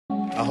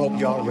I hope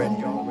y'all ready.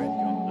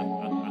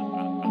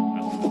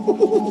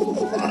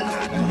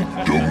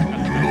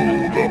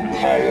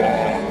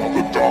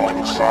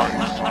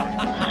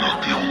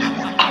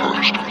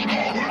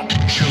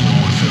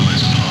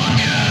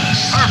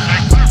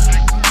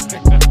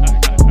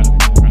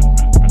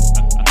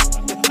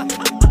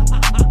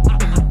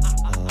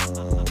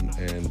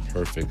 And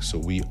perfect. So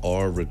we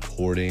are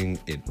recording.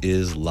 It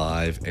is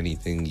live.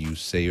 Anything you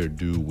say or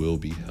do will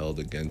be held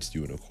against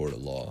you in a court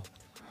of law.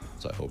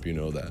 So I hope you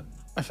know that.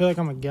 I feel like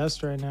I'm a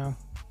guest right now.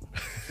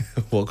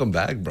 Welcome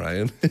back,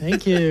 Brian.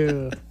 Thank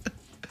you.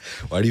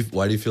 Why do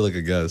you feel like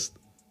a guest?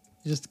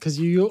 Just because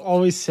you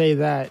always say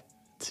that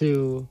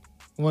to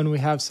when we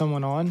have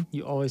someone on,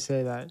 you always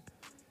say that.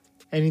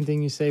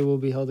 Anything you say will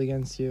be held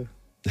against you.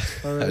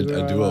 I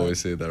do always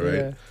say that, right?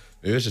 Yeah.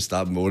 Maybe I should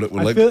stop. What if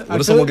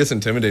feel someone like- gets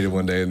intimidated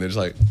one day and they're just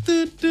like,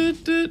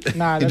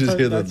 Nah, you just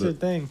hear that's your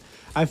thing.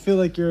 I feel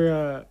like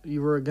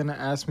you were gonna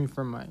ask me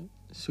for my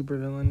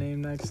supervillain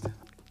name next.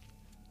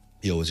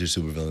 Yo, what's your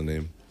supervillain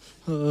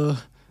name?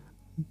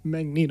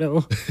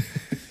 Magneto.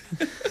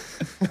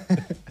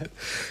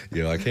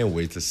 Yo, I can't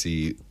wait to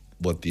see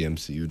what the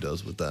MCU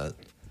does with that.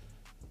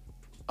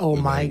 Oh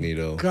With my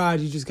Magneto.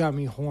 god, you just got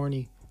me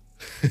horny.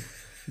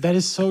 That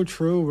is so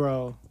true,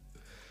 bro.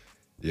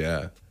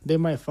 Yeah. They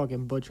might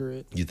fucking butcher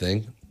it. You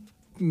think?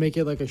 Make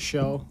it like a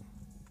show.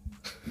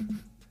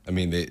 I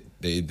mean,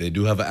 they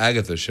do have an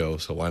Agatha show,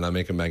 so why not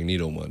make a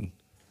Magneto one?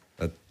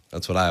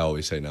 That's what I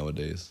always say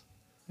nowadays.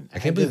 I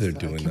can't believe they're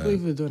doing I can't that.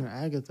 believe they're doing an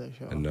Agatha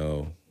show. I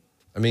know.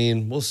 I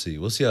mean, we'll see.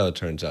 We'll see how it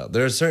turns out.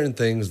 There are certain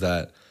things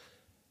that,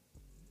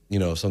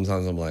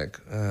 sometimes I'm like,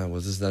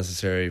 was this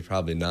necessary?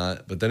 Probably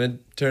not. But then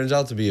it turns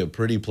out to be a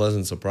pretty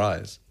pleasant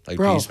surprise. Like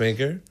Bro.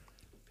 Peacemaker.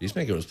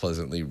 Peacemaker was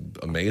pleasantly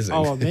amazing.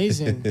 Oh,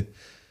 amazing.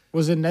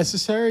 Was it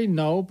necessary?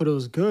 No, but it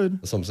was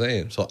good. That's what I'm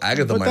saying. So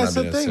Agatha But might that's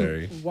not be the thing.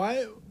 necessary.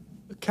 Why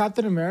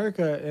Captain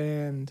America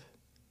and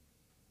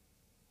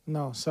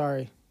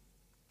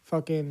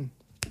fucking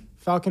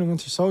Falcon and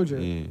Winter Soldier.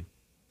 Mm.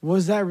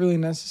 Was that really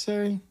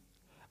necessary?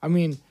 I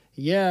mean,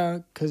 yeah,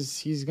 because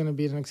he's gonna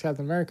be the next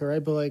Captain America,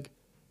 right? But like,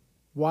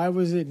 why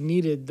was it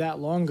needed that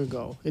long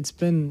ago? It's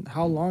been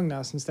how long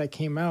now since that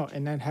came out,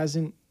 and that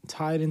hasn't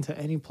tied into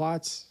any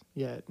plots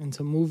yet,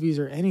 into movies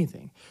or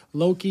anything.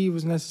 Loki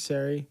was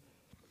necessary.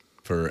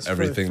 For It's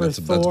everything for that's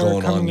Thor going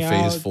on coming in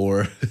Phase out.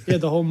 4. Yeah,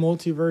 the whole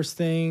multiverse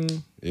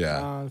thing.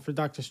 Yeah. For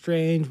Doctor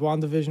Strange,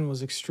 WandaVision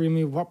was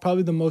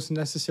probably the most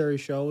necessary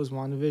show was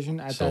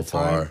WandaVision at So that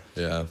far. time.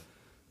 Yeah.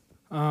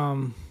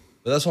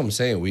 But that's what I'm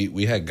saying.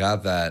 We had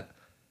got that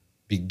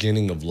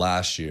beginning of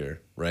last year,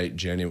 right?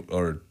 January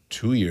or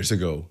 2 years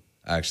ago,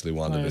 actually,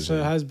 WandaVision. So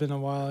it has been a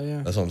while,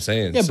 yeah. That's what I'm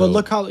saying. Yeah, So, but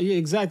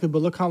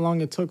look how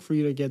long it took for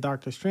you to get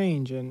Doctor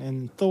Strange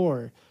and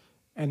Thor.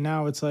 And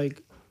now it's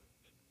like,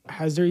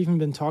 has there even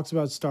been talks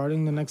about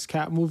starting the next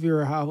Cap movie,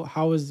 or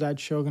how is that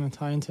show going to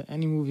tie into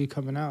any movie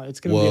coming out? It's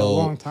going to be a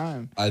long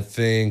time. I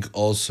think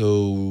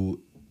also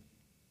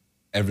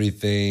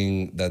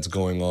everything that's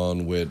going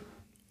on with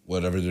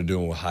whatever they're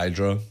doing with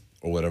Hydra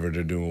or whatever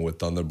they're doing with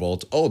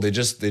Thunderbolts. Oh, they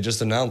just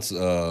announced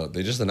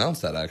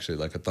that actually,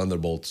 like a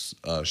Thunderbolts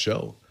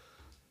show.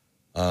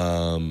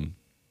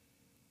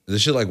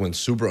 This shit like went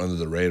super under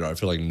the radar. I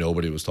feel like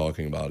nobody was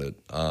talking about it.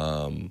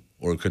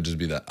 Or it could just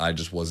be that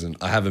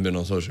I haven't been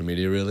on social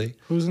media really.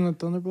 Who's in the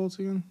Thunderbolts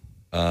again?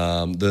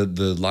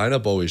 The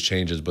lineup always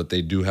changes, but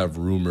they do have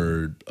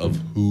rumored of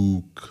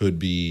who could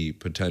be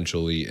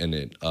potentially in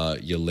it.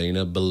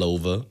 Yelena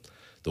Belova,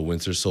 the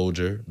Winter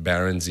Soldier,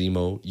 Baron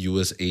Zemo,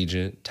 U.S.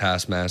 Agent,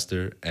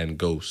 Taskmaster, and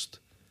Ghost.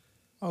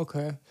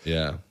 Okay.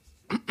 Yeah,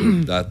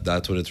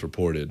 that's what it's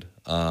reported.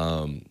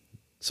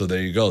 So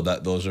there you go.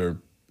 Those are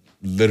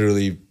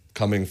literally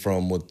coming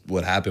from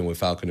what happened with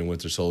Falcon and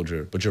Winter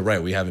Soldier. But you're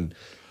right, we haven't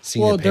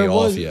seen it pay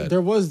off yet.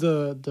 There was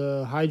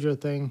the Hydra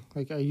thing.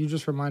 Like you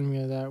just reminded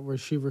me of that, where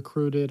she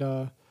recruited,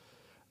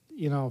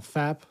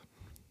 FAP,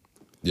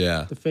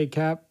 Yeah, the fake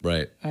Cap,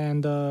 right.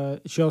 and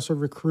she also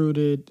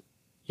recruited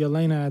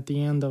Yelena at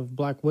the end of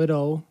Black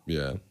Widow,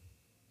 Yeah,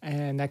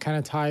 and that kind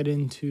of tied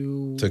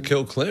into to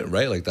kill Clint,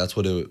 right? Like that's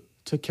what it.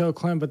 to kill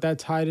Clint, but that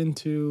tied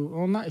into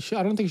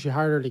I don't think she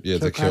hired her to Yeah,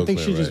 kill to Clint. kill I think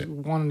Clint, she just right.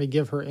 wanted to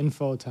give her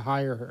info to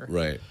hire her,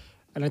 Right.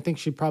 and I think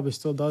she probably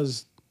still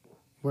does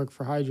work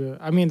for Hydra.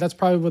 I mean, that's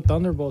probably what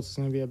Thunderbolts is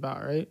going to be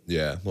about, right?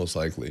 Yeah, most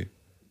likely.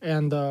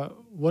 And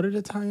what did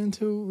it tie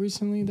into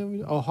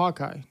recently?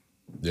 Hawkeye.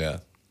 Yeah.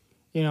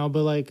 But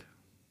like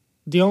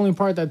the only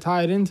part that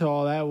tied into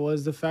all that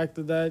was the fact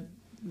that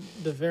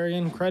the very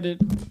end credit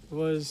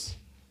was,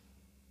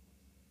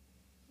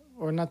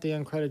 or not the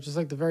end credit, just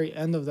like the very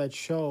end of that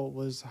show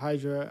was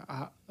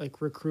Hydra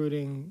like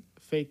recruiting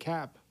fake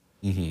Cap.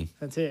 Mm-hmm.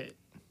 That's it.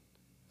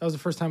 That was the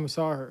first time we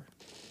saw her.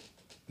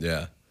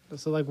 Yeah.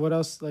 So like, what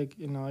else? Like,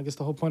 I guess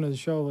the whole point of the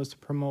show was to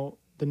promote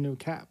the new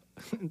Cap.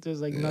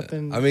 There's like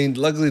nothing. I mean,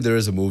 luckily there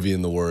is a movie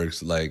in the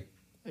works. Like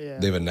Yeah.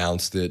 they've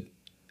announced it.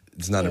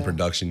 It's not in Yeah.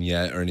 production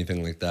yet or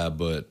anything like that,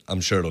 but I'm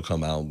sure it'll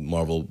come out.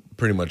 Marvel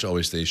pretty much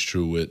always stays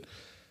true with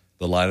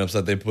the lineups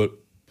that they put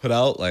put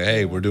out. Like,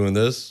 hey, we're doing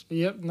this.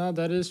 Yep, no,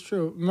 that is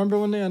true. Remember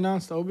when they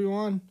announced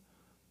Obi-Wan?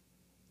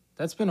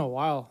 That's been a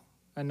while,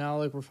 and now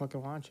like we're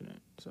fucking watching it.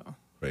 So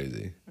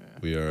Crazy.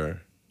 Yeah.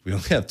 We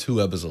only have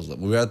 2 episodes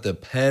left. We're at the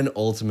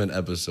penultimate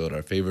episode,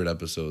 our favorite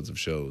episodes of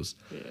shows.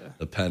 yeah,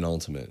 The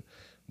penultimate.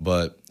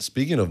 But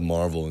speaking of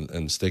Marvel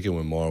and sticking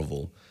with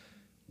Marvel,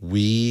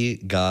 we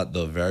got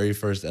the very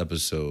first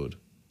episode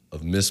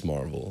of Miss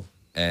Marvel,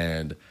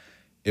 and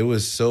it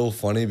was so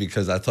funny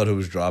because I thought it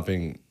was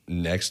dropping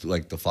next,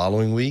 like the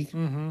following week,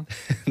 and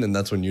then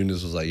that's when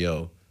Eunice was like,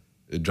 "Yo,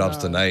 it drops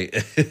tonight."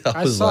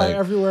 I saw it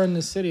everywhere in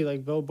the city,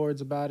 like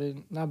billboards about it.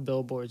 Not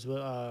billboards,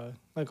 but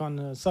like on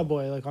the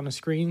subway, like on the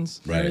screens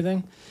and Right.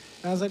 everything.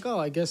 And I was like, oh,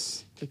 I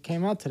guess it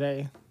came out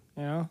today.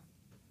 You know,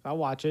 I'll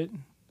watch it.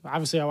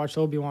 Obviously, I watched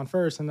Obi-Wan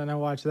first, and then I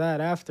watched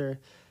that after.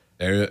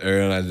 Ariel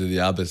and I did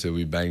the opposite.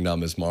 We banged out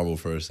Miss Marvel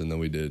first, and then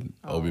we did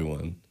Oh.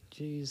 Obi-Wan.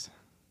 Jeez.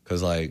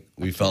 Because, like,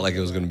 we felt like it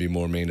was going to be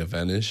more main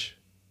event-ish.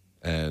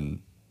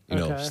 And, you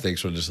know, Okay.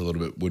 stakes were just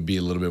would be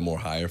a little bit more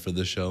higher for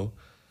this show.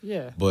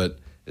 Yeah. But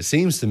it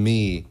seems to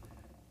me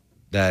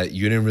that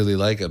you didn't really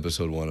like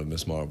episode 1 of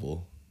Miss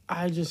Marvel.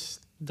 I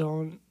just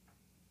don't.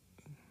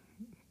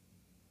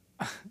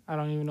 I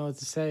don't even know what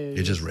to say.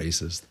 You're just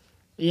racist.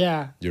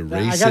 Yeah. You're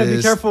I gotta be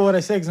racist. careful what I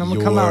say because I'm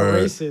gonna come out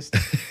You're-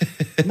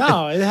 racist.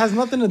 No, it has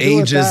nothing to do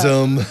with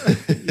Ageism.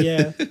 that.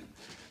 Yeah.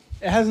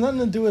 It has nothing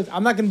to do with.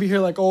 I'm not gonna be here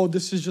like, oh,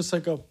 this is just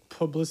like a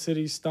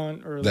publicity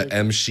stunt or The like,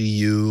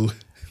 MCU.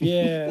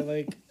 yeah,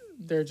 like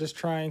they're just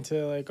trying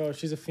to like, oh,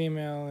 she's a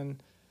female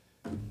and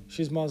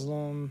she's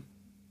Muslim.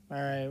 All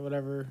right,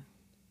 whatever.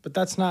 But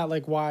that's not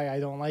like why I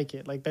don't like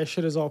it. Like that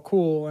shit is all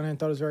cool and I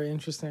thought it was very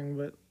interesting,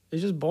 but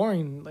it's just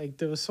boring.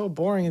 Like it was so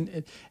boring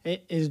and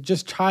it is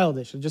just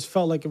childish. It just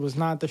felt like it was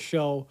not the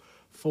show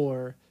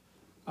for,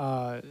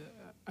 I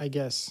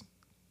guess,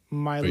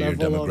 my For your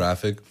level of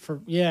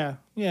demographic. yeah,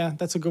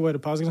 that's a good way to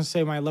put it. I was gonna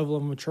say my level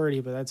of maturity,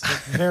 but that's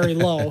like, very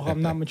low.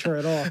 I'm not mature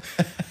at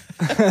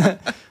all.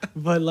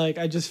 But like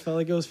I just felt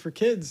like it was for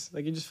kids.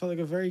 Like it just felt like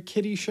a very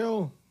kiddie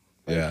show.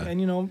 Like, Yeah. and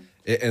you know,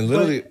 And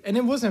literally, and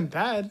it wasn't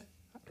bad,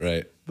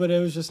 right. but it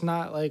was just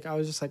not like I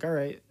was just like, all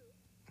right.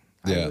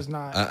 Yeah. I was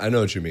not. I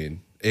know what you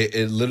mean.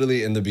 It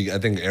literally, in the beginning,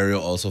 I think Ariel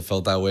also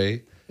felt that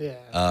way. Yeah,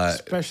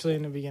 especially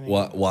in the beginning.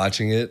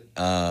 Watching it,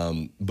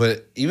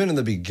 but even in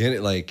the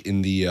beginning, like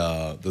in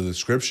the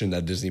description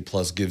that Disney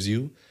Plus gives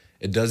you,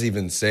 it does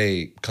even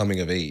say coming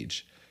of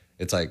age.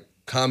 It's like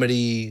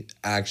comedy,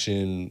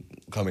 action,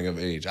 coming of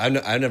age.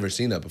 I've never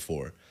seen that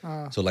before.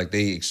 So like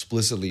they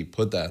explicitly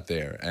put that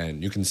there,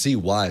 and you can see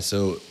why.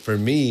 So for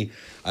me,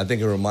 I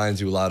think it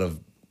reminds you a lot of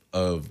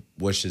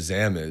what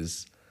Shazam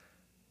is,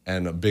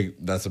 and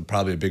that's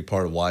probably a big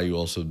part of why you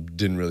also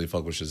didn't really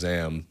fuck with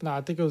Shazam. No,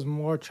 I think it was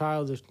more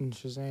childish than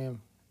Shazam.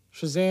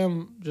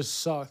 Shazam just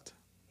sucked.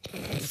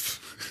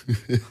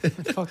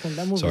 Fucking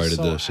that movie. Sorry to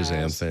so the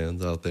Shazam ass.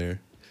 fans out there.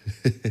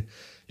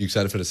 You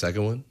excited for the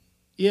second one?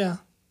 Yeah.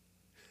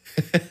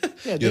 Yeah,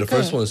 Yeah, they the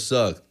first kinda- one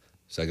sucked.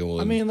 Second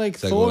one. I mean, like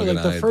second Thor, one like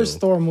got the nice, first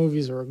though. Thor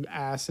movies are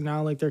ass, and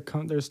now like they're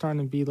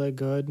starting to be like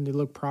good and they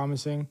look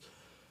promising.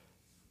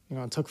 You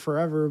know, it took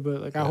forever,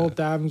 but like I hope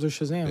that happens with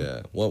Shazam.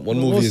 Yeah, one We'll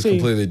movie is see.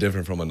 completely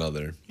different from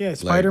another. Yeah, Like,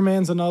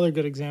 Spider-Man's another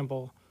good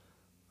example.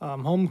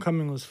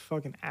 Homecoming was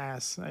fucking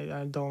ass.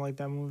 I don't like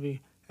that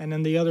movie. And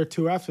then the other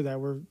two after that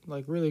were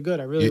like really good.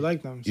 I really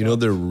like them. You know,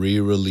 they're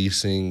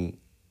re-releasing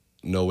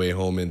No Way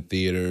Home in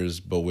theaters,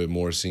 but with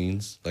more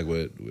scenes. Like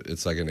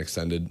it's like an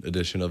extended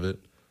edition of it.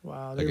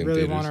 wow, they like in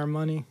really theaters. want our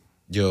money.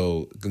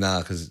 Yo, nah,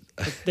 because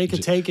They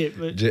could take it,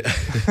 but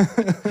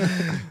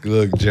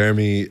look,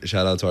 Jeremy,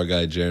 shout out to our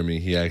guy Jeremy.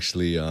 He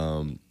actually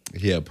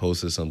he had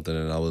posted something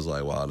and I was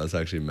like, wow, that's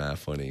actually mad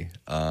funny.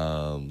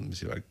 Let me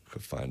see if I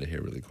could find it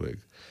here really quick.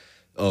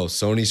 Oh,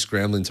 Sony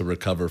scrambling to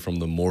recover from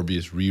the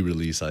Morbius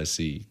re-release, I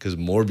see. Because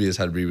Morbius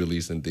had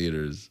re-released in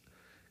theaters.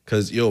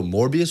 Because, yo,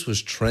 Morbius was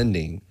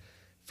trending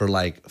for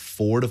like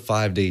 4 to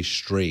 5 days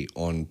straight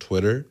on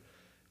Twitter.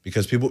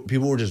 Because people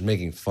were just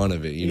making fun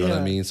of it, you know what I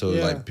Yeah, mean? So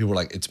yeah. like people were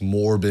like, it's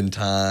Morbin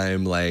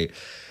time, like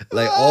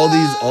all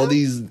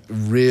these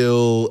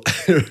real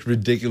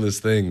ridiculous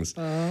things.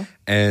 Uh-huh.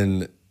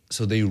 And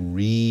so they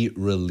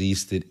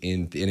re-released it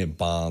and it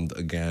bombed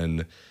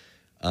again.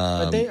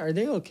 are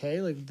they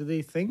okay? Like, do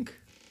they think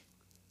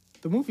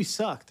the movie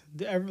sucked?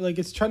 Like,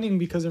 it's trending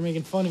because they're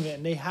making fun of it,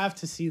 and they have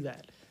to see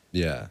that.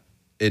 Yeah,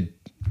 it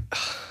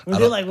When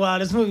they're like, "Wow,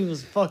 this movie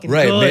was fucking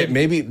right. good."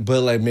 Maybe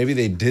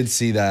they did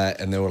see that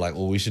and they were like,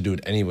 well, we should do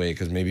it anyway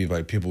because maybe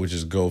like people would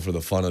just go for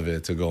the fun of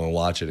it to go and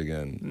watch it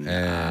again. Nah,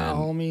 And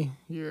homie,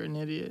 you're an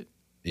idiot.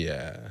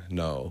 yeah,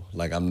 no,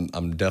 like I'm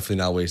definitely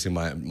not wasting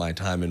my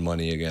time and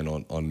money again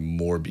on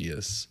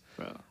Morbius.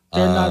 Bro.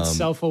 They're not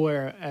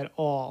self-aware at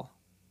all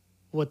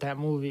with that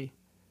movie.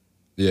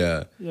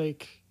 Yeah,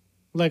 Like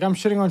I'm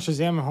shitting on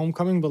Shazam and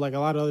Homecoming, but like a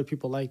lot of other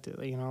people liked it.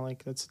 Like, you know,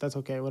 like that's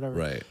okay, whatever.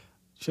 right.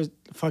 Just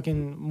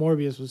fucking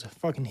Morbius was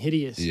fucking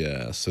hideous.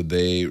 Yeah, so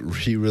they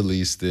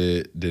re-released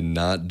it, did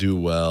not do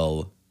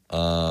well.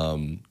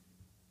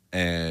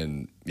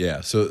 And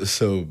yeah,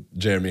 so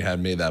Jeremy had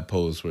made that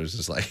post where it's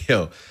just like,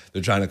 yo,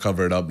 they're trying to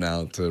cover it up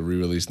now to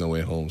re-release No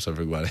Way Home, so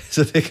everybody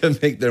so they can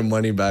make their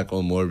money back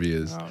on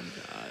Morbius. Oh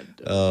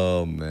God.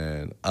 Oh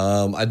man.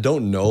 I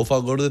don't know if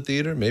I'll go to the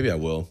theater. Maybe I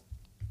will.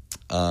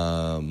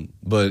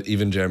 But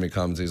even Jeremy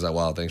comes, he's like,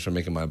 wow, thanks for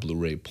making my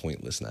Blu-ray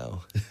pointless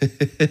now.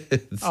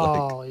 It's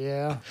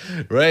Yeah.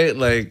 right?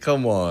 Like,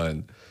 come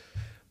on.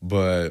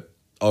 But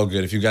all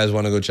good. If you guys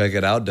want to go check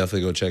it out,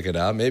 definitely go check it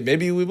out.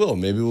 Maybe we will.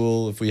 Maybe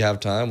we'll, if we have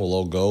time, we'll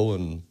all go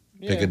and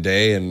pick a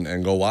day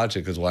and go watch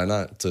it, because why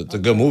not? It's a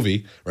good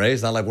movie, right?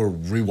 It's not like we're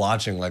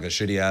rewatching like a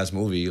shitty-ass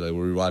movie. Like,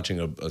 we're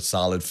rewatching a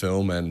solid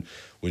film, and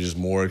with just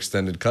more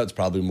extended cuts,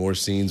 probably more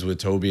scenes with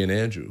Toby and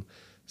Andrew.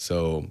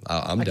 So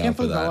I'm down for that. I can't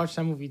believe I watched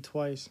that movie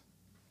twice.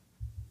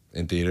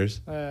 In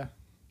theaters? Yeah.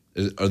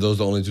 Are those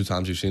the only 2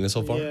 times you've seen it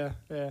so far?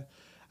 Yeah.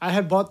 I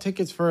had bought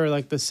tickets for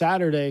like the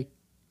Saturday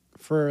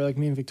for like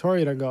me and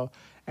Victoria to go.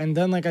 And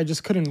then like I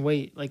just couldn't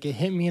wait. Like it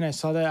hit me and I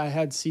saw that I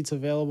had seats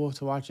available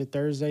to watch it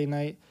Thursday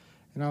night.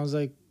 And I was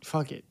like,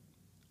 fuck it.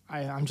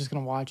 I'm just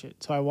going to watch it.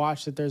 So I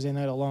watched it Thursday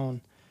night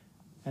alone.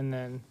 And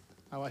then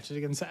I watched it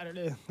again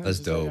Saturday. That's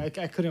dope. Like,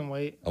 I couldn't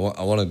wait. I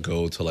want to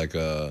go to like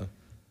a...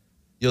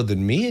 Yo, did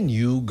me and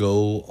you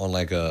go on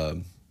like a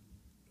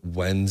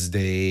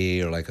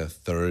Wednesday or like a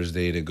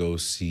Thursday to go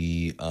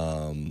see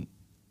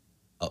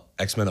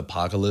X-Men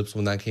Apocalypse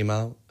when that came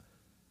out?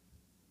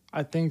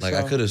 I think like, so.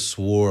 I could have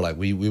swore like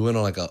we went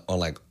on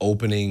like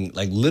opening,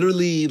 like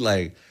literally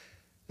like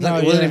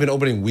it wasn't even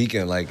opening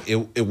weekend. Like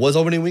it was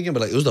opening weekend, but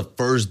like it was the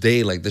first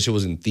day like this shit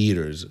was in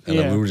theaters, and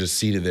like we were just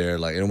seated there.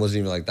 Like it wasn't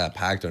even like that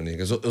packed or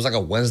anything. It was like a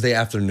Wednesday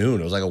afternoon.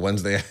 It was like a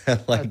Wednesday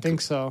at like I think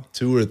so.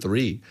 2 or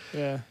 3.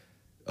 Yeah.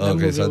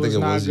 Okay, so I think it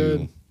was good.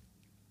 you.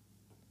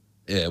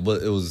 Yeah,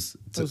 but it was.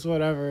 It was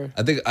whatever.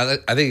 I think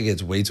it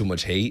gets way too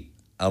much hate.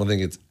 I don't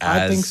think it's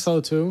as. I think so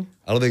too.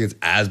 I don't think it's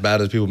as bad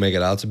as people make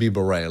it out to be.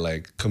 But right,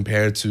 like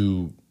compared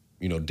to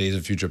Days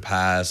of Future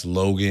Past,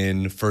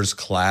 Logan, First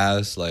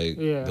Class, like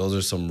those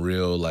are some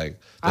real like.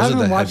 Those I haven't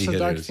are the watched heavy the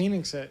Dark hitters.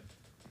 Phoenix yet.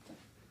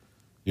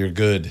 You're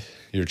good.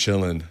 You're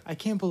chilling. I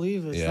can't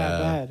believe it's that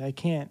bad. I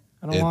can't.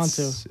 I don't want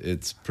to.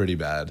 It's pretty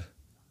bad.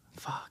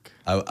 Fuck.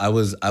 I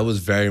was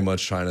very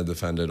much trying to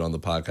defend it on the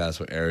podcast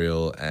with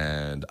Ariel,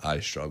 and I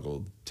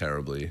struggled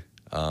terribly.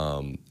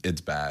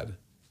 It's bad.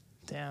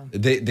 Damn.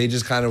 They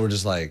just kind of were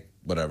just like,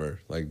 whatever,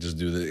 like just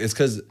do this. It's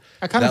because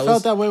I kind of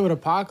felt that way with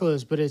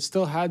Apocalypse, but it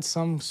still had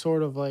some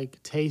sort of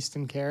like taste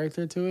and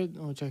character to it,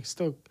 which I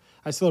still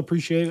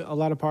appreciate a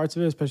lot of parts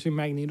of it, especially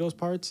Magneto's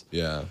parts.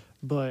 Yeah.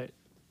 But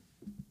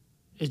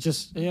it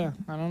just I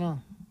don't know.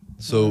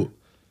 So,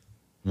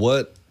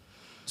 what?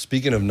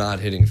 Speaking of not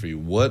hitting for you,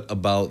 what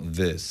about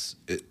this?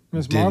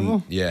 Miss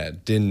Marvel? Yeah,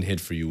 didn't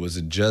hit for you. Was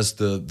it just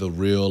the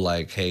real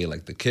like, hey,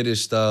 like the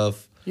kiddish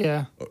stuff?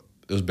 Yeah.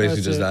 It was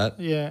basically just that?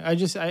 Yeah.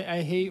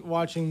 I hate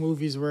watching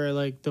movies where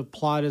like the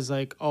plot is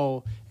like,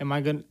 oh,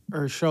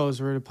 or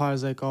shows where the plot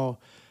is like, oh,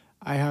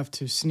 I have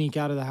to sneak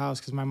out of the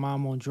house because my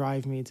mom won't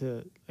drive me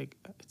to, like,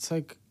 it's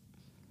like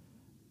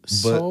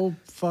so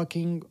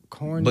fucking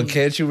corny. But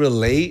can't you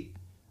relate?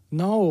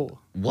 No.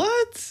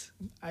 What?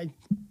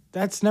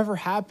 That's never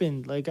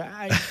happened. Like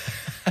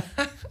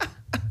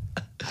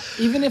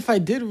even if I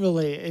did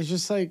relate, it's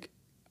just like,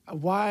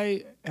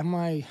 why am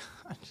I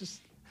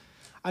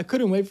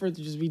couldn't wait for it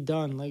to just be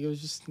done. Like, it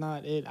was just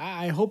not it.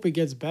 I hope it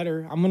gets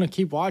better. I'm going to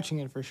keep watching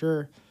it for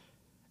sure.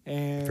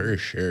 And for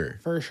sure.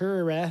 For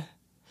sure, bruh.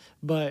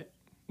 But,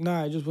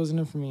 no, it just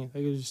wasn't it for me.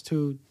 Like, it was just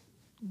too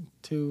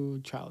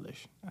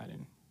childish.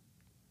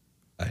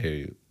 I hear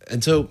you.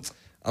 And so,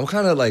 I'm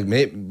kind of like,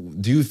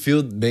 do you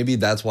feel maybe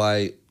that's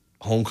why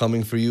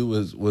Homecoming for you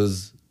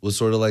was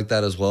sort of like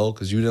that as well?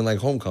 Because you didn't like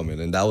Homecoming,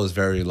 and that was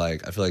very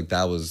like, I feel like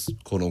that was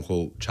quote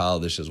unquote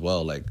childish as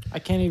well. Like, I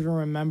can't even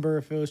remember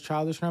if it was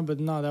childish or not, but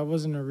no, that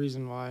wasn't a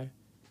reason why.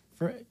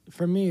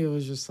 For me, it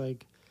was just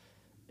like,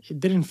 it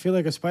didn't feel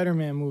like a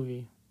Spider-Man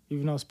movie,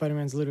 even though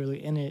Spider-Man's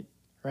literally in it,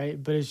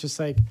 right? But it's just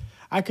like,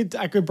 I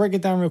could break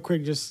it down real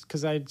quick just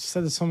because I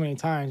said this so many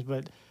times,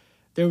 but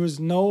there was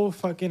no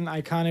fucking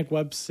iconic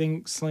web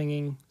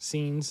slinging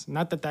scenes.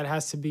 Not that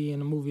has to be in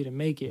a movie to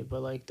make it,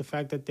 but like the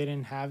fact that they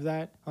didn't have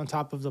that on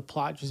top of the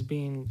plot just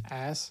being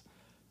ass.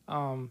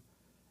 And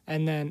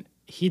then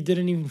he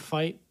didn't even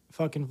fight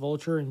fucking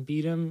Vulture and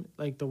beat him.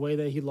 Like the way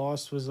that he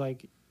lost was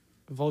like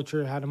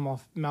Vulture had a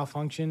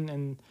malfunction,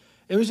 and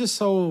it was just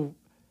so,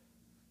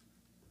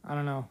 I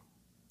don't know.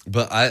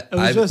 But it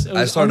was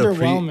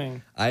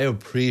underwhelming. I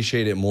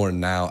appreciate it more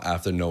now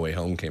after No Way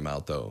Home came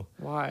out though.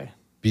 Why?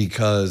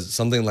 Because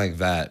something like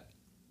that,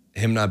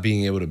 him not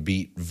being able to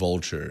beat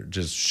Vulture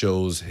just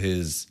shows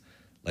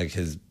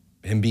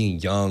him being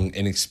young,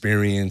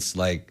 inexperienced,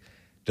 like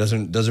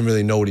doesn't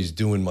really know what he's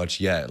doing much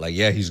yet. Like,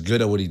 yeah, he's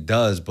good at what he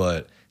does,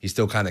 but he's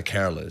still kind of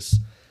careless.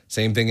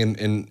 Same thing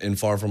in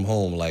Far From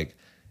Home. Like,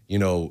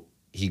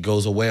 he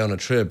goes away on a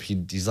trip.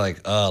 He's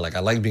like, I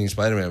like being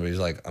Spider-Man, but he's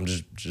like, I'm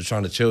just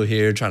trying to chill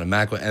here, trying to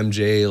mac with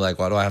MJ. Like,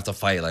 why do I have to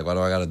fight? Like, why do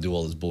I got to do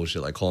all this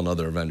bullshit? Like, call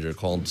another Avenger,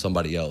 call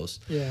somebody else.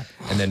 Yeah.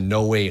 And then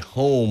No Way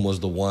Home was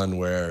the one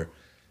where,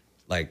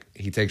 like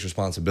he takes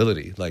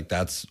responsibility. Like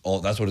that's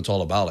what it's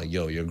all about. Like,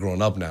 yo, you're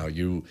grown up now.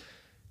 You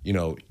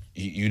know,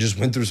 you just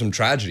went through some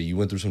tragedy. You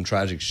went through some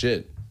tragic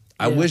shit.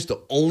 I wish the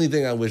only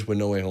thing I wish with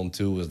No Way Home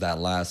 2 was that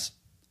last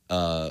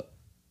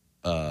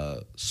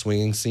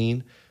swinging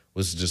scene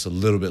was just a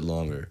little bit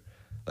longer.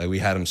 Like we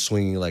had him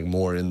swinging like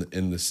more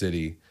in the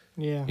city.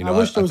 Yeah, you know, I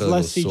wish there was feel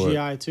like less it was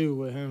CGI too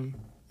with him.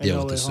 Yeah,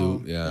 with the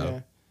suit. Yeah,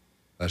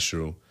 that's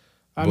true.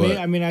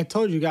 I mean, I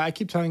told you guys. I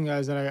keep telling you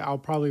guys that I'll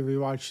probably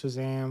rewatch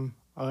Shazam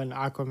and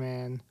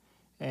Aquaman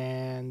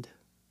and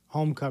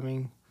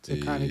Homecoming to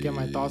kind of get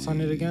my thoughts on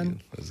it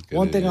again.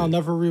 One thing I'll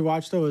never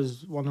rewatch though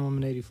is Wonder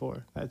Woman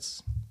 84.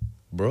 That's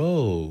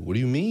bro. What do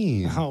you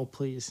mean? Oh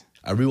please.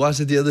 I rewatched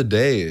it the other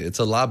day. It's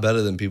a lot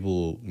better than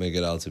people make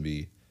it out to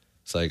be.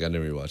 It's like I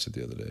never rewatched it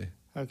the other day.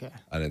 Okay.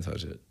 I didn't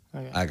touch it.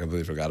 Okay. I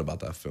completely forgot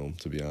about that film,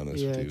 to be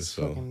honest with you. It's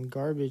So fucking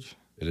garbage.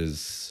 it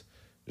is.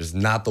 It's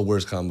not the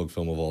worst comic book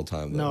film of all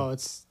time, though. No,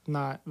 it's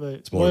not. But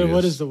It's Morbius.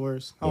 what is the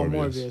worst? Oh,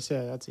 Morbius. Morbius.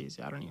 Yeah, that's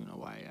easy. I don't even know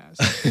why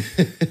I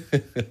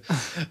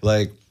asked.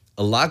 Like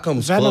a lot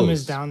comes Venom close.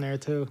 is down there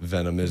too.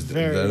 Venom is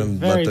Very, Venom.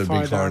 very Let There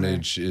far Be down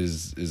Carnage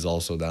is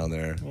also down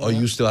there. Yeah. Oh,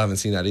 you still haven't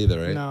seen that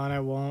either, right? No, and I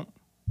won't.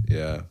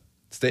 Yeah.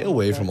 Stay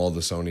away Okay. from all the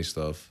Sony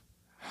stuff.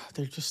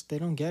 They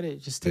don't get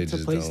it. Just stick They to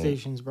just don't.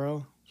 PlayStations,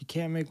 bro. You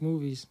can't make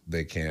movies.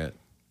 They can't.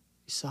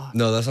 You suck.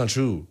 No, that's not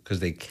true. Because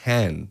they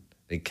can.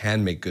 They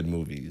can make good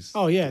movies.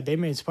 Oh yeah, they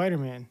made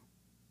Spider-Man.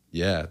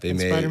 Yeah, they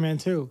made Spider-Man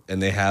 2.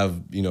 and they have,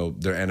 you know,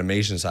 their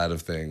animation side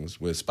of things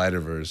with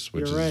Spider-Verse,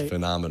 which You're is right.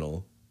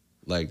 phenomenal.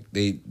 Like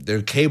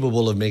they're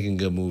capable of making a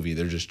good movie.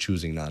 They're just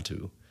choosing not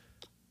to.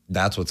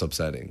 That's what's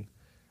upsetting.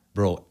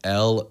 Bro,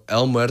 El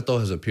Muerto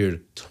has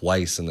appeared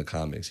twice in the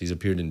comics. He's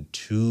appeared in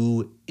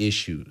 2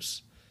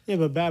 issues. Yeah,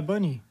 but Bad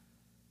Bunny.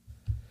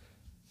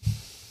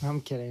 I'm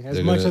kidding. As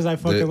They're much gonna- as I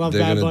fucking love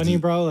they're Bad gonna Bunny, do-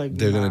 bro, like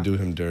They're nah. gonna do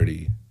him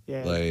dirty.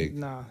 Yeah, like-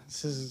 nah.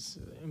 This is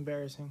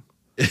embarrassing.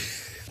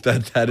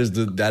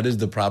 that is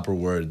the proper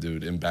word,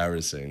 dude.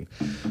 Embarrassing.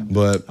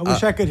 But I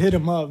wish I could hit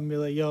him up and be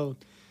like, "Yo,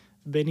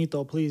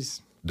 Benito,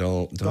 please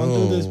don't don't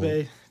do this,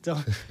 babe.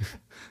 Don't,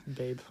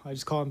 babe." I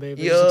just call him babe.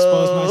 I Yo. just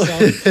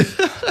expose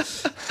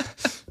myself.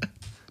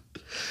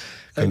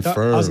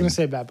 Confirmed. I was gonna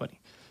say Bad Bunny.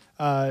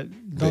 Don't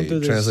Babe do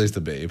this. translates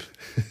to babe.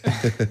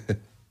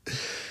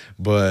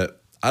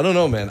 But I don't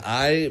know, man.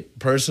 I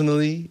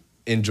personally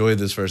enjoyed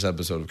this first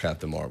episode of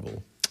Captain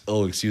Marvel.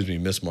 Oh, excuse me,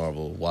 Miss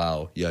Marvel.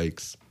 Wow,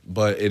 yikes.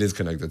 But it is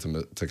connected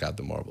to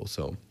Captain Marvel.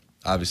 So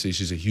obviously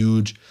she's a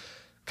huge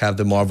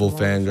Captain Marvel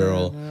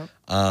fangirl.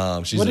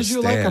 Yeah. She's What a did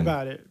you like stan.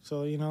 about it?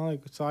 So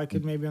so I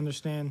could maybe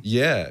understand.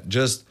 Yeah,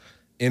 just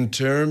in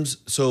terms,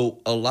 so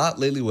a lot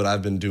lately what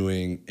I've been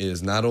doing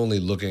is not only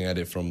looking at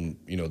it from,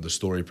 you know, the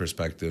story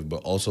perspective,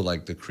 but also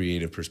like the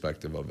creative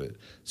perspective of it.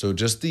 So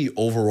just the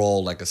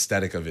overall like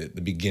aesthetic of it,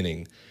 the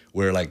beginning,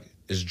 where like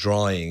it's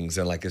drawings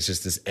and like it's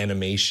just this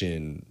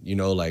animation, you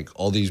know, like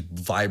all these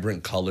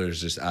vibrant colors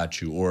just at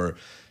you, or,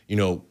 you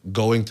know,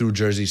 going through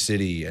Jersey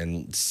City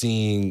and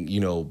seeing, you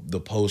know,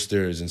 the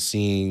posters and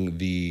seeing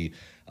the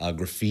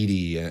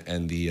graffiti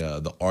and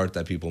the art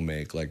that people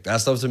make. Like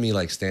that stuff to me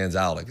like stands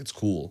out. Like it's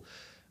cool.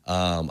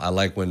 I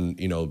like when,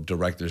 you know,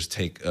 directors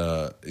take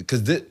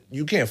because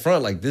you can't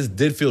front, like this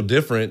did feel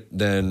different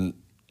than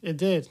It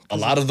did. a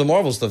lot of the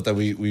Marvel stuff that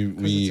we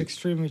It's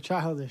extremely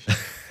childish.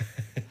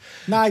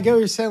 No, I get what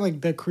you're saying. Like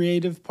the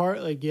creative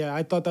part, like yeah,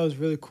 I thought that was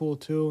really cool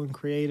too and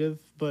creative.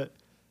 But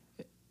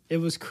it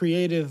was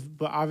creative,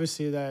 but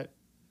obviously that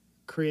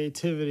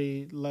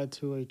creativity led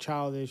to a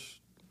childish.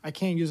 I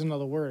can't use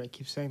another word. I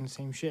keep saying the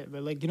same shit,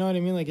 but like you know what I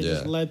mean. Like it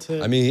just led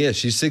to. I mean, yeah,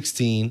 she's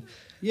 16.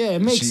 Yeah, it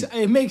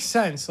makes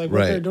sense. Like what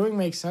Right. they're doing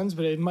makes sense,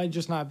 but it might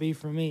just not be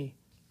for me.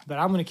 But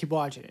I'm gonna keep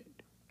watching it,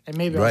 and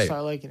maybe I'll Right.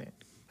 start liking it.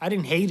 I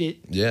didn't hate it.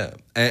 Yeah,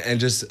 and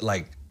just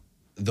like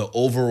the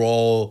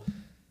overall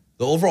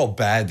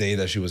bad day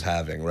that she was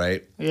having,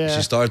 right? Yeah.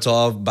 She starts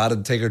off about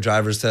to take her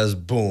driver's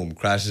test, boom,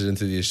 crashes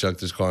into the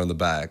instructor's car in the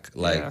back.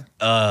 Like,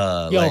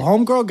 Yo, like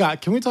homegirl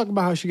Can we talk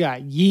about how she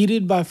got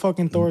yeeted by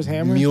fucking Thor's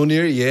hammer?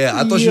 Mjolnir. Yeah,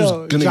 I thought she was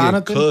Yo, gonna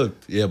Jonathan? get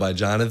cooked. Yeah, by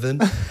Jonathan.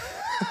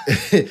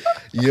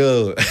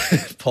 Yo,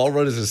 Paul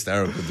Rudd is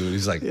hysterical, dude.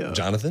 He's like, Yeah.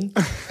 Jonathan?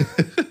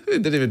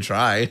 Didn't even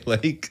try.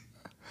 Like,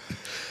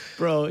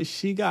 Bro, I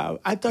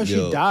thought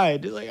Yo, she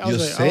died. Like I you're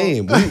was like,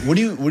 same. oh. What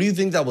do you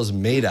think that was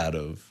made out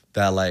of?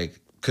 That like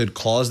could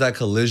cause that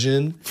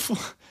collision?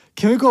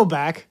 Can we go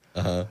back?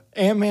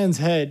 Ant-Man's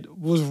head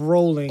was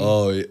rolling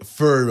Oh,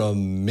 for a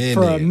minute.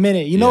 for a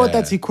minute. You know what Yeah.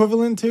 that's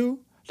equivalent to?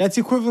 That's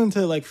equivalent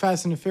to like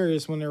Fast and the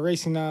Furious when they're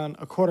racing down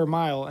a quarter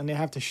mile and they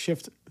have to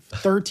shift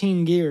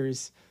 13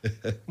 gears.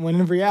 When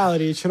in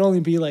reality it should only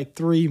be like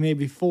 3,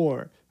 maybe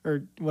 4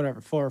 or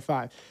whatever, 4 or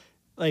 5.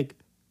 Like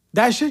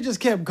that shit just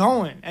kept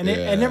going, and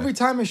and Yeah. every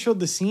time it showed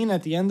the scene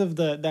at the end of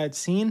that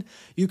scene,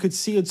 you could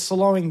see it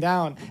slowing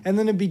down, and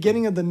then the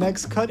beginning of the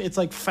next cut, it's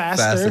like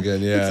faster. Fast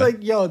again, yeah. It's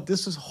like, yo,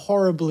 this was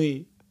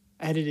horribly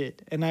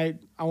edited, and I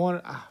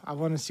want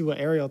to see what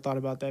Ariel thought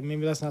about that.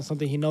 Maybe that's not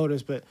something he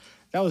noticed, but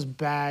that was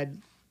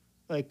bad,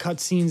 like cut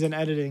scenes and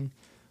editing.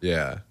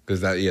 Yeah,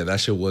 because that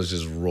shit was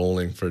just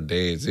rolling for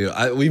days. You know,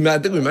 I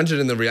think we mentioned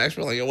in the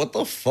reaction, we're like, yo, what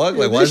the fuck? Yo,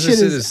 Like, why is this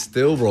shit is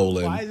still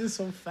rolling? Why is it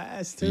so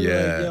fast too?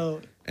 Yeah, Like,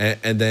 yo.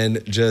 and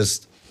then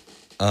just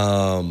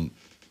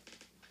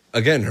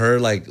again, her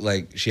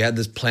like she had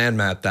this plan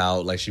mapped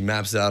out. Like she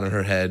maps it out in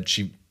her head.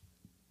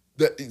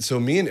 So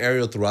me and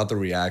Ariel throughout the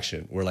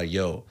reaction were like,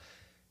 yo,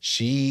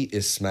 she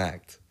is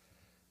smacked.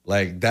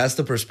 Like that's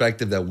the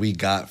perspective that we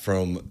got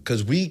from,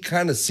 because we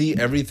kind of see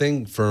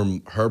everything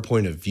from her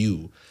point of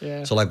view.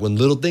 Yeah. So like when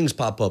little things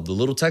pop up, the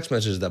little text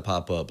messages that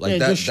pop up, like yeah, it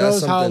that just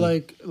shows that's how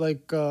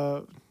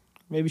something.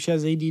 maybe she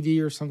has ADD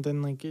or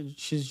something. Like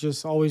she's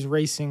just always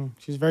racing.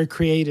 She's very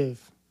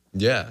creative,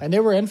 Yeah, and they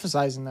were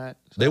emphasizing that.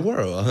 they were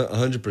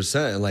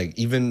 100%, and like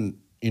even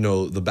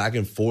the back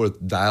and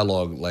forth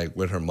dialogue like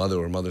with her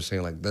mother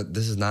saying like that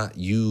this is not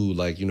you,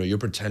 like you're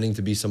pretending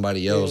to be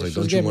somebody else. Yeah, like she's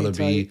don't you getting want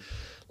to me be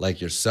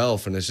like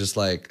yourself? And it's just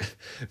like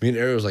me and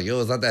Ariel was like, yo,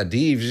 it's not that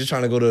deep. You're just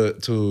trying to go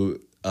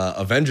to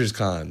Avengers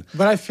Con.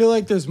 But I feel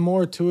like there's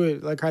more to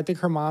it. Like I think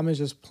her mom is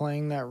just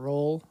playing that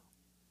role,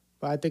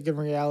 but I think in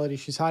reality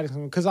she's hiding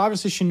something because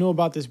obviously she knew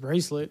about this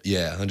bracelet.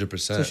 Yeah, 100%.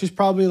 So she's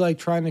probably like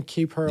trying to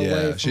keep her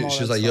away. From She's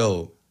that like, stuff.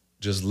 yo,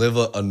 just live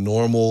a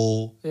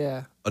normal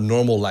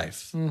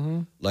life.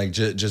 Mm-hmm. Like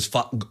just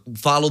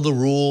follow the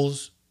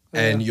rules,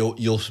 and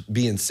you'll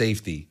be in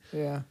safety.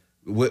 Yeah.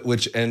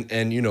 Which and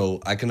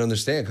I can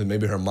understand because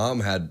maybe her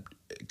mom had,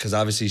 because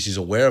obviously she's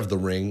aware of the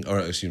ring, or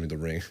excuse me, the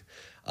ring.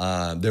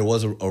 There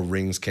was a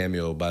Rings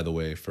cameo, by the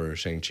way, for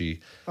Shang-Chi.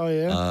 Oh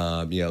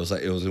yeah. Yeah,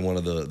 it was in one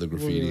of the graffitis.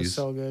 Movie was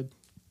so good.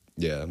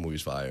 Yeah, that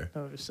movie's fire.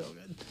 Oh, it was so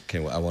good.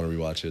 Can't wait. I want to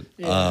rewatch it.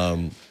 Yeah.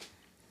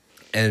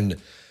 And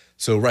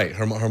so right,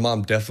 her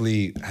mom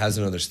definitely has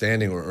an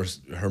understanding, or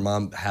her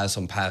mom has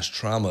some past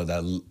trauma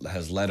that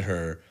has led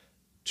her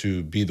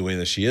to be the way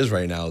that she is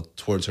right now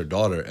towards her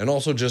daughter, and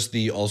also just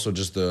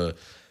the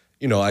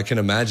I can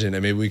imagine,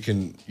 and maybe we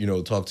can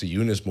talk to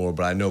Eunice more,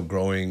 but I know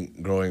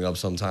growing up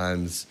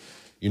sometimes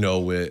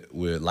with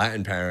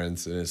Latin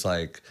parents, and it's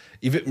like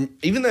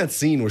even that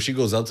scene where she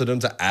goes up to them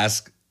to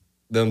ask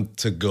them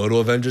to go to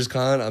Avengers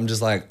Con, I'm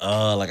just like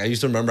I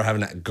used to remember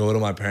having to go to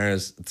my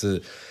parents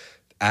to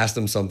ask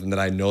them something that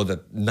I know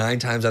that 9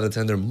 times out of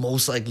 10 they're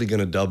most likely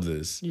gonna dub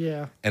this.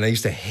 Yeah. And I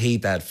used to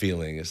hate that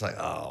feeling. It's like,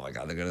 oh my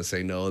God, they're gonna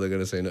say no, they're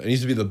gonna say no. It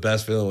used to be the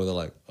best feeling when they're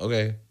like,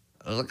 okay.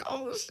 I was like,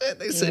 oh shit,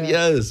 they said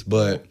yes.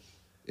 But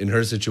in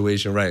her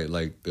situation, right,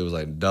 like it was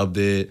like dubbed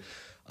it.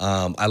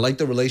 I like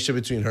the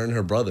relationship between her and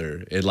her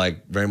brother. It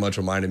like very much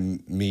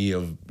reminded me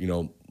of,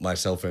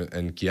 myself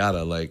and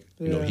Kiara. Like,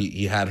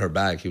 he had her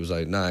back. He was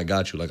like, nah, I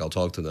got you. Like, I'll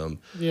talk to them.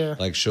 Yeah.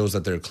 Like shows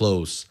that they're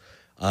close.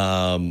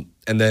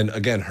 And then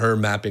again, her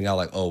mapping out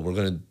like, oh,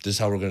 this is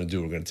how we're gonna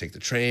do. We're gonna take the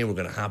train. We're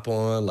gonna hop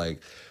on,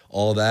 like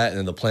all that. And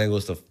then the plan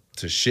goes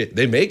to shit.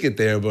 They make it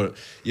there, but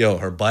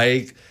her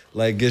bike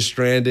like gets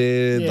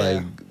stranded,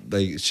 like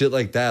shit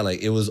like that.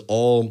 Like it was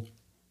all,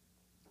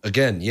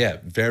 again,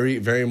 very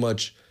very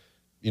much,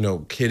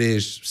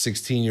 kiddish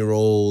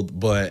 16-year-old.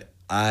 But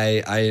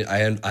I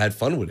had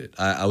fun with it.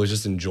 I was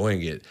just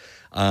enjoying it.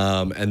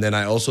 And then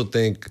I also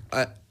think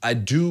I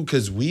do,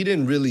 because we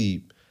didn't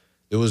really.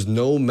 There was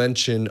no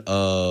mention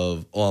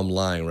of, I'm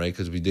lying, right?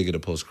 Because we did get a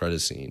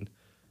post-credit scene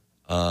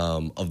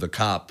of the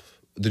cop.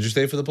 Did you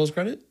stay for the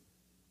post-credit?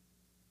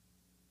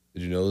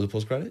 Did you know the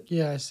post-credit?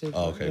 Yeah, I stayed.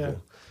 Oh, okay, cool. I was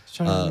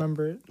trying to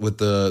remember it. With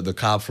the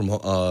cop from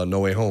No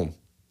Way Home.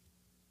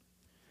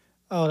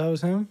 Oh, that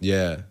was him?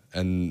 Yeah,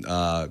 and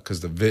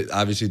because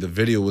obviously the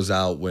video was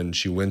out when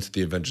she went to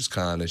the Avengers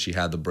Con and she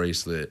had the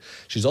bracelet.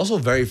 She's also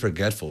very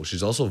forgetful.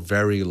 She's also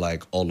very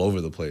like all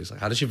over the place. Like,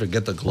 how did she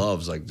forget the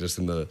gloves? Like just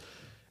in the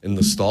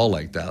stall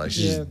like that, like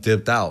she just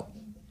dipped out,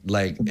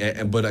 like.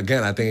 But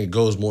again, I think it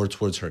goes more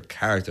towards her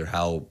character,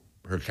 how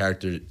her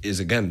character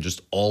is again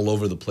just all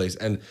over the place,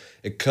 and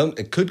it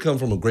could come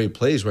from a great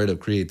place, right,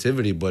 of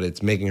creativity, but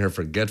it's making her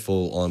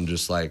forgetful on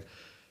just like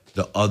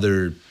the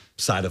other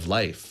side of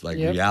life, like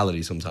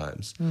reality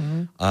sometimes.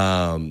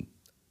 Mm-hmm.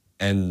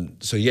 And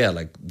so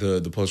like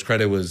the post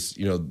credit was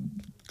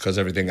because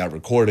everything got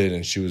recorded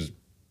and she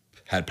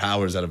had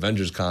powers at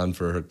Avengers Con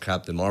for her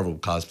Captain Marvel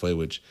cosplay,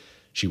 which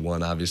she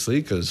won,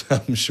 obviously, because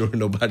I'm sure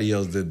nobody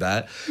else did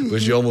that.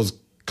 But she almost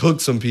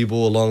cooked some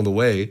people along the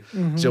way.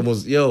 Mm-hmm. She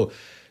almost,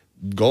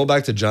 going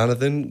back to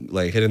Jonathan,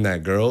 like hitting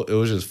that girl, it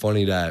was just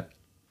funny that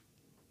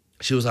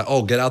she was like,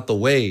 oh, get out the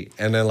way.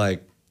 And then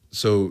like,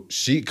 so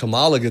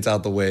Kamala gets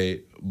out the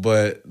way,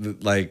 but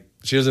like,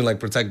 she doesn't like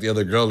protect the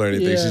other girl or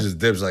anything. Yeah. She just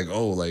dips like,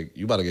 oh, like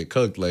you about to get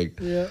cooked. Like,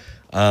 yeah.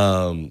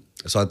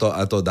 So I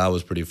thought that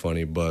was pretty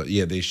funny. But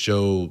yeah, they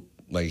show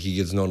like he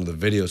gets known in the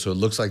video. So it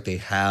looks like they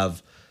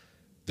have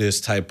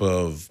this type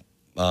of,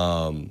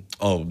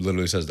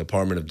 literally says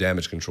Department of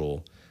Damage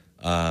Control.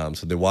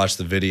 So they watch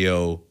the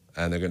video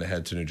and they're going to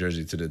head to New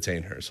Jersey to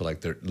detain her. So like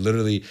they're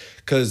literally,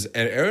 and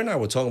Aaron and I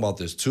were talking about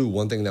this too.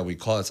 One thing that we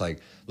caught, it's like,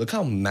 look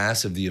how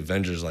massive the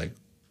Avengers like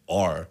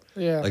are.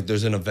 Yeah. Like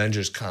there's an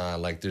Avengers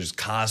Con, like there's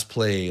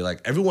cosplay,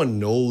 like everyone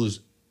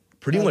knows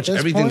pretty much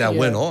everything that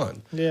went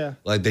on. Yeah.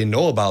 Like they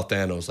know about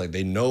Thanos, like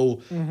they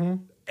know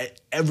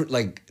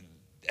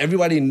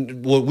everybody,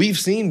 what we've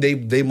seen,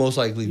 they most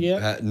likely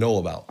know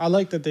about. I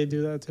like that they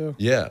do that too.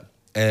 Yeah.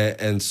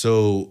 And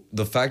so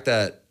the fact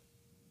that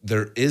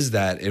there is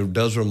that, it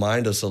does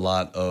remind us a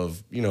lot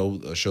of, you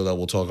know, a show that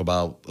we'll talk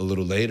about a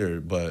little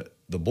later, but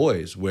The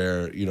Boys,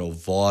 where, you know,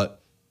 Vought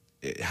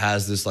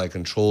has this like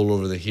control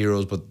over the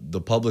heroes, but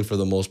the public for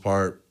the most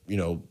part, you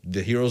know,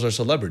 the heroes are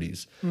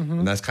celebrities.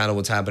 And that's kind of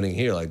what's happening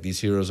here. Like these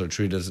heroes are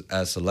treated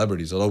as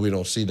celebrities, although we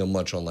don't see them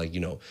much on like,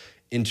 you know,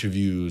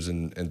 interviews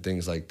and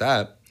things like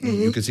that.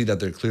 You can see that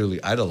they're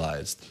clearly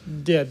idolized.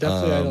 Yeah,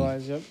 definitely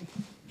idolized. Yep.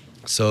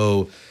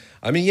 So,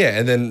 I mean, yeah,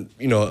 and then,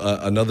 you know,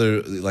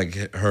 another,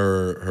 like,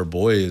 her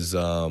boy is,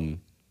 like,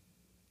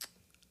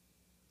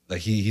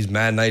 he's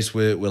mad nice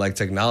with like,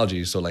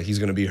 technology, so, like, he's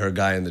gonna be her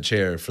guy in the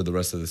chair for the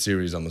rest of the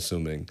series, I'm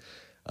assuming.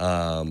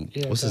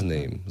 What's his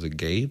name? Was it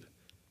Gabe?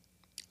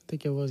 I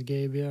think it was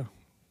Gabe, yeah.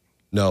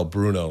 No,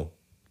 Bruno.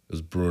 It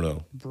was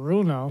Bruno.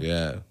 Bruno?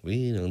 Yeah.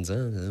 We don't talk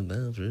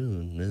about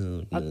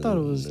Bruno. I thought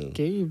it was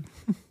Gabe.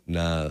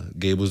 Nah,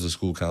 Gabe was the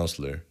school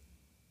counselor.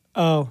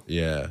 Oh.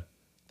 Yeah.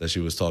 That she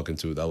was talking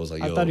to. That was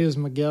like, yo. I thought he was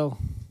Miguel.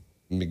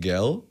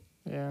 Miguel?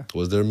 Yeah.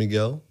 Was there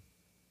Miguel?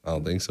 I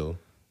don't think so.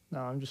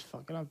 No, I'm just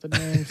fucking up the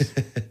names.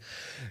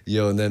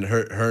 Yo, and then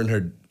her and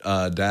her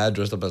dad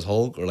dressed up as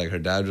Hulk, or like her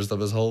dad dressed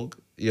up as Hulk.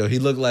 Yo, he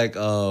looked like,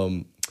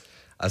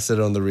 I said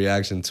it on the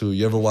reaction too.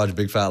 You ever watch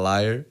Big Fat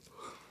Liar?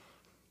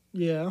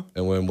 Yeah.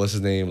 And when, what's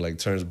his name, like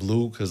turns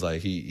blue, because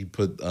like he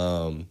put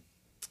like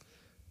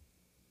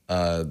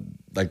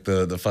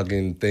the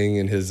fucking thing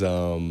in his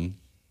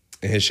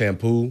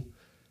shampoo.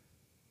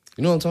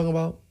 You know what I'm talking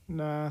about?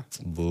 Nah.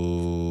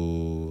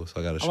 Boo. So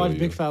I gotta show you. I watched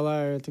Big Fat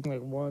Liar, I think,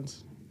 like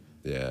once.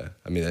 Yeah.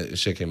 I mean, that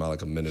shit came out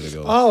like a minute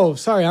ago. Oh,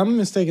 sorry. I'm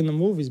mistaking the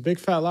movies. Big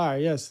Fat Liar,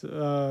 yes.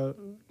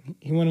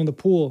 He went in the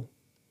pool.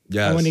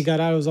 Yes. And when he got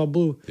out, it was all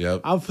blue.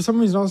 Yep. For some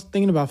reason, I was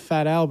thinking about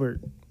Fat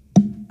Albert.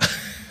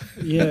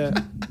 Yeah.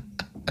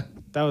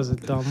 That was a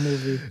dumb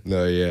movie.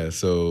 No, yeah.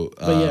 So,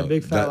 but yeah,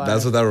 Big Fat Liar.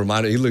 That's what that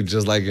reminded. He looked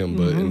just like him,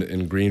 but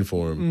in green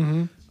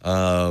form.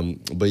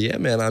 But yeah,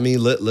 man. I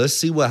mean, let's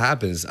see what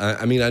happens.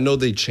 I mean, I know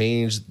they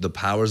changed the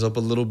powers up a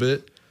little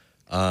bit.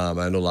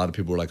 I know a lot of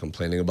people were like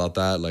complaining about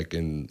that, like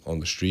on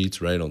the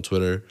streets, right, on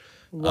Twitter.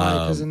 Why?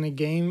 Because in the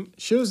game,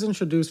 she was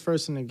introduced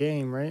first in the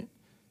game, right?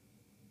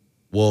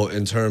 Well,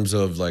 in terms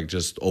of like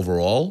just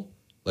overall,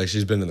 like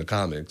she's been in the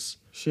comics.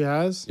 She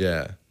has?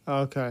 Yeah.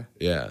 Oh, okay.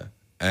 Yeah.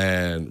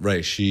 And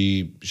right,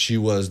 she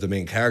was the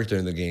main character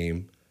in the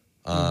game,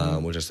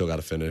 which I still got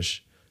to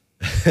finish,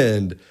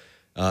 and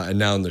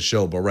now in the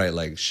show. But right,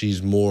 like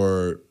she's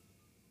more,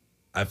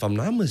 if I'm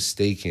not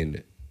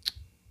mistaken,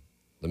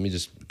 let me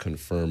just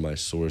confirm my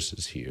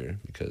sources here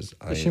because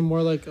Is she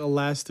more like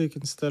Elastic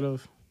instead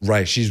of?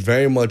 Right, she's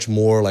very much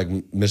more like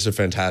Mr.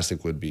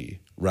 Fantastic would be,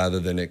 rather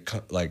than it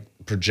like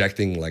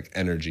projecting like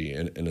energy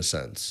in a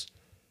sense,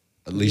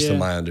 at least in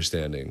my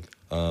understanding.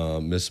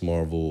 Miss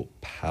Marvel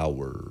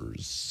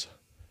powers.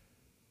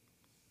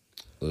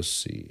 Let's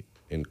see.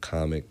 In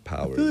comic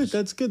powers. I feel like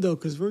that's good though,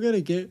 because we're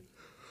gonna get.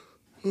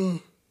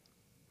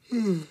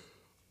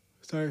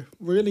 Sorry,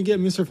 we're gonna get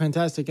Mr.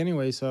 Fantastic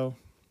anyway, so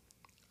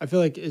I feel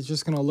like it's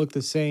just gonna look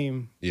the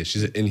same. Yeah,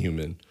 she's an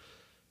Inhuman.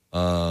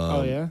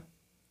 Oh yeah.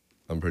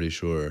 I'm pretty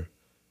sure.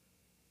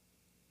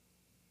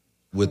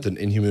 With an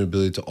inhuman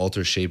ability to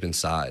alter shape and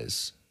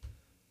size.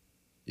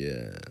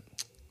 Yeah.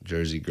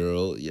 Jersey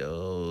girl,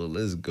 yo,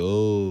 let's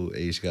go.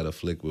 Hey, she got a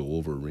flick with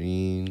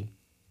Wolverine.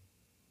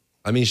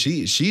 I mean,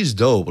 she's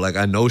dope. Like,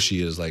 I know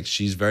she is. Like,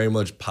 she's very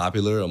much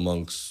popular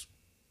amongst,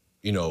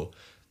 you know,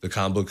 the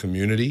comic book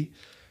community.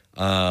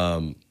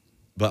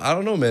 But I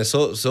don't know, man.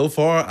 So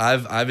far,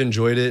 I've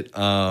enjoyed it.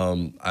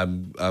 I'm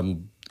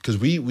because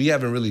we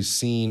haven't really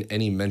seen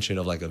any mention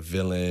of like a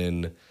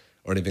villain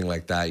or anything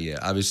like that yet.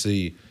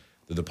 Obviously,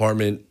 the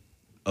Department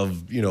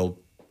of, you know,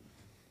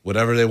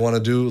 whatever they want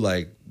to do,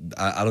 like,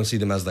 I don't see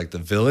them as like the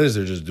villains.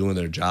 They're just doing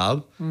their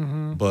job.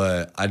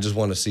 But I just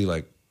want to see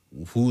like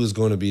who is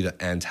going to be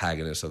the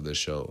antagonist of this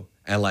show.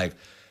 And like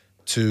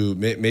to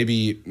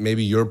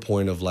maybe your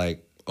point of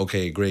like,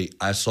 okay, great,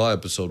 I saw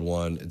episode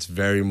 1. It's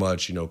very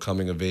much, you know,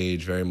 coming of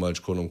age, very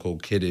much quote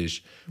unquote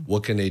kiddish.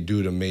 What can they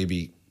do to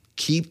maybe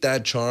keep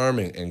that charm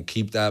and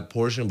keep that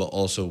portion, but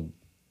also,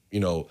 you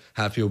know,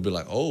 have people be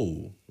like,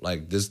 oh,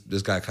 like this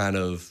guy kind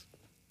of,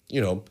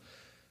 you know,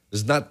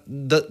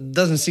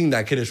 doesn't seem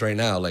that kiddish right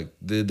now. Like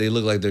they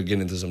look like they're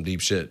getting into some deep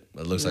shit.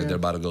 It looks like they're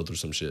about to go through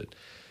some shit.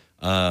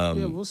 Yeah,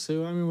 we'll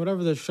see. I mean,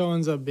 whatever the show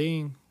ends up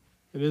being,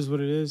 it is what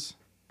it is.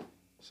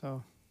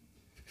 So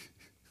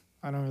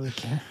I don't really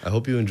care. I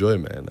hope you enjoy,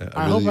 man.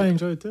 I hope I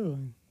enjoy it too.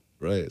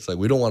 Right. It's like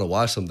we don't want to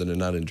watch something and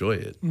not enjoy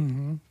it.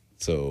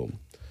 So,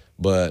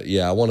 but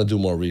yeah, I want to do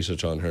more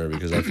research on her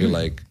because I feel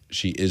like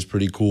she is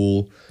pretty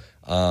cool.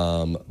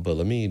 But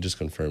let me just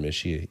confirm, is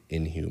she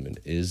Inhuman?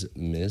 Is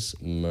Miss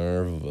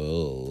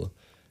Marvel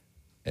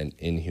an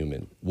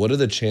Inhuman? What are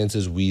the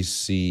chances we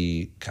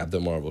see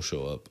Captain Marvel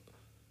show up?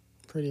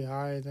 Pretty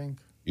high, I think.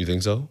 You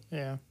think so?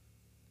 Yeah.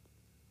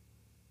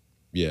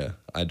 Yeah,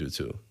 I do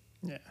too.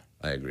 Yeah.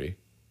 I agree.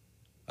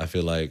 I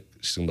feel like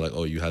she's gonna be like,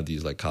 oh, you have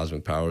these like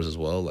cosmic powers as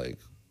well? Like,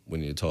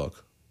 when you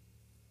talk.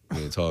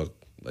 When you talk,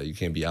 like you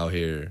can't be out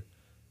here.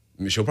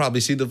 I mean, she'll probably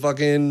see the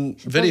fucking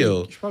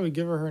video. You should probably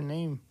give her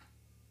name.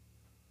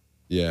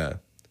 Yeah.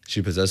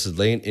 She possesses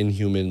late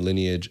inhuman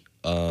lineage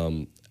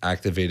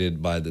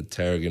activated by the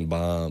Terrigen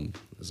bomb.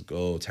 Let's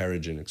go.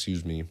 Terrigen,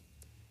 excuse me.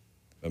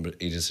 Remember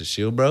Agents of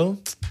S.H.I.E.L.D., bro?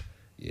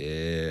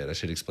 Yeah, that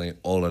should explain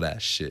all of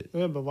that shit.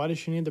 Yeah, but why does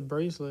she need the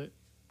bracelet?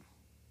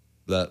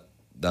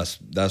 That's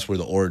where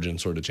the origin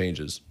sort of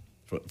changes.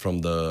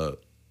 From her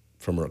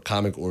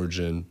comic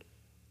origin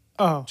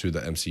to the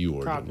MCU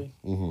origin. Copy.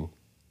 Mm-hmm.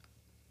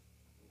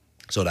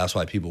 So that's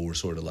why people were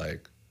sort of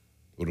like,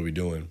 what are we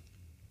doing?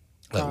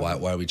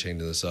 Like, why are we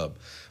changing this up?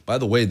 By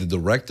the way, the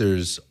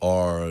directors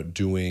are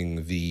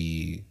doing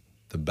the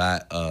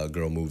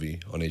Batgirl movie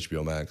on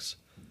HBO Max.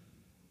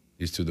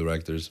 These two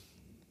directors.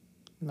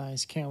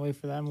 Nice. Can't wait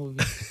for that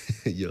movie.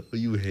 Yo,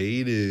 you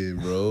hate it,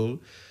 bro.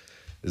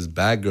 It's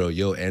Batgirl.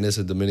 Yo, and it's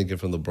a Dominican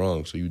from the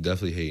Bronx, so you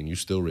definitely hating. You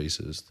still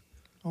racist.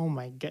 Oh,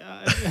 my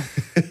God.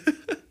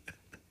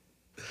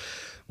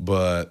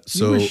 But,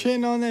 so... You were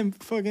shitting on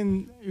that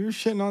fucking... You were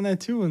shitting on that,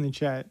 too, in the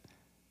chat.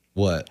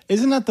 What?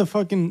 Isn't that the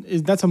fucking...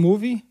 That's a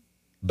movie?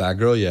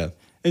 Batgirl, yeah.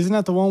 Isn't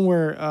that the one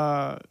where...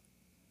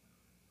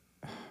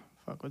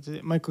 fuck, what's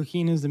it? Michael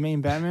Keaton is the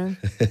main Batman?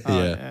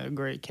 Yeah.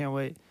 Great. Can't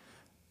wait.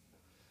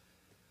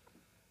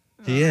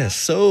 Yeah,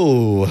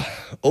 so...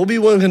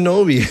 Obi-Wan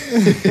Kenobi.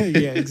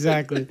 Yeah,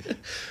 exactly.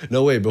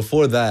 No, wait.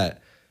 Before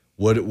that,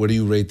 what do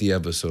you rate the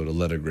episode, a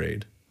letter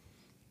grade?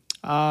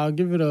 I'll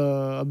give it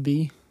a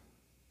B.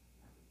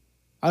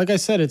 Like I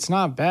said, it's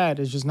not bad.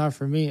 It's just not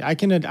for me. I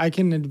can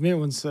admit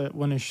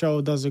when a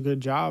show does a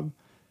good job,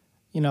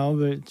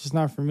 but it's just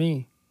not for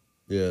me.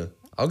 Yeah,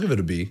 I'll give it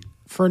a B.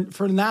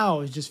 For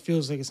now, it just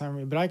feels like it's not for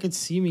me. But I could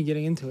see me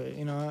getting into it.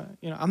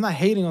 I'm not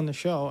hating on the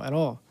show at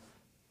all.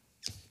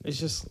 It's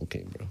just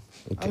okay, bro.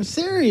 Okay. I'm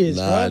serious,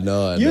 nah,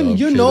 bro. I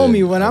You know know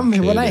me when I'm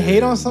when I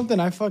hate on kidding. something,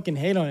 I fucking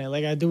hate on it.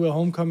 Like I do with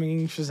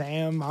Homecoming,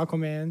 Shazam,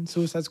 Aquaman,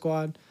 Suicide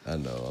Squad. I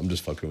know. I'm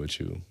just fucking with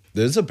you.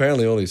 There's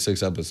apparently only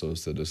 6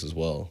 episodes to this as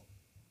well,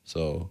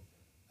 so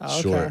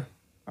Okay. short.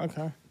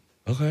 Okay,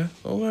 Okay.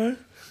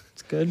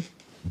 it's good.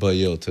 But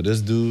yo, to this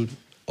dude,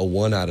 a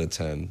 1 out of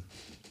 10,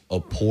 a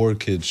poor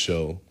kid's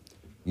show.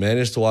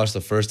 Managed to watch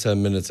the first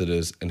 10 minutes of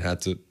this and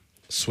had to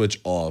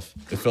switch off.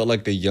 It felt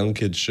like a young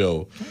kid's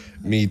show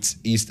meets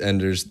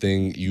EastEnders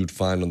thing you'd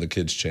find on the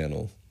kids'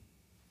 channel.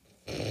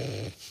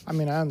 I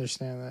mean, I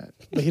understand that,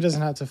 but he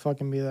doesn't have to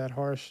fucking be that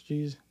harsh.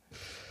 Jeez.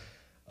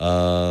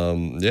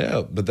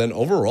 Yeah, but then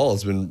overall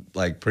it's been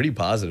like pretty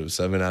positive.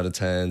 7 out of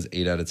 10s,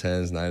 8 out of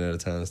 10s, 9 out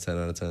of 10s, 10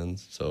 out of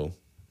 10s. So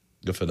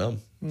good for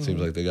them. Seems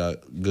like they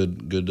got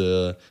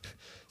good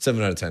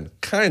 7 out of 10.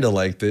 Kind of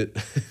liked it.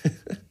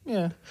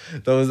 Yeah.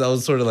 That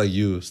was sort of like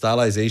you.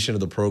 Stylization of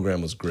the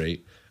program was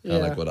great. Kind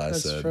of like what I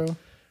that's said. True.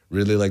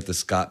 Really like the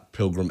Scott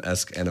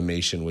Pilgrim-esque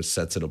animation, which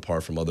sets it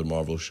apart from other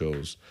Marvel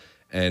shows,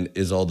 and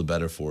is all the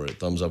better for it.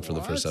 Thumbs up for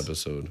the first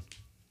episode.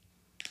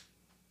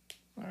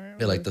 All right.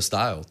 Yeah, like the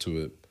style to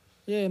it.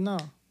 Yeah, no.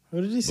 Who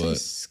did he say? But-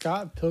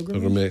 Scott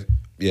Pilgrim?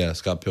 Yeah,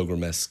 Scott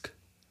Pilgrim-esque.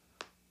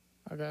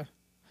 Okay.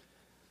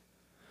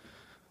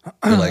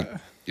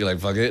 You're like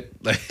fuck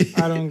it. Like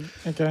I don't.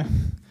 Okay.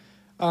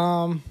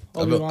 I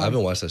Obi-Wan.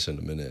 haven't watched that shit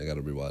in a minute. I got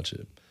to rewatch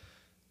it.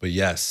 But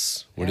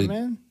yes,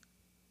 Ant-Man?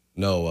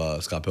 No,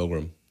 Scott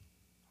Pilgrim.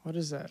 What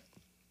is that?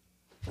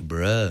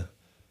 Bruh.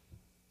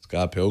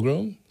 Scott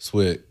Pilgrim? It's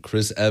with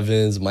Chris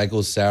Evans,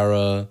 Michael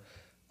Cera,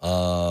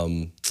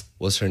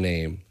 what's her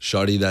name?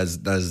 Shawty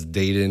that's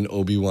dating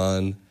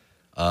Obi-Wan,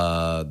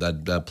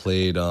 that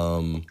played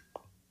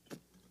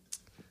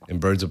in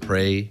Birds of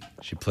Prey.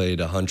 She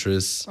played a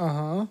huntress.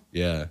 Uh-huh.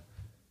 Yeah.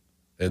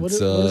 What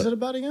is it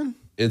about again?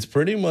 It's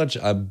pretty much,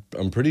 I'm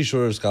pretty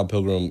sure Scott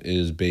Pilgrim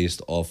is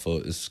based off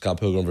of it's Scott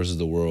Pilgrim versus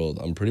the World.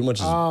 I'm pretty much,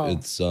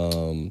 it's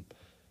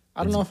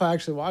I don't know if I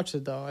actually watched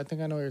it, though. I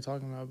think I know what you're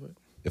talking about, but...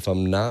 if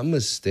I'm not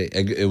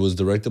mistaken, it was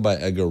directed by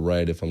Edgar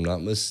Wright. If I'm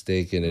not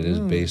mistaken, it is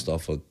based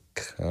off a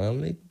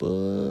comic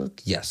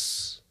book.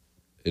 Yes,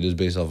 it is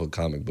based off a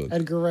comic book.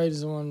 Edgar Wright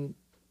is the one...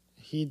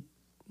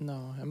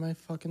 No, am I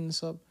fucking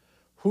this up?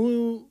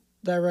 Who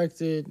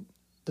directed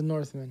The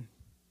Northman?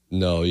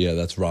 No, yeah,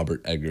 that's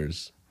Robert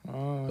Eggers.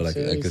 Oh, But I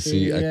could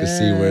see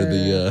where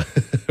the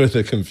where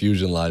the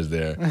confusion lies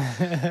there.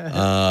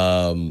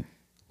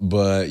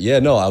 But yeah,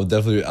 no, I would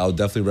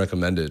definitely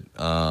recommend it.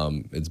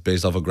 It's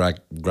based off a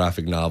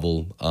graphic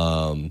novel,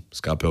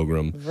 Scott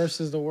Pilgrim.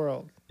 Versus the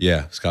World.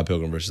 Yeah, Scott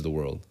Pilgrim versus the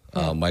World.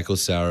 Michael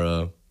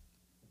Cera,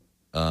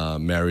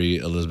 Mary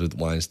Elizabeth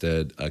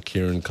Winstead,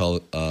 Kieran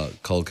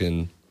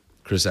Culkin,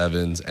 Chris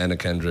Evans, Anna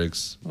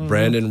Kendricks,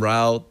 Brandon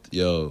Routh.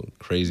 Yo,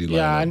 crazy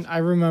lineup. Yeah, I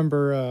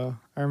remember.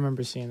 I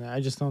remember seeing that. I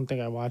just don't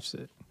think I watched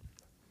it.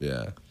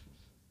 Yeah,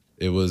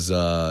 it was.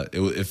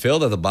 It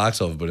failed at the box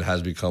office, but it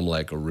has become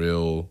like a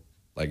real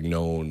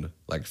known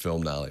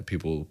film now. Like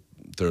people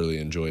thoroughly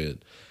enjoy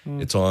it.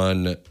 It's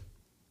on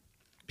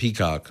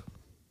Peacock,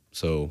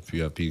 so if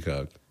you have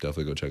Peacock,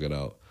 definitely go check it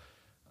out.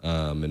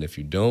 And if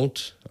you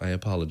don't, I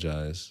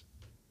apologize.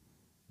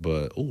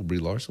 But Brie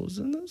Larson was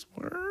in this.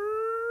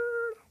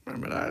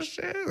 remember that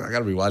shit. I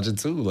gotta rewatch it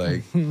too.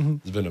 Like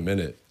it's been a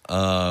minute.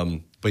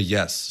 But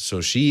yes,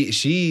 so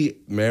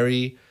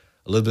Mary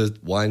Elizabeth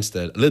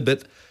Weinstead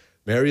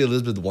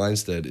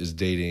is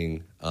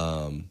dating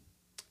Ewan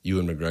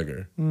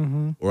McGregor.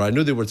 Or I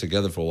knew they were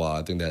together for a while.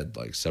 I think they had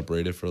like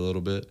separated for a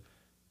little bit,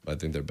 but I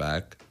think they're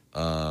back.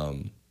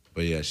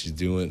 But yeah, she's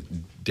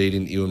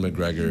dating Ewan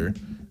McGregor,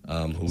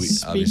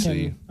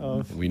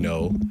 who we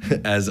know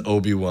as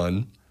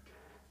Obi-Wan.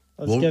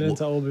 Let's get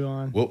into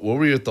Obi-Wan. What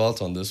were your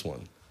thoughts on this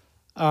one?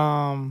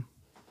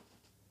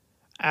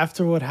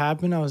 After what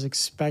happened, I was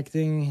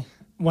expecting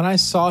when I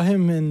saw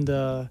him in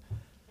a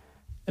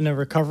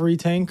recovery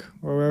tank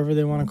or wherever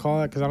they want to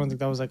call it, because I don't think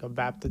that was like a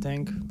BAPTA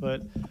tank,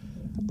 but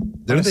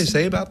didn't they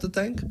say BAPTA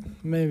tank?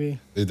 Maybe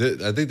they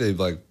did. I think they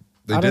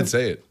did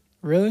say it.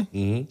 Really?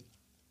 Mm-hmm.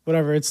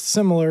 Whatever. It's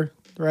similar,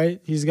 right?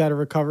 He's got a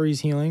recovery. He's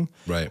healing.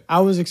 Right.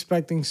 I was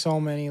expecting so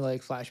many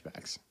like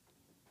flashbacks.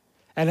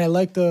 And I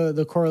like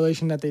the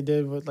correlation that they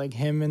did with like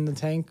him in the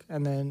tank,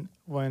 and then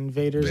when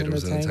Vader was in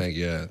the tank.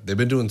 Yeah, they've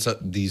been doing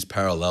these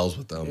parallels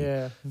with them.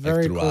 Yeah,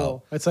 very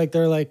cool. It's like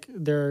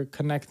they're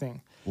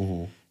connecting.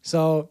 Mm-hmm.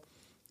 So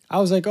I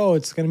was like, oh,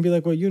 it's gonna be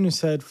like what Eunice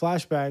said,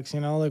 flashbacks.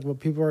 Like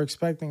what people are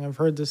expecting. I've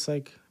heard this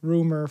like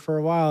rumor for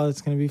a while.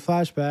 It's gonna be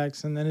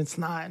flashbacks, and then it's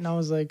not. And I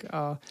was like,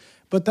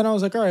 but then I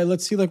was like, all right,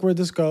 let's see like where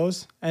this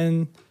goes.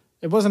 And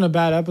it wasn't a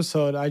bad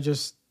episode. I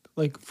just.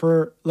 Like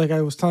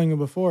I was telling you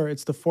before,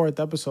 it's the 4th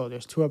episode.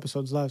 There's 2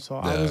 episodes left, so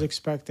I was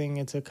expecting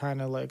it to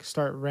kind of like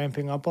start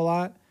ramping up a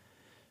lot.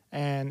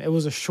 And it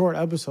was a short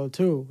episode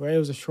too, right? It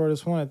was the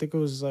shortest one. I think it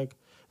was like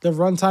the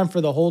runtime for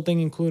the whole thing,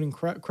 including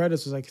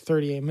credits, was like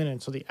 38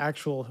 minutes. So the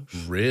actual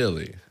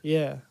really,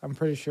 yeah, I'm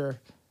pretty sure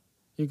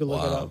you could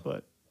look it up,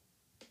 but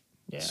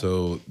yeah.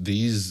 So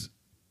these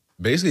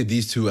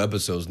 2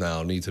 episodes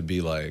now need to be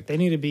like they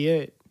need to be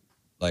it,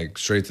 like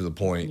straight to the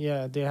point.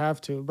 Yeah, they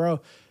have to, bro.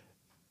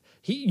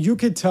 You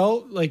could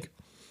tell, like,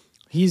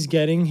 he's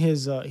getting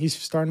his, he's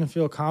starting to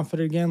feel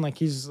confident again. Like,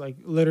 he's, like,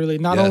 literally,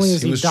 not only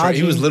is he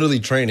dodging. He was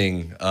literally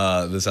training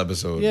this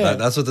episode. Yeah.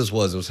 That's what this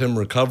was. It was him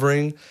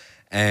recovering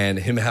and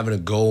him having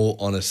to go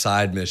on a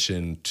side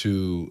mission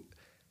to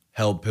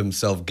help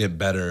himself get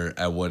better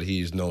at what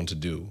he's known to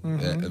do.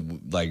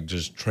 Mm-hmm. Like,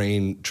 just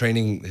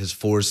training his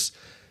force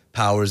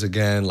powers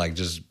again, like,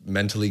 just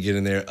mentally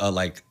getting there,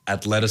 like,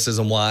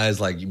 athleticism-wise,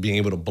 like, being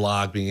able to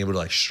block, being able to,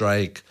 like,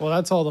 strike. Well,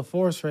 that's all the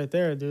force right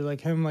there, dude. Like,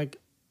 him, like,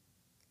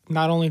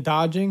 not only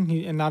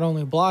dodging and not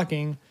only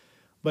blocking,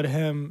 but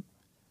him...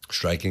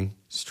 Striking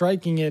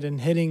it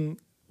and hitting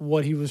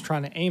what he was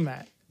trying to aim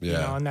at.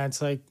 Yeah. And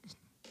that's, like...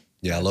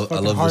 Yeah, I love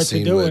hard the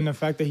scene to do, and the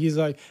fact that he's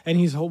like, and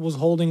was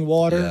holding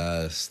water.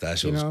 Yes, that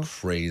shit was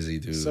crazy,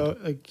 dude. So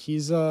like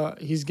he's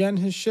getting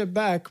his shit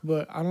back,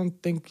 but I don't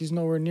think he's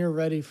nowhere near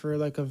ready for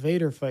like a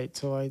Vader fight.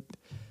 So I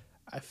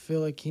feel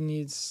like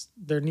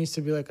there needs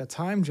to be like a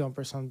time jump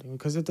or something,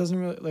 because it doesn't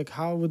really, like,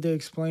 how would they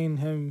explain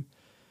him?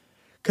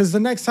 Because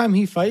the next time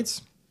he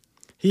fights,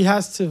 he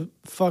has to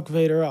fuck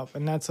Vader up,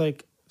 and that's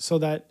like so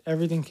that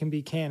everything can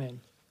be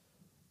canon.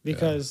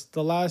 Because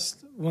the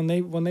last when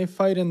they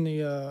fight in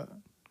the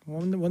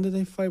when did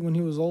they fight when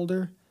he was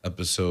older?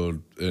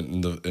 Episode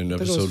in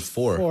episode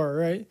 4. 4,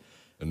 right?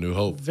 A New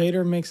Hope.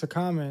 Vader makes a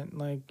comment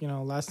like,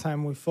 last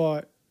time we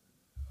fought,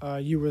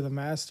 you were the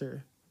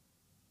master,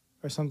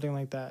 or something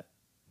like that.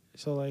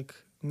 So like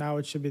now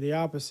it should be the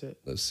opposite.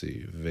 Let's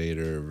see,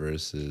 Vader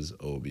versus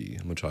Obi.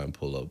 I'm gonna try and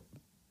pull up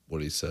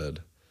what he said.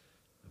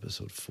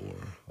 Episode 4.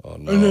 Oh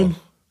no! And then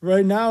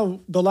right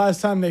now, the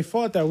last time they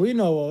fought that we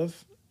know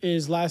of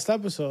is last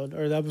episode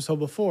or the episode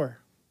before,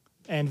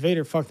 and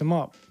Vader fucked him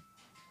up.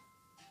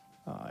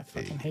 Oh, I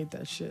fucking hate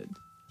that shit.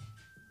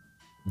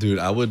 Dude,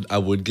 I would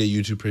get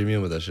YouTube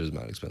Premium, but that shit is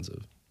not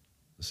expensive.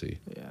 Let's see.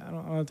 Yeah, I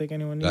don't think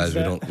anyone needs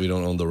that. Guys, we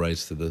don't own the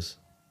rights to this.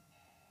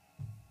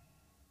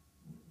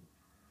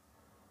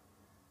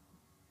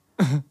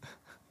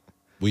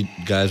 we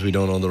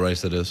don't own the rights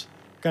to this.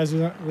 Guys,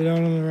 we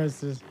don't own the rights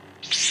to this.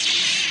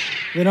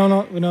 We don't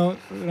own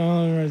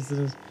the rights to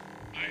this.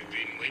 I've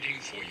been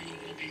waiting for you,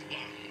 Obi-Wan.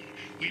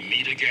 We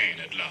meet again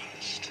at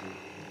last.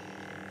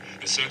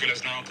 The circle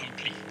is now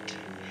complete.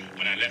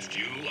 When I left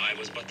you, I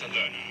was but the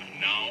learner.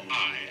 Now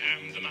I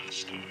am the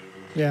master.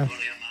 Yeah.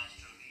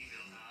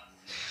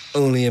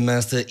 Only a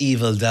master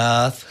evil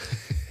doth.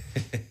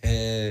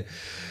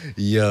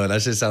 Yo,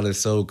 that shit sounded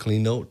so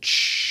clean, though.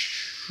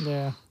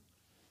 Yeah.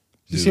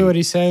 You see what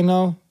he's saying,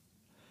 though?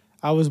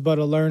 I was but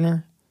a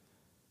learner.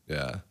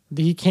 Yeah.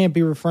 He can't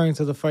be referring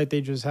to the fight they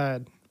just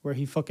had, where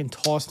he fucking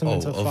tossed him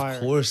into fire.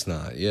 Of course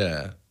not.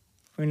 Yeah.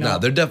 Nah,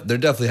 they're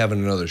definitely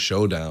having another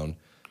showdown.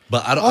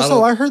 But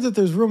I heard that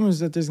there's rumors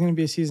that there's going to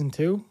be a season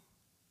 2.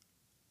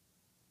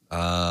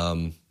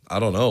 I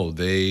don't know.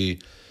 They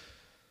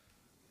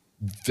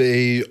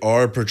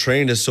are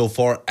portraying this so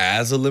far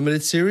as a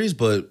limited series,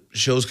 but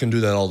shows can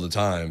do that all the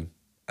time,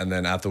 and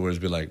then afterwards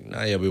be like,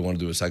 nah, yeah, we want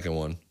to do a second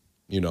one.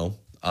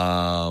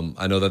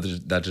 I know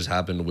that just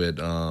happened with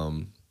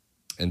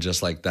and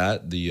Just Like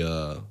That,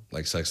 the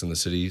like Sex and the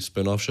City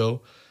spinoff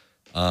show,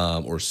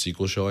 or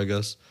sequel show, I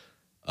guess.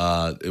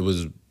 It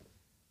was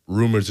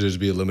rumored to just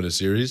be a limited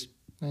series.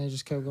 And it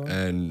just kept going.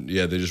 And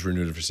yeah, they just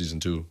renewed it for season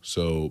 2.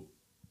 So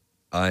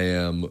I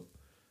hope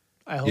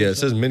so. it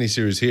says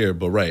miniseries here,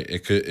 but right,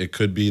 it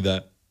could be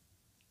that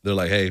they're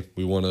like, hey,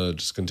 we want to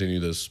just continue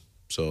this.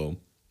 So,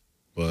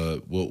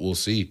 but we'll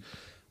see.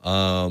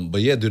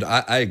 But yeah, dude,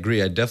 I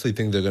agree. I definitely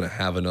think they're gonna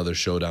have another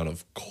showdown.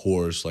 Of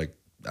course, like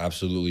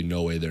absolutely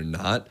no way they're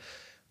not.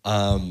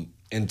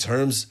 In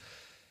terms,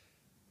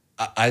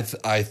 I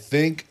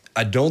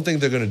don't think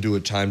they're gonna do a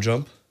time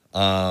jump.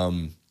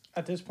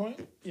 At this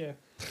point, yeah.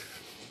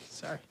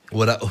 Sorry.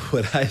 What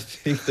I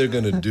think they're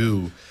gonna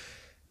do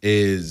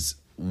is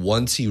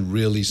once he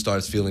really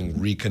starts feeling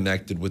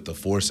reconnected with the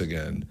Force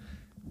again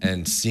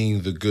and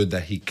seeing the good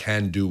that he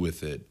can do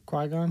with it.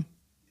 Qui-Gon?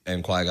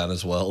 And Qui-Gon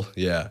as well,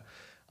 yeah.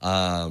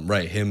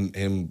 Right,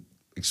 him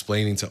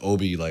explaining to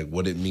Obi like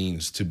what it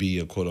means to be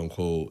a quote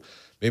unquote,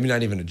 maybe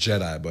not even a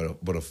Jedi,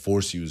 but a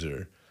Force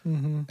user.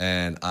 Mm-hmm.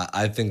 And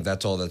I think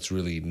that's all that's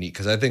really neat,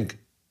 because I think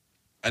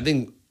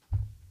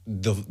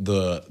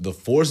the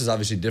Force is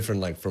obviously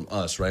different, like from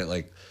us, right?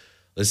 Like,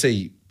 let's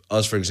say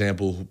us, for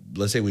example,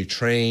 let's say we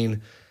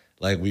train,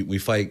 like we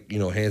fight,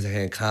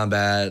 hand-to-hand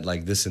combat,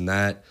 like this and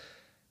that.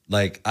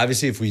 Like,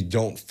 obviously, if we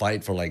don't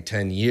fight for like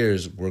 10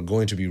 years, we're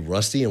going to be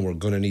rusty and we're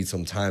going to need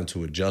some time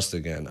to adjust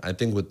again. I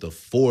think with the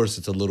Force,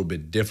 it's a little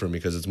bit different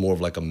because it's more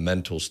of like a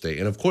mental state.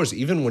 And of course,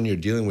 even when you're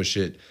dealing with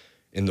shit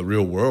in the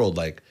real world,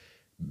 like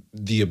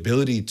the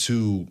ability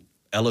to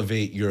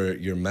elevate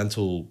your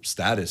mental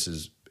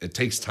status it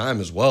takes time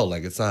as well.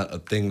 Like, it's not a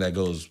thing that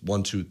goes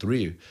 1, 2,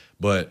 3.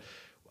 But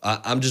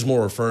I'm just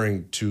more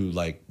referring to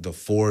like the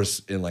Force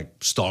in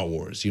like Star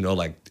Wars,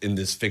 like in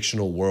this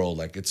fictional world.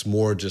 Like, it's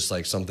more just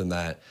like something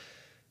that,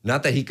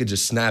 not that he could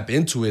just snap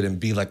into it and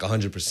be like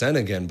 100%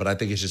 again, but I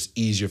think it's just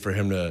easier for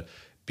him to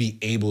be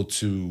able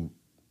to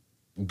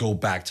go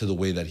back to the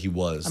way that he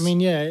was. I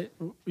mean, yeah,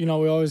 we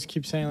always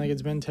keep saying like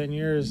it's been 10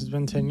 years,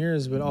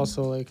 but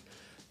also like,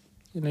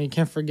 you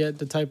can't forget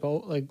the type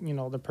of, like,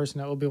 the person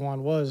that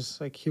Obi-Wan was.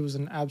 Like, he was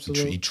an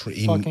absolute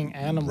fucking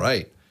animal.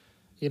 Right.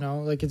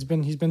 Like he's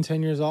been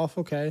 10 years off,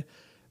 okay.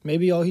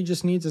 Maybe all he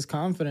just needs is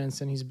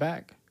confidence and he's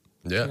back.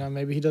 Yeah.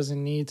 Maybe he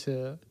doesn't need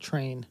to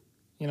train.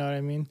 You know what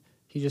I mean?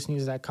 He just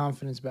needs that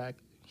confidence back.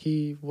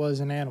 He was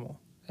an animal.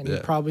 And he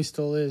probably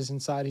still is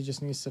inside. He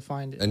just needs to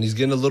find it. And he's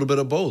getting a little bit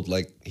of both.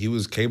 Like, he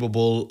was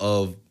capable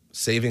of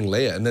saving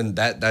Leia. And then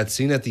that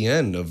scene at the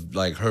end of,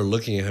 like, her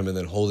looking at him and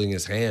then holding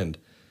his hand.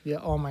 Yeah,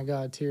 oh my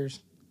God,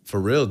 tears. For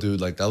real,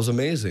 dude. Like, that was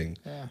amazing.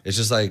 Yeah. It's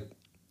just like,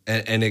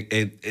 and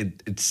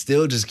it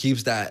still just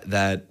keeps that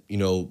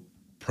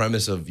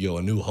premise of,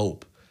 a new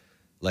hope.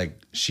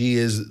 Like, she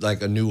is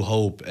like a new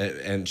hope,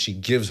 and she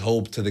gives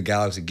hope to the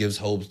galaxy, gives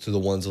hope to the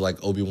ones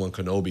like Obi-Wan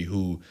Kenobi,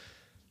 who,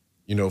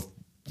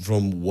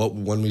 from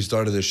when we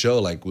started the show,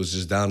 like, was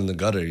just down in the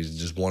gutter. He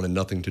just wanted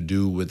nothing to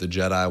do with the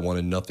Jedi,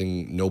 wanted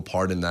no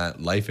part in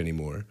that life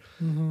anymore.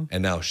 Mm-hmm.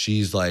 And now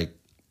she's like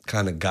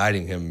kind of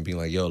guiding him and being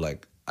like, yo,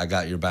 like, I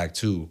got your back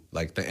too.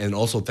 Like, and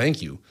also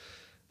thank you.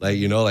 Like,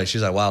 like,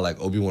 she's like, wow, like,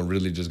 Obi-Wan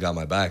really just got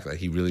my back. Like,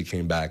 he really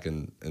came back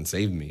and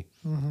saved me.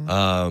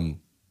 Mm-hmm.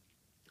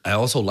 I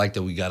also like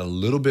that we got a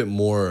little bit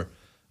more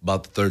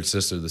about the third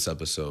sister this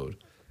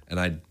episode. And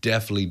I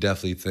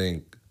definitely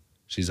think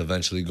she's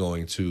eventually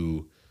going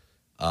to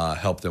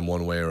help them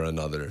one way or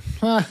another.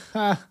 Why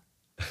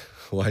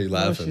are you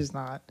laughing? No, she's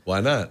not. Why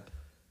not?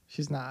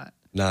 She's not.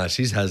 Nah,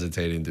 she's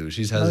hesitating, dude.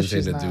 She's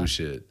hesitating to do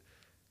shit.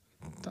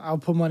 I'll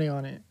put money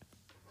on it.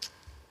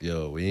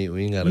 Yo, we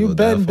ain't gotta you go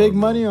betting that far, big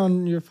money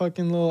on your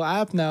fucking little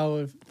app now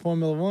with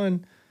Formula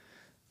One.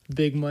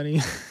 Big money.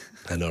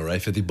 I know,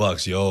 right?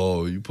 $50.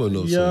 Yo, you putting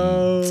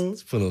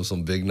up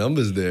some big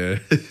numbers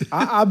there.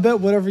 I bet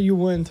whatever you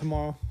win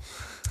tomorrow.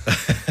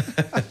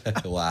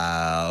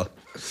 Wow.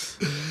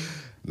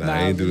 Nah,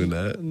 I ain't doing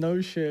that.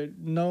 No shit.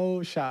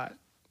 No shot.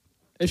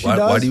 If she why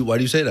does, why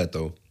do you say that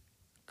though?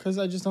 Because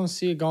I just don't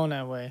see it going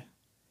that way.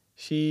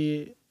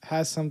 She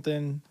has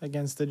something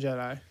against the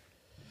Jedi.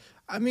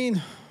 I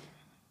mean,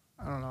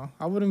 I don't know.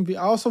 I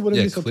also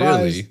wouldn't be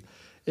surprised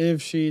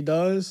if she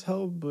does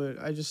help, but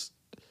I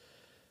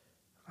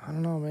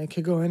don't know, man. It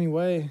could go any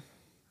way.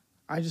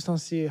 I just don't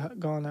see it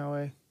going that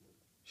way.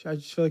 I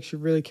just feel like she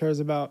really cares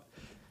about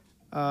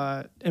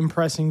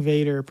impressing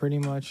Vader, pretty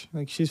much.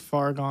 Like, she's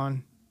far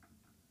gone.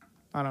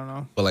 I don't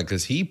know. But, like,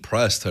 because he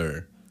pressed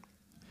her.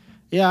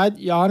 Yeah,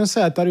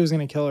 honestly, I thought he was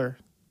going to kill her.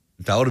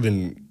 That would have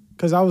been...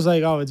 Because I was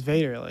like, oh, it's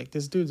Vader. Like,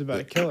 this dude's about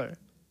to kill her.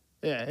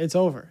 Yeah, it's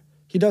over.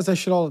 He does that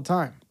shit all the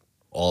time.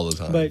 All the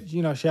time. But,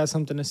 she had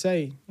something to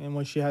say. And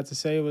what she had to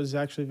say was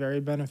actually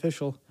very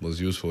beneficial. Was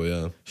useful,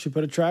 yeah. She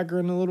put a tracker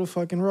in a little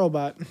fucking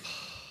robot.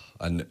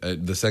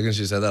 The second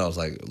she said that, I was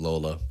like,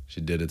 Lola. She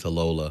did it to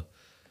Lola.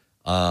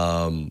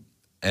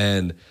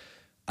 And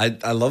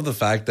I love the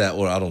fact that,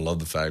 or I don't love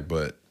the fact,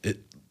 but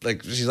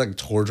she's like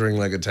torturing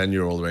like a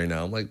 10-year-old right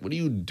now. I'm like, what are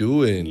you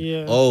doing?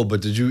 Yeah. Oh,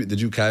 but did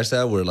you catch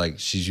that where like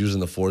she's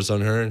using the Force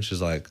on her and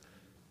she's like,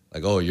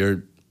 oh,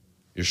 you're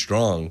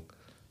strong.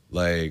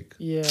 Like,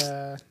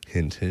 yeah.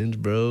 Hint,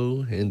 hint,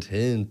 bro. Hint,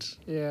 hint.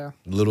 Yeah.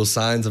 Little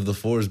signs of the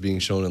Force being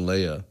shown in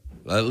Leia.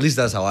 At least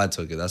that's how I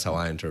took it. That's how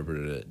I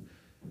interpreted it.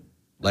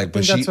 Like, I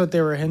think that's what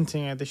they were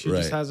hinting at, that she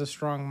just Right. has a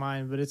strong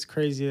mind, but it's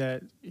crazy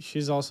that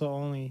she's also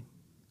only,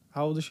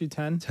 how old is she,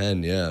 10?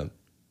 10, yeah.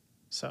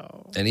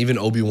 So, And even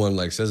Obi-Wan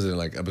like says it in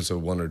like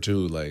episode 1 or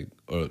 2, like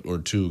or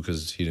 2,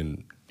 because he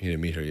didn't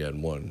meet her yet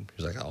in 1.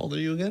 He's like, how old are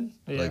you again?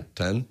 Yeah. Like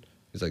 10.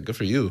 He's like, good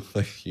for you.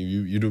 Like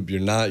you don't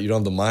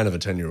have the mind of a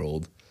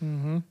 10-year-old.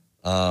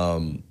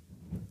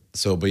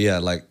 So, but yeah,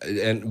 like,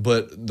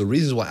 but the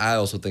reasons why I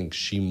also think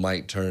she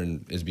might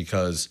turn is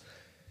because,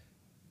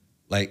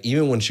 like,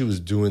 even when she was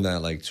doing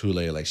that, like,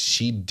 Tule, like,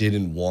 she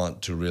didn't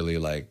want to really,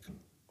 like,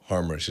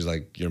 harm her. She's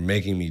like, you're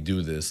making me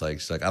do this.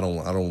 Like, she's like, I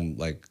don't,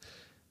 like,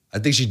 I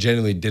think she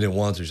genuinely didn't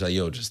want to. She's like,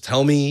 yo, just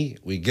tell me,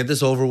 we get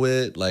this over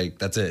with. Like,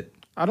 that's it.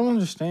 I don't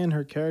understand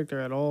her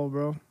character at all,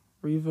 bro.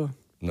 Reva.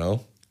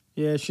 No?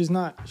 Yeah, she's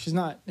not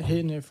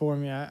hitting it for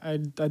me. I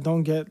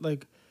don't get,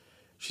 like,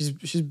 she's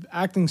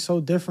acting so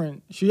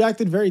different. She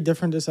acted very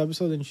different this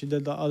episode than she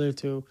did the other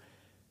two.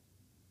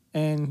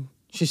 And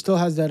she still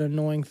has that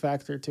annoying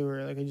factor to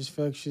her. Like, I just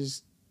feel like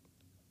she's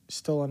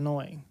still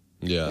annoying.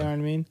 Yeah. You know what I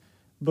mean?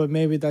 But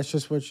maybe that's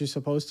just what she's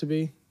supposed to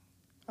be.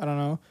 I don't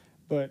know.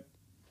 But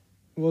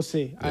we'll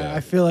see. Yeah. I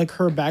feel like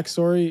her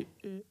backstory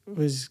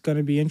was going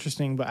to be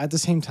interesting. But at the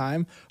same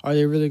time, are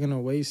they really going to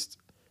waste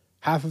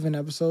half of an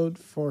episode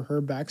for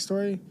her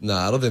backstory?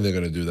 Nah, I don't think they're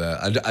going to do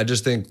that. I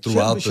just think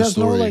throughout She the has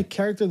story. no, like,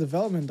 character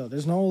development, though.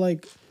 There's no,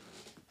 like...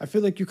 I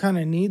feel like you kind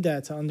of need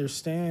that to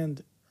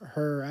understand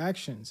her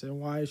actions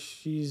and why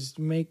she's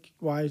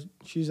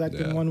acting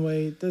Yeah. one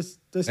way this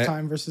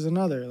time versus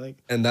another. Like,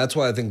 And that's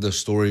why I think the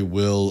story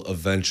will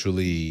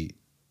eventually,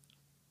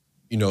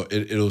 you know,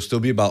 it'll still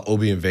be about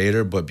Obi and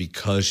Vader, but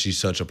because she's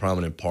such a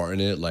prominent part in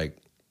it, like,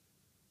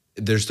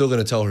 they're still going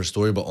to tell her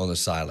story, but on the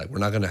side. Like, we're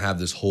not going to have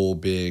this whole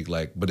big,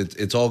 like, but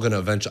it's all going to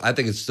eventually, I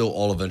think it's still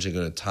all eventually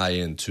going to tie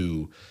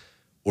into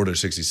Order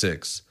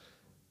 66.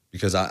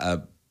 Because I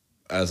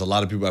as a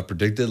lot of people have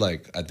predicted,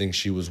 like, I think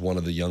she was one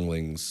of the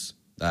younglings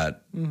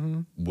that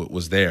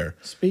was there.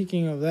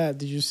 speaking of that,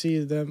 did you see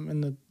them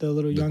in the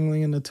little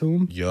youngling in the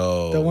tomb?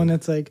 Yo. The one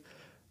that's like,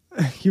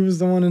 he was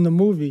the one in the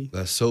movie.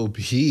 That's so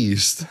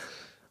beast.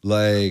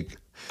 Like,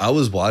 I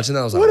was watching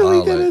that, I was like, What are wow,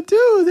 we gonna like,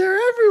 do? They're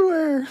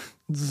everywhere.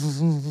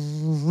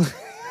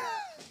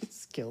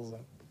 Just kills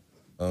them.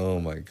 oh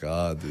my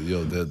god, dude.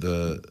 Yo,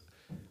 the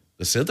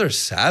Sith are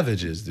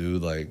savages,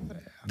 dude. Like,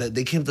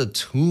 they came to the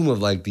tomb of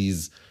like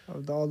these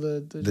Of all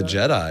the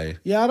Jedi.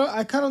 Yeah,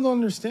 I kind of don't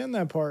understand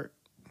that part.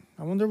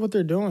 I wonder what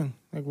they're doing.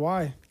 Like,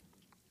 why?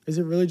 Is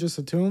it really just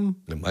a tomb?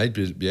 It might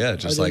be, yeah,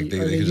 just Are like they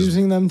could just.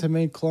 using them to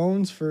make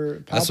clones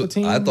for That's what,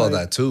 Palpatine? I thought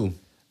Like, that too.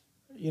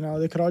 You know,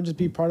 they could all just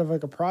be part of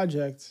like a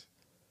project.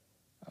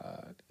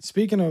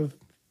 Speaking of,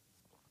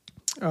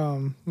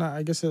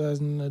 I guess it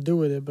has nothing to do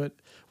with it, but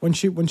when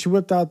she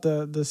whipped out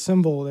the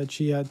symbol that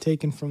she had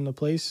taken from the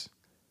place,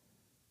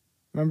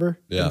 remember?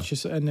 Yeah.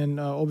 And then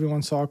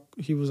Obi-Wan saw,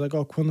 he was like,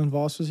 "Oh, Quinlan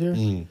Voss was here."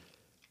 Mm.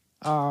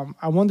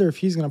 I wonder if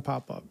he's gonna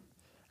pop up,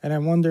 and I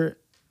wonder,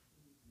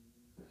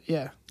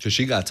 yeah, Because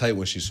she got tight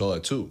when she saw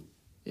it too.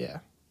 yeah.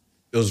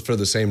 It was for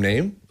the same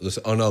name?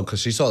 Oh no, because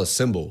she saw the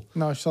symbol.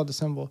 No, she saw the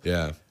symbol,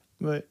 Yeah.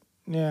 but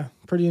yeah,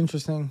 pretty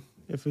interesting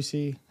if we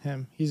see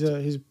him.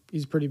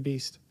 He's pretty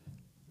beast.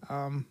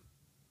 And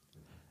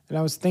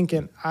I was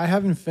thinking, I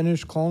haven't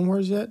finished Clone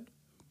Wars yet,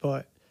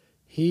 but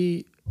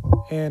he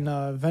and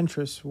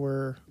Ventress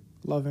were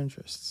love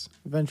interests.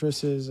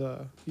 Ventress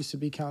used to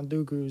be Count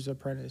Dooku's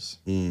apprentice,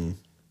 Mm.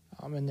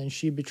 and then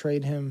she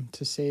betrayed him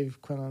to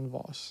save Quinlan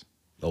Voss.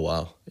 Oh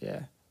wow.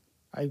 Yeah,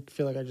 I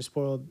feel like I just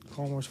spoiled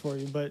Clone Wars for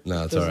you, but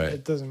No, it's doesn't- all right.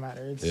 It doesn't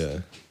matter. It's Yeah.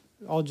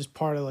 all just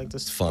part of like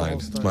this. It's fine.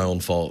 It's my own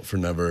fault for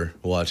never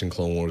watching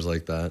Clone Wars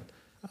like that.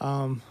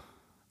 I'm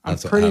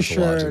That's- I pretty have to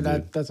watch sure it,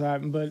 that dude. that's what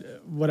happened,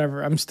 but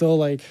whatever. I'm still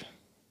like,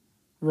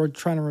 we're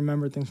trying to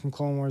remember things from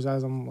Clone Wars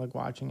as I'm like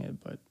watching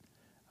it, but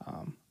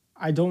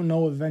I don't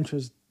know if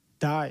Ventress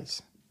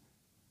dies.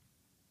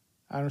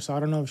 I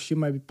don't know if she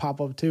might pop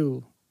up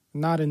too,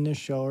 not in this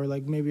show, or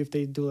like maybe if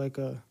they do like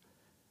a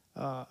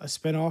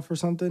spinoff or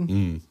something.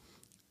 Mm.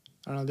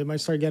 I don't know. They might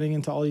start getting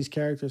into all these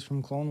characters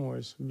from Clone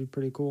Wars. It'd be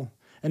pretty cool.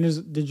 And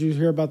did you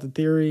hear about the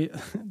theory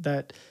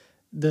that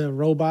the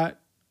robot,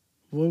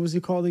 what was he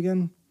called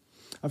again?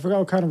 I forgot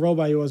what kind of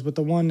robot he was, but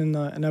the one in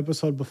an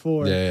episode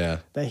before, Yeah.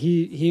 that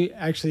he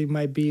actually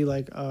might be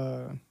like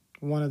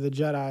one of the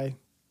Jedi.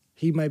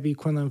 He might be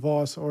Quinlan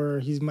Voss, or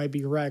he might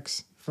be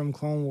Rex from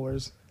Clone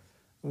Wars,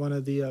 one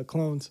of the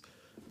clones.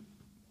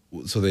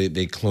 So they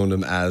cloned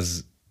him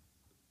as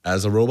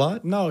a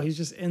robot? No, he's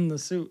just in the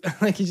suit.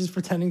 Like, he's just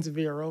pretending to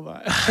be a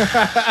robot.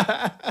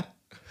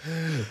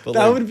 But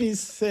That like, would be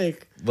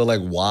sick. But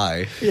like,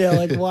 why? Yeah,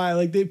 like, why?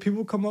 Like,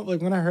 people come up,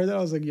 like, when I heard that,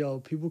 I was like, yo,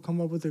 people come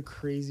up with the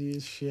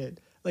craziest shit.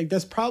 Like,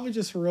 that's probably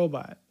just a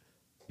robot.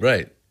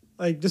 Right.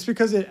 Like, just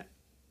because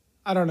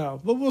I don't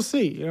know. But we'll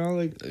see, you know?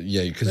 Like,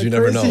 Yeah, because the you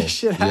never know. craziest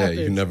shit Yeah, you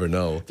happens. never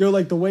know. they're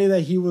like, the way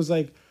that he was,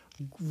 like,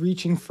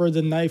 reaching for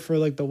the knife or,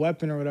 like, the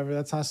weapon or whatever,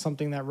 that's not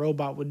something that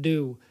robot would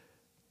do.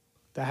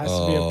 That has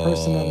to be a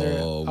person under.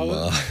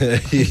 Oh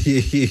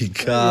Yeah,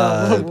 my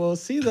God. we'll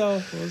see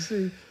though. We'll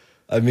see.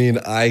 I mean,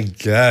 I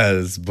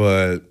guess,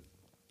 but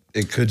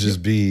it could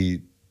just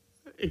be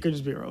It could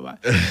just be a robot.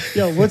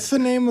 Yo, what's the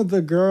name of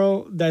the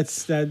girl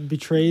that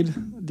betrayed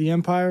the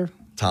Empire?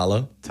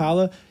 Tala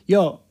Tala.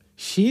 Yo,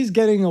 she's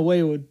getting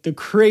away with the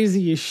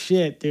craziest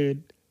shit,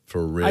 dude.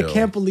 for real. I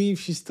can't believe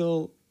she's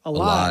still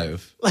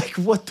alive. Like,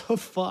 what the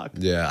fuck?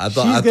 Yeah, I She's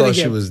thought gonna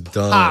she get was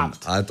done.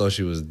 popped. I thought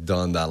she was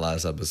done that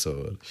last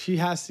episode. She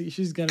has to.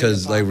 She's gonna.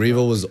 Because get like popped, Reva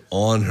bro. was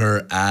on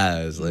her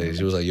ass. Like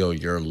she was like, "Yo,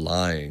 you're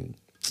lying."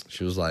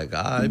 She was like,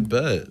 "I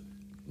bet."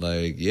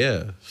 Like,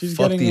 yeah, She's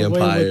fuck getting the away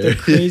Empire. with the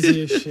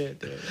craziest shit,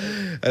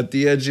 dude. At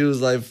the end, she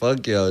was like,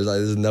 "Fuck yo." It's like,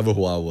 this is never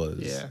who I was.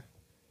 Yeah.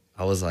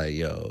 I was like,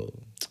 "Yo,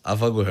 I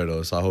fuck with her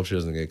though, so I hope she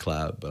doesn't get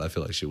clapped, but I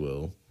feel like she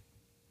will."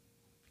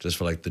 Just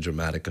for like the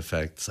dramatic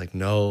effect. It's like,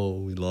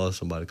 no, we lost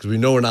somebody because we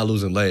know we're not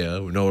losing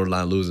Leia. We know we're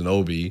not losing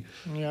Obi.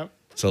 Yep.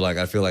 So like,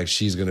 I feel like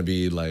she's gonna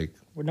be like,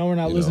 We know we're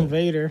not You losing know.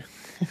 Vader.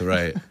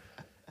 right.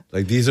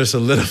 Like these are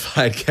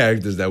solidified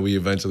characters that we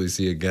eventually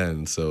see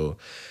again. So,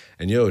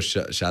 and yo,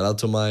 shout out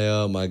to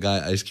my my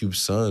guy Ice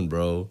Cube's son,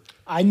 bro.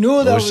 I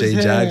knew that was O'Shea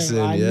him. Jackson,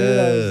 I knew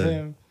that was yeah.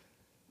 him.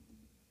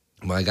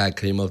 My guy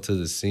came up to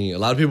the scene. A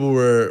lot of people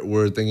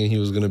were thinking he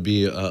was gonna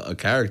be a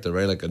character,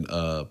 right? Like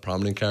a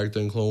prominent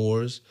character in Clone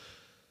Wars.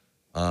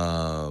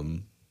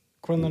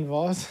 Quinlan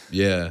Voss.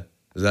 Yeah,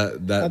 is that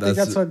I think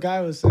that's what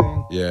Guy was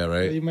saying. Yeah, He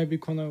right. might be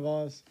Quinlan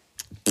Voss.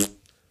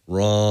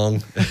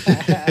 Wrong.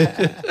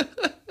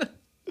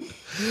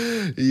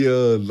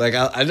 Yo, like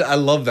I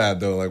love that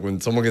though. Like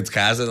when someone gets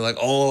casted, they're like,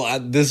 oh,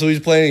 this is who he's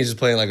playing. He's just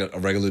playing like a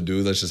regular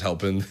dude that's just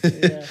helping.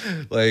 Yeah.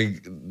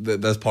 Like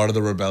that's part of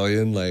the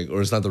rebellion. Like,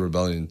 or it's not the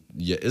rebellion.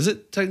 Yeah, is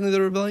it technically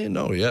the rebellion?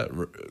 No, yeah,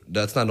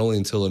 that's not only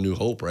until A New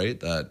Hope, right?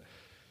 That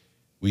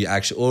we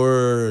actually,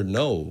 or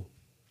no,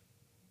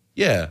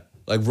 yeah,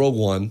 like Rogue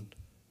One,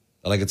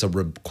 like it's a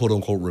quote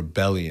unquote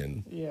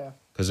rebellion Yeah.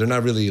 because they're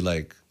not really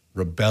like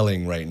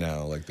rebelling right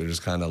now. Like they're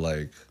just kind of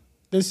like.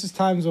 This is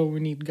times where we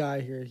need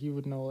Guy here. He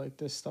would know like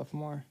this stuff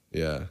more.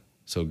 Yeah.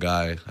 So,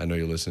 Guy, I know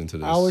you're listening to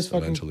this I always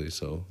fucking- eventually,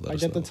 so let I us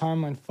get know. the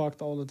timeline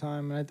fucked all the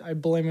time, and I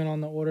blame it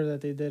on the order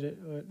that they did it.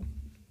 But,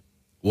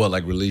 What,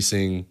 like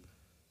releasing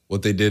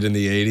what they did in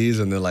the 80s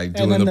and then, like,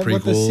 doing and then the prequels?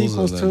 with the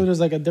sequels and too, then, there's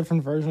like a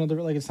different version of the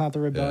like it's not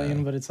the rebellion,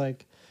 Yeah. but it's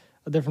like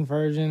a different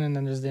version, and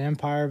then there's the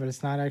Empire, but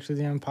it's not actually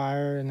the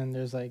Empire, and then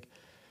there's like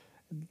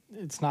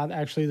it's not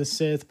actually the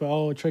Sith, but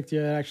oh, it tricked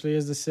you, it actually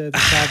is the Sith,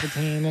 it's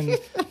Palpatine, and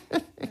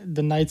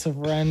the Knights of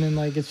Ren, and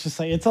like it's just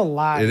like it's a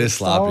lot. It is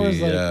Star Wars,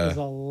 sloppy, like, yeah. is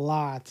a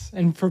lot,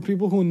 and for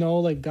people who know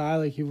like Guy,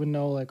 like he would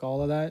know like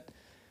all of that.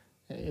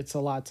 It's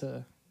a lot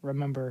to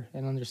remember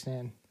and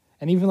understand,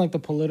 and even like the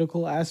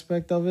political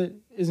aspect of it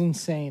is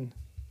insane.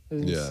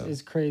 Yeah.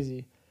 It's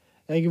crazy.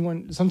 Like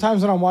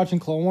sometimes when I'm watching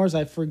Clone Wars,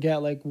 I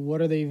forget like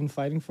what are they even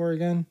fighting for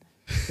again?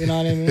 You know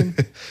what I mean?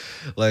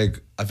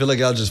 like, I feel like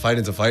y'all just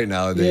fighting to fight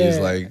nowadays.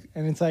 Yeah. Like,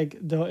 And it's like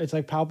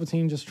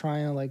Palpatine just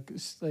trying to like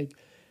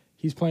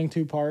he's playing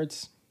two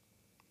parts.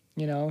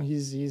 You know,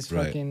 he's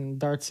Right. fucking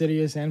Darth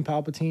Sidious and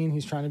Palpatine.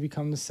 He's trying to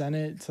become the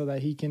Senate so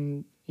that he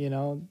can, you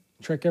know,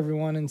 trick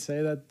everyone and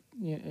say that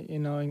you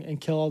know and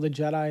kill all the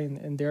Jedi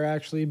and they're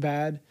actually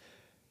bad.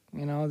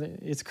 You know,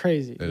 it's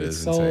crazy. It It's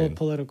is so insane.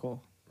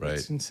 political. Right.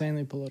 It's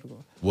insanely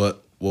political.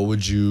 what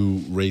would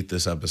you rate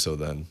this episode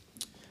then?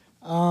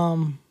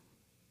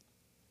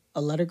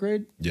 A letter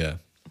grade? Yeah.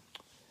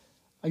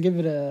 I give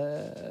it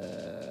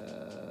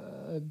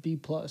a B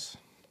plus.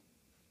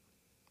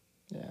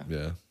 Yeah.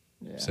 Yeah.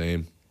 Yeah.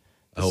 Same.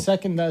 I The hope.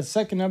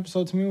 second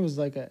episode to me was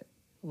like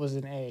was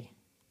an A.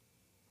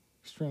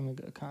 Extremely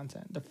good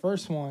content. The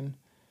first one,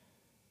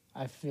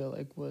 I feel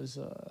like was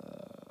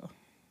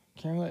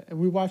can't really.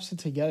 We watched it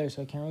together,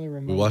 so I can't really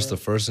remember. We watched the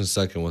first and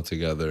second one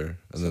together,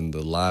 and then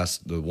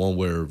the one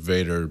where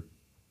Vader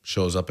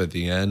shows up at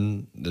the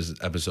end. This is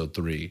episode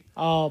 3.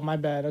 Oh, my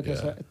bad. Okay, Yeah.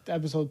 so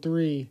episode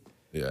 3,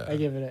 Yeah. I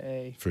give it an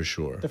A. For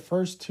sure. The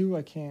first 2,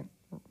 I can't.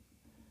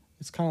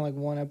 It's kind of like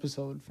one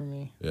episode for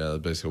me. Yeah,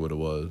 that's basically what it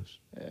was.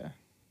 Yeah.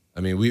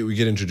 I mean, we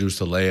get introduced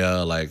to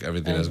Leia, like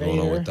everything And that's going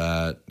on Vader. with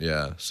that.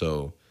 Yeah.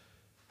 So,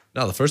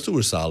 no, the first 2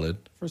 were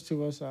solid. First 2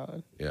 was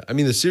solid. Yeah. I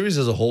mean, the series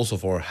as a whole so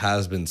far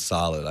has been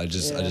solid. I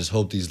just Yeah.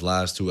 hope these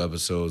last 2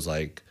 episodes,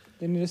 like,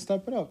 They need to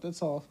step it up.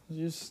 That's all.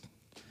 Just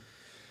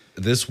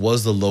this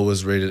was the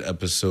lowest rated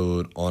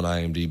episode on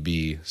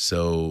IMDb.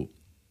 So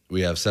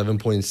we have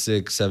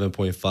 7.6,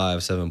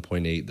 7.5,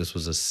 7.8. This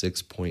was a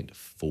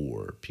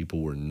 6.4.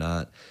 People were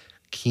not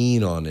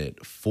keen on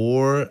it.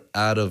 4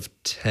 out of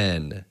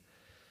 10.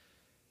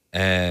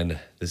 And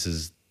this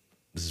is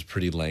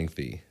pretty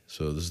lengthy.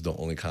 So this is the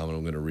only comment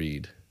I'm going to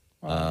read.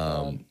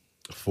 God.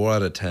 4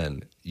 out of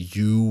 10.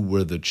 You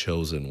were the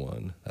chosen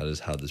one. That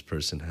is how this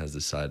person has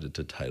decided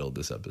to title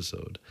this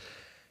episode.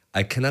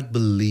 I cannot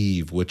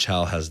believe what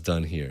Chow has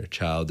done here.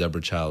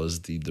 Deborah Chow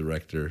is the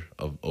director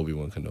of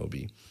Obi-Wan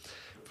Kenobi.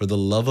 For the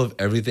love of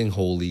everything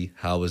holy,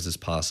 how is this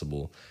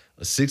possible?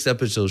 A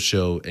 6-episode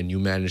show, and you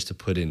managed to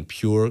put in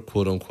pure,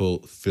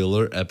 quote-unquote,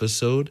 filler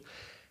episode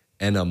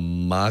and a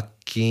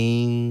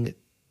mocking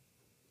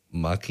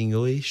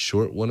Mockingoy,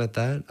 short one at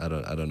that. I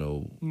don't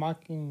know.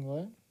 Mocking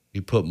what?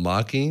 You put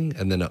mocking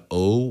and then an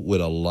O with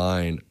a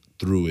line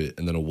through it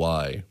and then a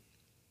Y.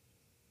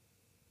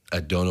 I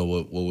don't know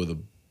what were the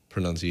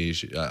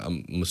pronunciation.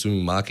 I'm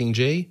assuming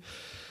Mockingjay.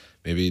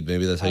 Maybe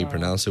that's how you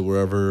pronounce it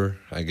wherever,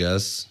 I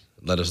guess.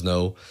 Let us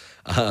know.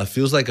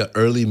 Feels like an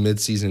early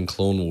mid-season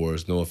Clone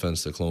Wars. No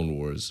offense to Clone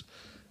Wars.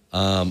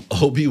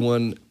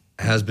 Obi-Wan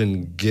has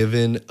been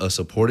given a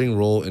supporting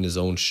role in his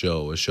own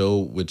show, a show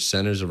which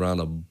centers around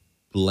a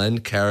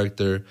blend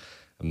character.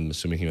 I'm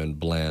assuming he meant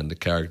bland, the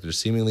character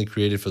seemingly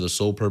created for the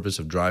sole purpose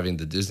of driving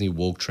the Disney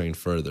woke train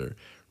further.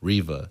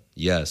 Reva,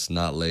 yes,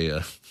 not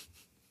Leia.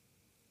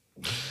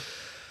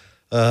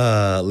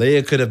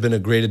 Leia could have been a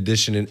great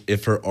addition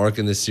if her arc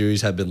in this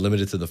series had been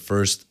limited to the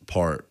first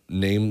part,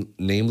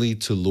 namely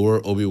to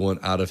lure Obi-Wan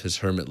out of his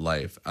hermit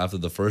life. After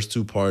the first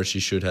two parts, she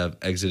should have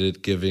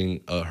exited,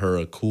 giving her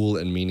a cool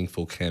and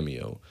meaningful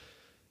cameo.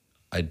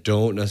 I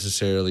don't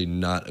necessarily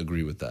not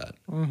agree with that.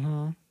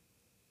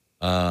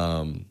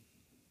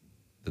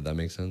 Did that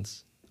make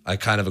sense? I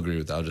kind of agree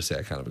with that. I'll just say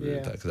I kind of agree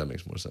with that because that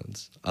makes more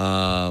sense.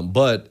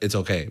 But it's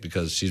okay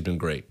because she's been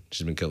great.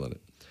 She's been killing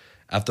it.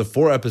 After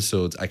 4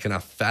 episodes, I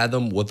cannot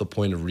fathom what the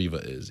point of Reva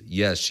is.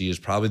 Yes, she is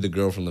probably the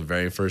girl from the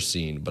very first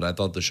scene, but I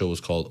thought the show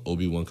was called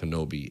Obi-Wan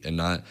Kenobi and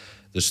not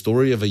the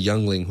story of a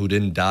youngling who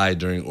didn't die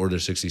during Order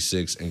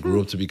 66 and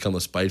grew up to become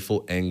a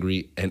spiteful,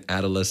 angry, and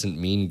adolescent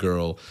mean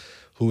girl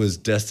who is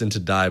destined to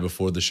die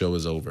before the show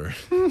is over.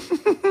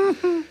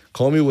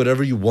 Call me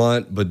whatever you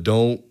want, but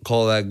don't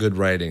call that good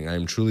writing. I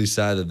am truly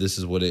sad that this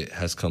is what it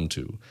has come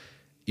to.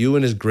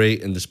 Ewan is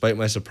great, and despite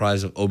my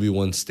surprise of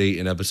Obi-Wan's state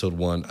in Episode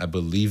 1, I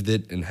believed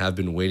it and have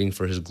been waiting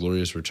for his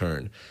glorious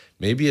return.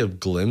 Maybe a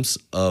glimpse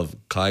of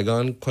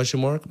Qui-Gon, ?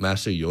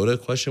 Master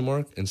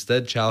Yoda, ?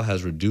 Instead, Chow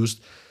has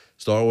reduced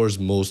Star Wars'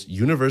 most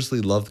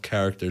universally loved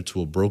character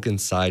to a broken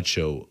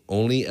sideshow,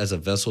 only as a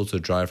vessel to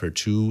drive her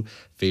 2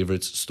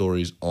 favorite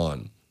stories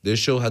on. This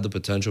show had the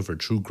potential for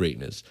true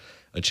greatness,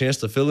 a chance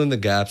to fill in the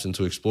gaps and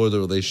to explore the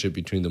relationship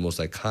between the most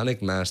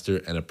iconic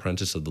master and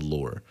apprentice of the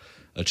lore.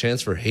 A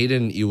chance for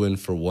Hayden and Ewan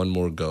for one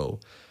more go.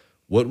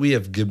 What we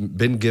have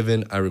been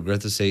given, I regret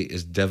to say,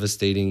 is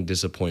devastating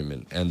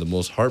disappointment and the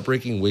most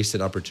heartbreaking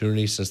wasted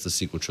opportunity since the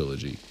sequel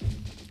trilogy.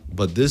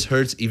 But this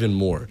hurts even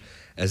more,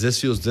 as this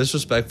feels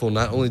disrespectful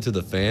not only to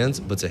the fans,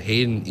 but to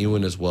Hayden and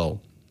Ewan as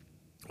well.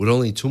 With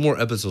only 2 more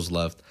episodes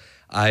left,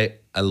 I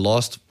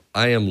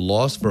am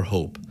lost for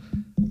hope.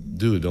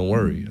 Dude, don't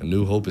worry. A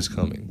new hope is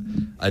coming.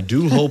 I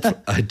do hope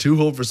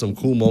for some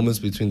cool moments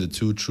between the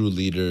 2 true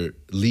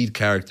lead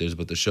characters,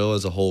 but the show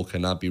as a whole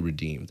cannot be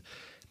redeemed.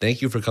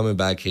 Thank you for coming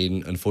back,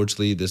 Hayden.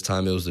 Unfortunately, this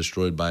time it was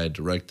destroyed by a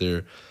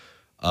director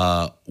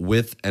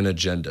with an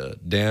agenda.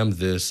 Damn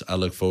this. I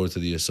look forward to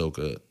the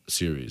Ahsoka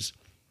series.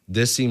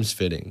 This seems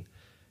fitting.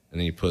 And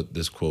then he put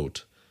this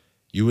quote.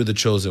 You were the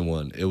chosen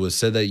one. It was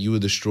said that you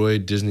would destroy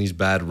Disney's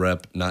bad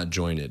rep, not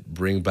join it.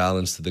 Bring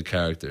balance to the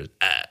characters.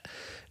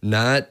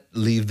 Not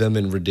leave them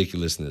in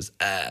ridiculousness.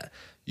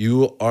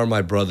 You are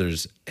my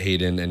brothers,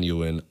 Hayden and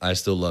Ewan. I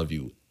still love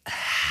you.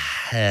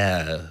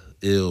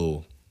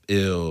 Ew.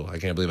 I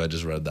can't believe I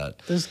just read that.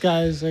 This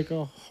guy is like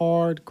a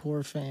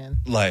hardcore fan.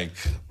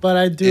 But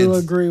I do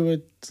agree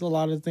with a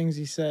lot of things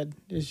he said.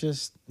 It's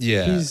just,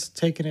 yeah, he's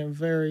taking it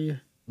very...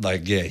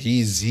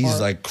 he's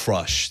hard. like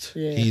crushed.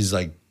 Yeah. He's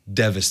like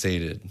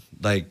devastated.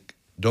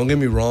 Don't get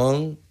me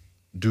wrong.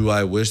 Do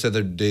I wish that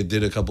they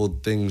did a couple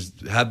things?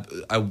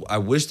 I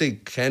wish they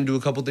can do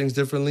a couple things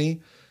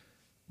differently,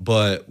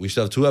 but we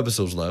still have 2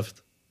 episodes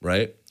left,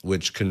 right?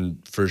 Which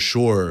can for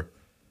sure,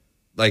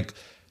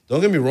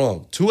 don't get me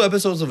wrong. 2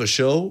 episodes of a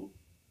show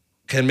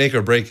can make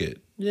or break it.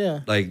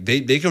 Yeah.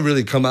 They could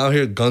really come out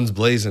here guns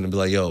blazing and be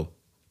like, yo,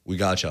 we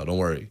got y'all, don't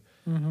worry.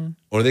 Mm-hmm.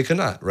 Or they could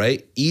not,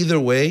 right? Either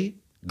way,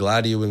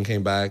 glad Ewan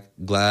came back,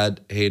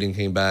 glad Hayden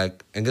came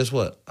back, and guess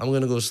what? I'm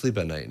going to go to sleep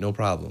at night, no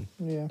problem.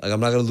 Yeah. I'm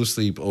not going to lose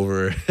sleep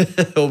over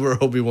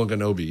Obi-Wan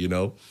Kenobi, you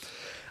know?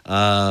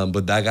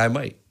 But that guy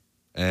might.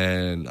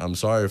 And I'm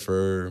sorry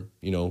for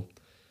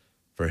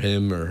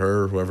him or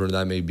her, whoever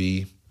that may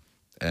be.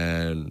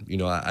 And,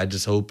 I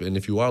just hope, and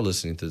if you are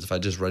listening to this, if I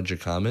just read your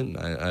comment,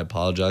 I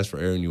apologize for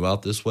airing you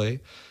out this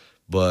way,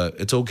 but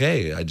it's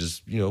okay. I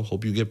just,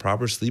 hope you get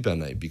proper sleep at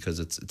night because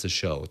it's a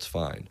show. It's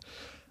fine.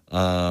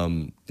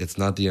 It's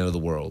not the end of the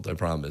world, I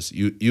promise.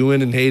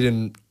 Ewan and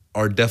Hayden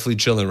are definitely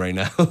chilling right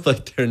now.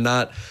 They're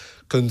not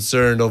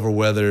concerned over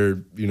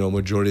whether,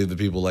 majority of the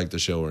people like the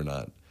show or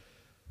not.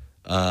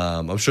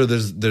 I'm sure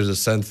there's a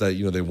sense that,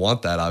 they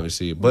want that,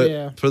 obviously.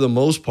 But for the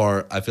most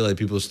part, I feel like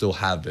people still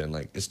have been.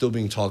 It's still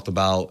being talked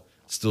about,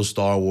 still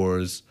Star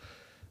Wars.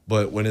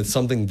 But when it's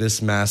something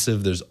this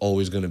massive, there's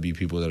always going to be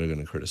people that are going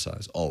to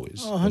criticize.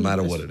 Always. No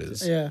matter what it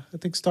is. Yeah, I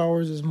think Star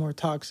Wars is more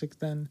toxic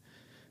than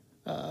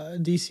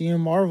DC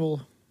and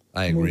Marvel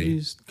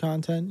movies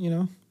content,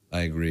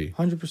 I agree.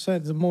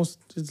 100%.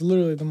 It's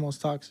literally the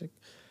most toxic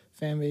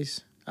fan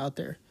base out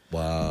there.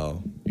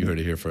 Wow. You heard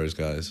it here first,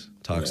 guys.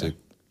 Toxic.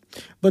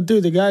 Yeah. But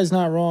dude, the guy's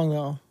not wrong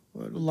though.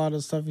 A lot of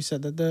the stuff he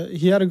said,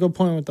 he had a good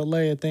point with the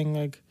Leia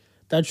thing.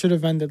 that should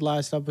have ended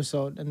last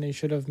episode, and they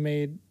should have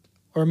made,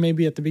 or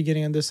maybe at the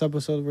beginning of this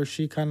episode where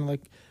she kind of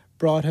like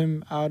brought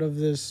him out of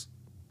this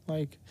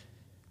like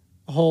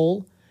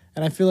hole.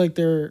 And I feel like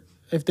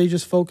if they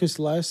just focus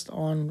less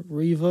on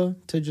Reva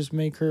to just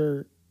make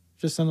her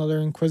just another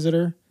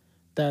Inquisitor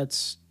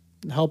that's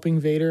helping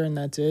Vader and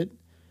that's it,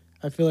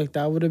 I feel like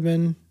that would have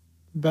been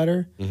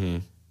better. Mm-hmm.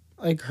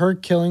 Like her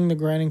killing the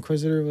Grand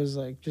Inquisitor was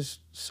like just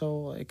so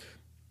like.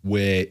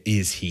 Where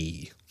is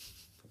he?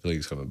 I feel like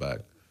he's coming back.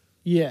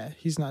 Yeah,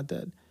 he's not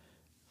dead.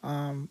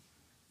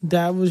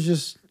 That was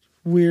just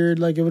weird.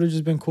 Like it would have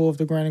just been cool if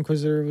the Grand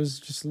Inquisitor was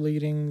just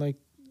leading, like,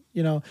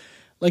 you know,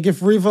 like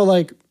if Reva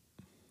like,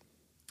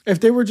 if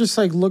they were just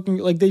like looking,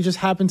 like they just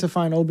happened to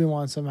find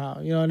Obi-Wan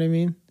somehow, you know what I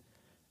mean?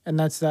 And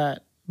that's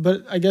that.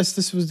 But I guess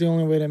this was the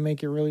only way to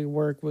make it really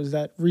work, was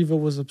that Reva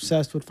was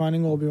obsessed with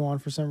finding Obi-Wan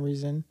for some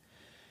reason.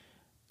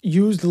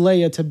 Used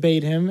Leia to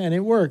bait him, and it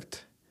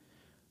worked.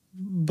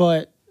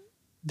 But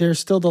there's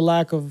still the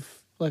lack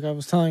of, like I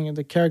was telling you,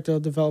 the character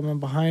development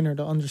behind her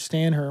to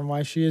understand her and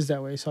why she is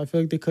that way. So I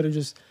feel like they could have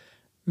just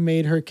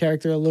made her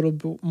character a little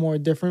bit more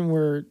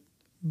different.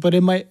 But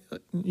it might,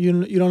 you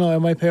don't know, it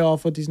might pay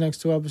off with these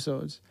next 2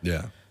 episodes.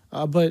 Yeah.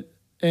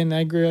 And I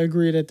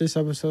agree that this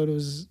episode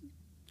was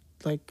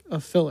like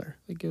a filler.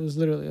 Like it was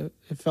literally,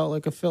 it felt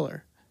like a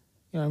filler.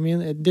 You know what I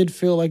mean? It did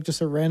feel like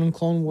just a random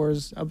Clone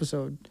Wars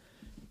episode.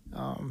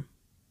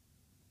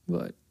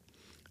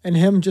 And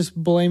him just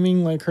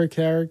blaming like her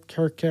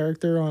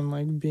character on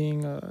like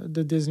being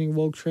the Disney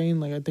woke train.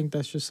 Like I think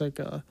that's just like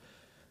a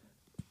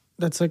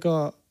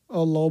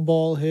low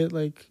ball hit.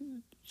 Like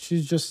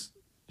she's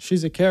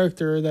a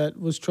character that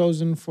was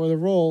chosen for the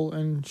role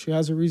and she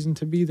has a reason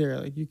to be there.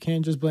 Like you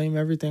can't just blame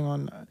everything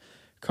on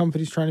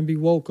companies trying to be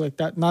woke like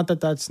that. Not that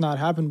that's not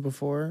happened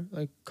before.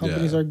 Like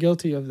companies are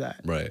guilty of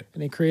that. Right.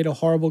 And they create a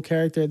horrible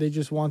character. They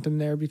just want them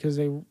there because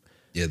they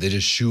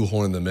just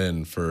shoehorn them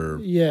in for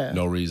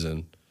no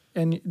reason.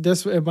 And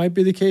it might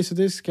be the case with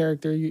this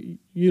character.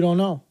 You don't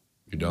know.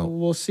 You don't.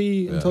 We'll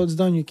see until it's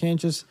done. You can't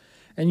just,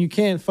 and you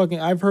can't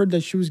fucking. I've heard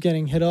that she was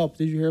getting hit up.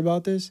 Did you hear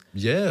about this?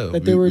 Yeah,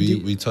 that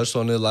we touched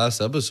on it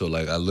last episode.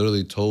 Like I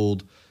literally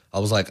I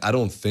was like, I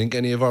don't think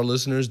any of our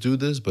listeners do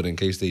this, but in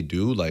case they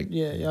do, like,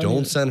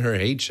 don't send her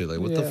hate shit. Like,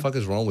 what the fuck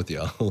is wrong with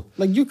y'all?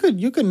 Like you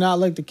could not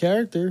like the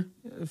character.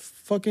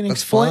 Fucking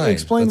That's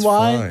explain That's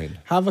why. Fine.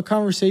 Have a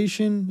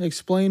conversation.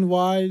 Explain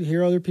why.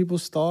 Hear other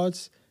people's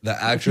thoughts. The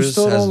actress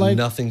has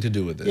nothing to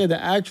do with it. Yeah, the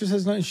actress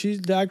has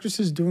nothing. The actress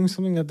is doing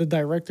something that the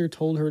director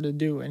told her to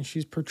do, and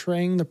she's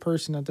portraying the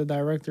person that the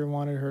director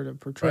wanted her to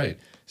portray. Right.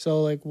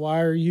 So, like,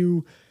 why are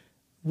you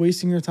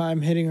wasting your time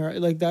hitting her?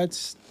 Like,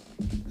 that's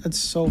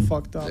so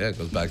fucked up. Yeah, it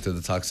goes back to the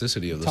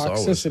toxicity of the Star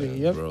Wars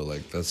fans, bro.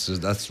 Like,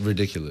 that's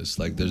ridiculous.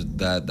 Like,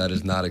 that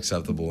is not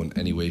acceptable in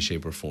any way,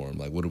 shape, or form.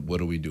 Like,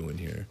 what are we doing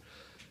here?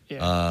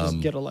 Yeah,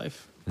 just get a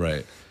life.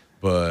 Right.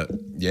 But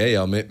yeah,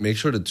 y'all make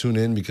sure to tune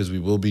in because we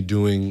will be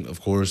doing,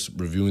 of course,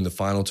 reviewing the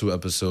final 2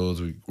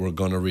 episodes. We're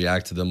gonna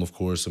react to them, of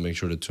course, so make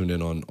sure to tune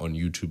in on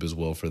YouTube as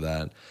well for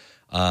that.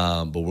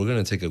 But we're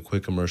gonna take a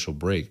quick commercial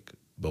break.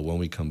 But when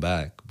we come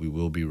back, we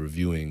will be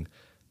reviewing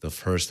the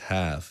first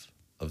half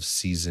of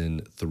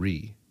season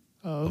 3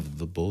 of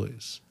The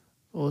Boys.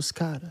 Os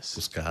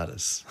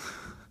Caras.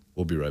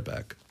 We'll be right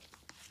back.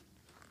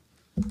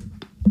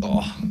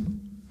 Oh,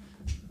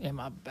 Am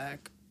I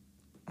back?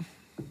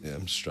 yeah,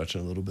 I'm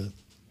stretching a little bit.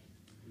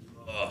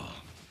 Oh,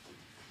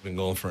 been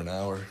going for an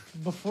hour.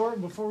 Before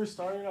we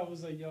started, I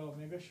was like, yo,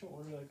 maybe I should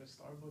order like a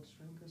Starbucks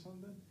drink or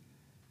something.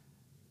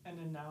 And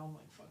then now I'm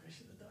like, fuck, I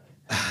should have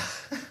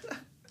done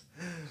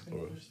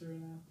it. Push through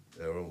now.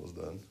 Yeah, we're almost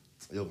done.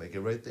 Yo, make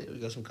it right there. We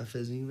got some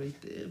cafezinho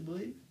right there,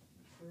 boy.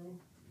 True.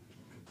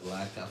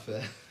 Black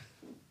cafe.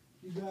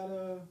 You got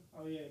oh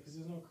yeah, because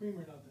there's no cream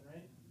or nothing,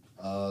 right?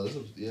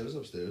 There's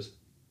upstairs.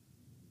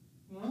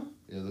 Huh?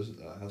 Yeah,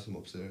 I have some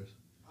upstairs.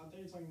 I thought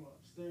you were talking about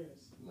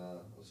upstairs. Nah,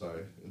 I'm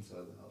sorry,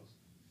 inside the house.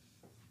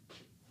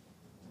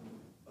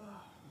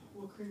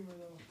 What creamer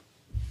though?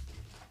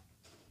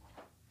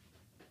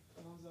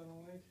 The ones I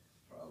don't like?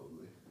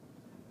 Probably.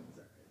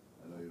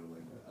 I know you don't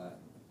like that.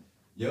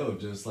 Yo,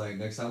 just like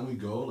next time we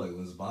go, like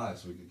let's buy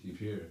so we can keep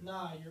here.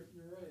 Nah, you're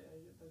right.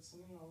 That's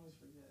something I always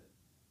forget.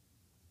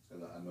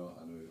 And I know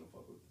you don't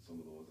fuck with some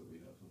of the ones that we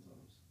have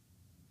sometimes.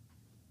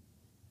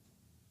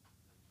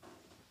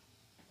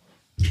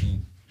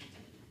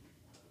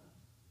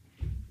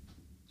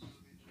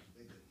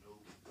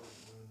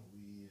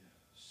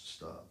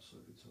 Stop so I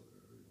can tell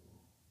Ariel.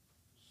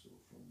 So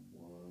from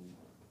 1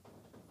 to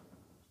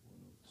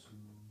 102.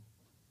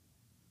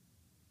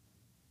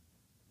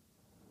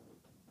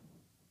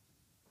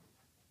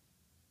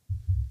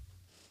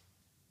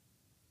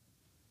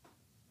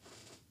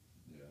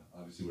 Yeah,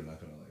 obviously we're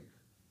not gonna like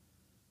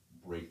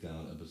break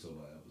down episode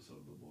by episode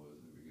of The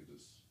Boys. Like, we could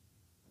just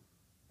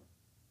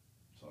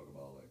talk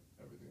about like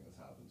everything that's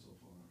happened so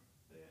far.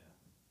 Yeah.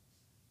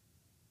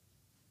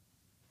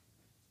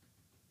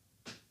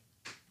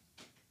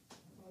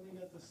 Oh, they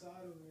got the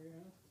side over here,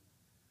 huh?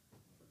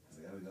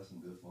 Yeah, we got some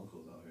good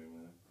Funkos out here,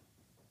 man.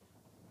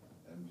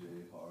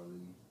 MJ,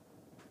 Harley,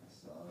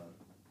 Saad.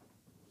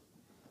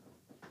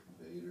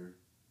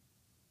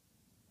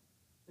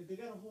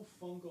 whole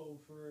Funko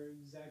for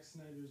Zack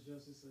Snyder's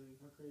Justice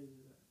League. How crazy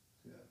is that?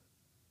 Yeah.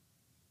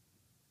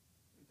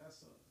 Like,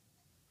 that's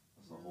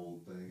a whole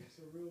thing. It's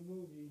a real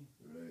movie.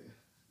 Right.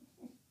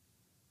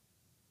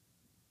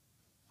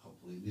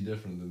 Completely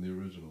different than the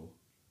original.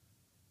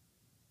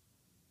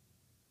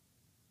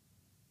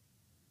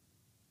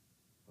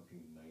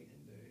 Fucking night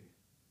and day.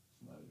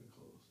 It's not even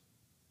close.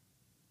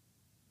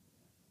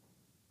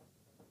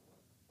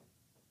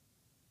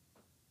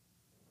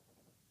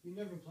 You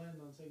never planned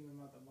on taking them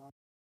out the box,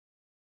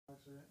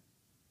 right?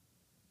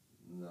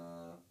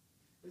 Nah.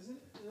 Isn't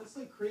that's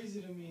like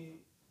crazy to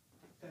me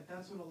that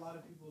that's what a lot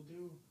of people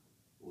do.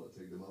 What,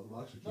 take them out the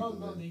box or keep No,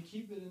 them in? they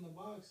keep it in the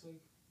box,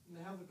 like, and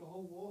they have like a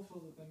whole wall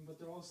filled with them, but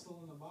they're all still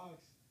in the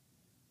box.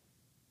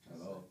 I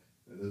know.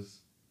 It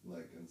is,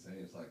 like, insane.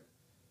 It's like,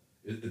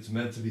 it's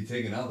meant to be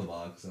taken out of the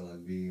box and,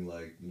 like, being,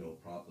 like, you know,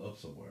 propped up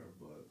somewhere,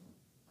 but,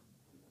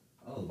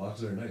 I don't know, the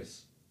boxes are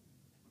nice.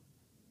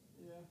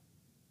 Yeah.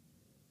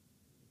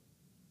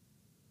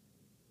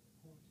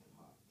 Oh, it's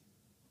hot.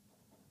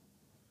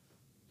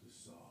 The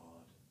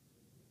sod.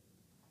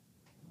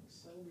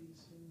 Sell these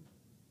soon.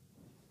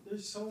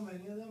 There's so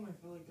many of them, I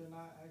feel like they're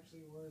not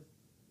actually worth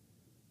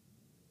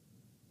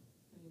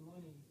any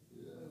money.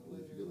 Yeah,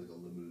 like, if you get, like, a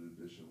limited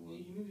edition Yeah,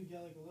 one. you need to get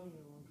like a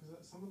limited one,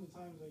 because some of the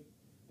times, like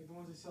the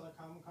ones they sell at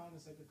Comic-Con,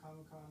 it's like a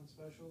Comic-Con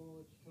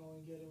special, like you can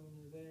only get it when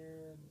you're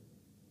there, and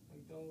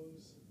like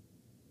those.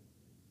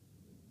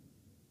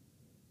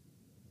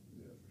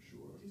 Yeah, for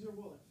sure. These are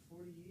what, like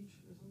 40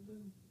 each or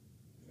something?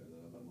 Yeah,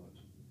 they're not that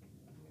much.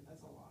 I mean,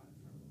 that's a lot.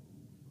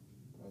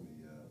 I mean,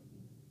 yeah.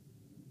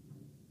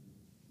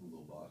 A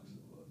little box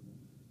of a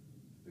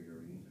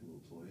figurine, a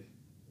little toy.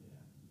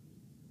 Yeah.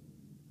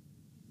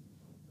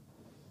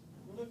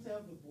 What if they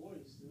have the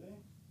boys? Do they?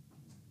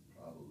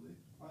 Probably.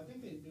 I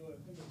think they do. I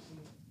think I've seen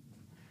it.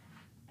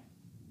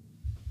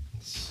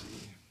 Let's see.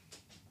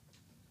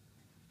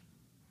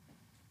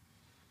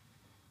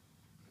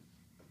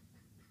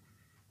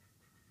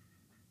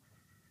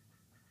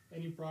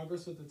 Any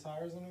progress with the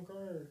tires on the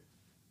car? Or?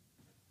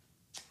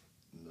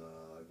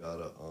 Nah, I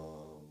gotta,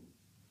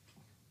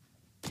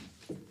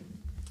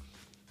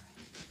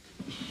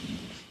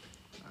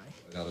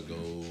 I gotta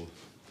go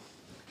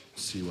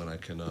see when I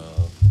can,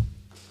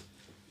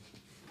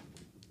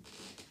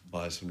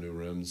 buy some new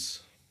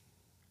rims.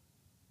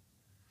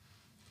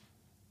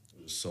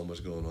 There's so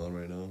much going on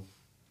right now.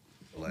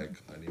 Like,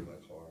 I need my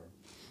car.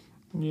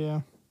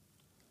 Yeah.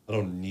 I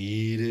don't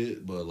need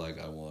it, but, like,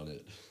 I want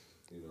it.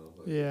 You know?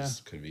 Like, Yeah.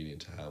 It's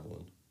convenient to have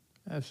one.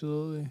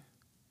 Absolutely.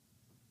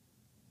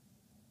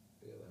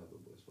 Yeah, I have the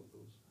boys want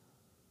those.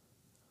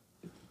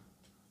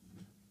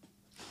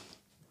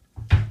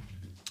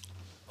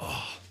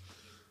 Oh.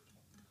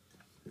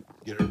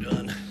 Get her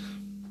done.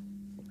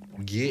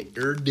 Get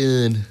her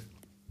done.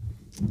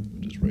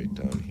 Just right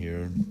down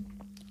here.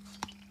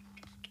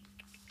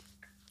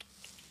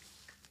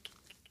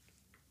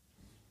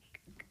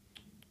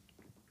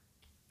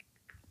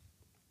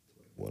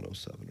 Like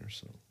 107 or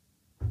so.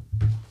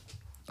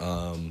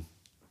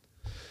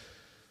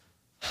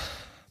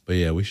 But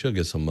yeah, we should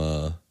get some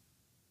of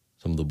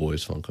the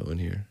boys Funko in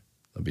here.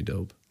 That'd be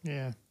dope.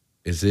 Yeah.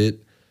 Do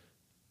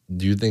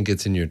you think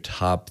it's in your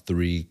top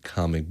 3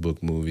 comic book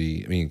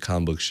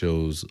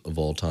shows of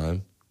all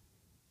time?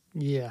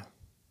 Yeah.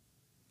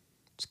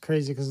 It's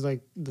crazy because,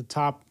 like, the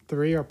top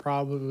 3 are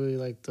probably,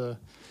 like, the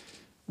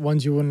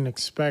ones you wouldn't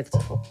expect.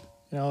 You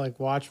know, like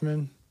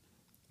Watchmen,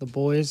 The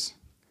Boys.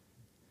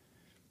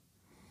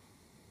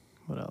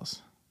 What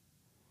else?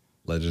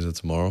 Legends of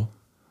Tomorrow?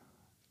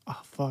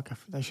 Oh, fuck.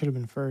 That should have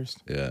been first.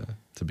 Yeah,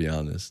 to be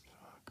honest.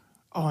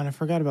 Oh, and I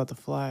forgot about The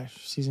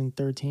Flash, season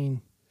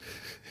 13.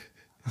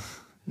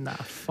 Nah,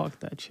 fuck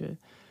that shit.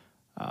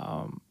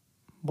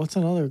 What's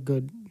another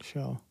good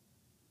show?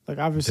 Like,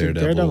 obviously,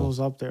 Daredevil's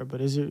up there,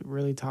 but is it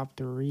really top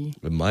 3?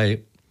 It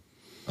might.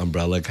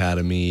 Umbrella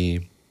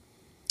Academy.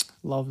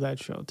 Love that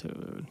show, too,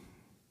 dude.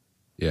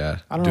 Yeah.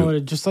 I don't know,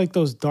 just like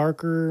those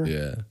darker...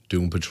 Yeah.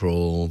 Doom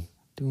Patrol.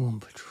 Doom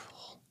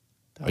Patrol.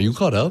 Are you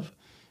caught up?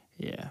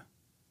 Yeah.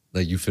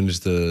 Like, you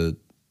finished the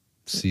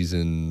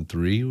season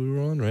 3 we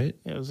were on, right?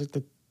 Yeah, it was like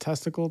the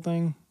testicle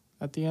thing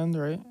at the end,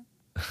 right?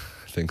 I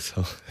think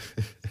so.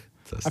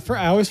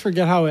 I always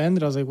forget how it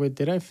ended. I was like, wait,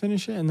 did I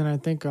finish it? And then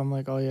I'm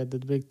like, oh yeah, the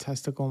big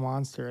testicle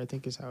monster, I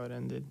think is how it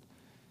ended.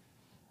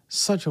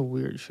 Such a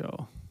weird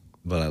show.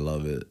 But I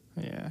love it.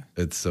 Yeah.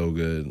 It's so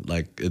good.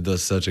 Like, it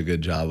does such a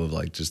good job of,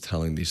 like, just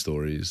telling these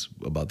stories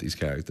about these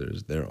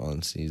characters. They're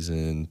on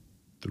season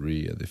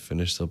 3. Yeah, they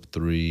finished up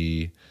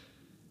 3.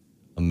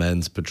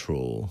 Men's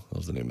Patrol. That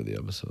was the name of the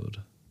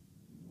episode.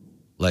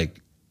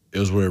 Like, it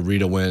was where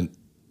Rita went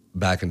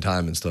back in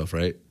time and stuff,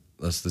 right?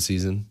 That's the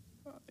season?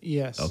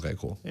 Yes. Okay,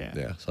 cool.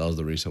 Yeah. So that was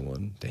the recent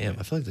one. Damn,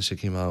 I feel like this shit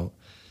came out.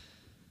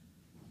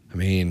 I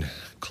mean,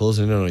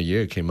 closing in on a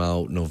year. It came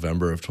out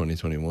November of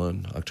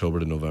 2021. October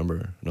to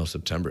November. No,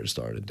 September it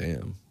started.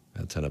 Damn. It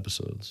had 10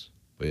 episodes.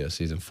 But yeah,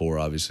 season 4,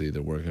 obviously,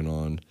 they're working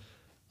on.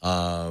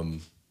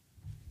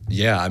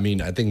 Yeah, I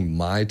mean, I think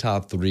my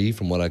top 3,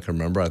 from what I can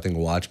remember, I think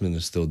Watchmen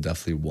is still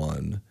definitely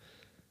 1.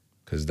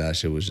 because that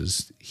shit was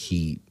just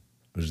heat.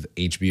 It was the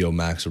HBO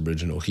Max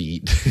original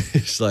heat.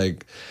 It's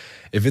like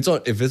if it's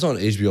on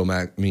HBO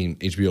Max, I mean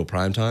HBO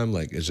Primetime,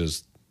 like it's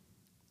just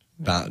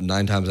about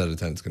 9 times out of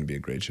 10 it's gonna be a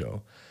great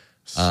show.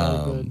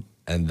 So good.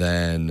 And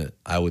then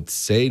I would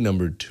say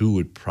number 2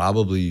 would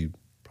probably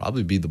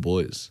be The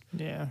Boys.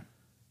 Yeah.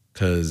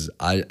 Cause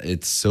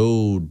it's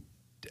so,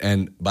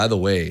 and by the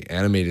way,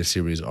 animated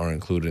series are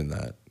included in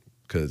that.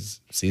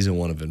 Cause season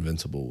 1 of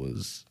Invincible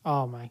was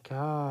Oh my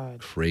God.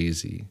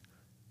 crazy.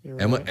 You're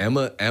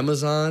right.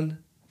 Amazon,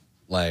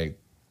 like,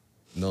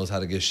 knows how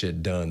to get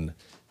shit done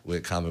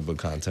with comic book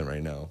content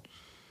right now.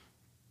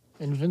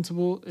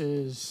 Invincible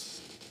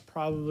is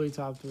probably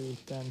top 3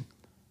 then.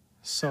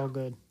 So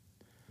good.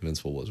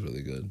 Invincible was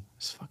really good,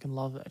 Just fucking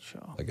love that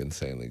show. like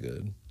insanely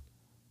good.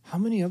 How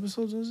many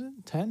episodes was it?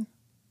 10?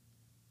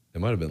 It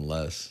might have been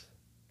less.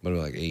 Might have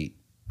been like 8.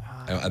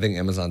 I think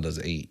Amazon does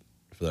 8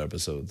 for their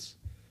episodes.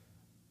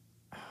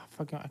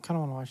 Fucking, I kind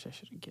of want to watch that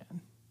shit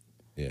again.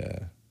 Yeah,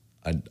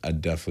 I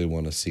definitely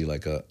want to see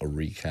like a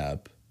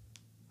recap.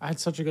 I had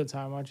such a good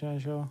time watching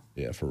that show.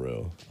 Yeah, for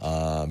real.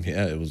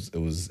 Yeah, it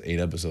was 8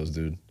 episodes,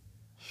 dude.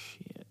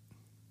 Shit.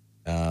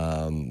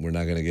 We're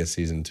not gonna get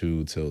season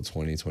 2 till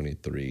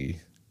 2023.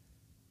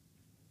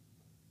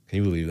 Can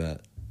you believe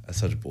that? That's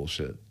such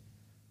bullshit.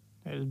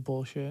 That is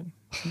bullshit.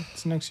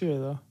 It's next year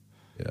though.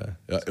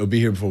 Yeah, it'll be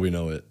here before we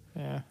know it.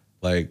 Yeah.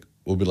 Like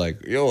we'll be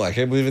like, yo, I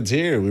can't believe it's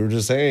here. We were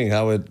just saying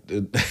how it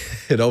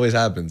it always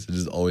happens. It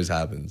just always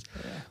happens.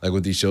 Yeah. Like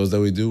with these shows that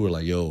we do, we're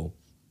like, yo,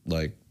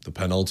 like the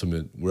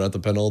penultimate. We're at the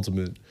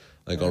penultimate.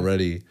 Like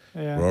already,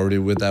 Yeah. we're already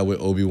with that with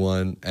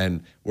Obi-Wan,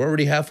 and we're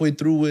already halfway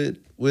through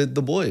with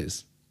The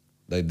Boys.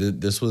 Like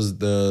this was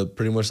the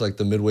pretty much like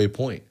the midway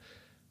point.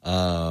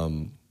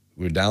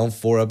 We're down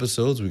 4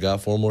 episodes. We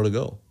got 4 more to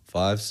go.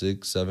 5,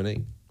 6, 7,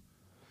 8.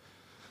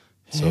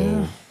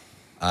 So,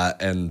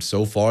 and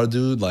so far,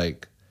 dude,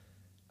 like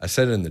I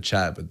said it in the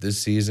chat, but this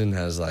season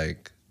has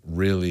like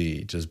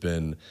really just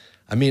been.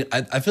 I mean,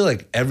 I feel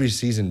like every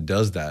season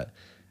does that.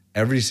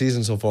 Every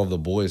season so far of The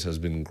Boys has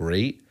been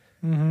great.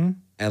 Mm-hmm.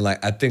 And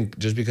like I think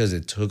just because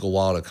it took a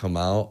while to come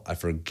out, I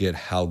forget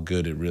how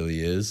good it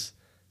really is.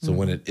 So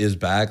when it is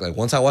back, like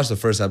once I watch the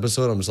first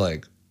episode, I'm just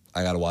like,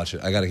 I gotta watch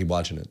it. I gotta keep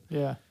watching it.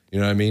 Yeah. You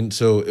know what I mean?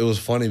 So it was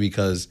funny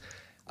because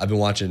I've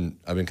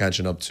been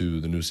catching up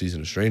to the new season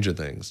of Stranger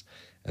Things.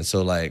 And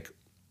so like,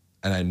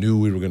 and I knew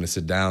we were gonna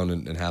sit down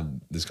and have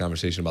this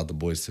conversation about The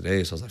Boys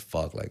today. So I was like,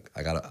 fuck, like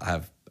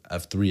I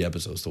have 3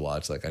 episodes to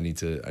watch. Like I need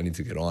to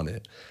get on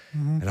it.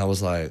 And I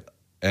was like,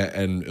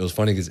 and it was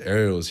funny because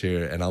Ariel was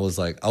here, and I was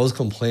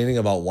complaining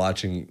about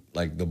watching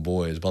like The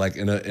Boys, but like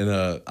in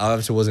a I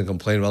obviously wasn't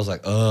complaining. But I was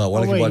like, I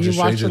want to keep watching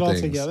Stranger you watched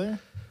Things. it all together?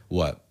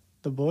 What?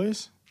 The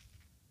Boys?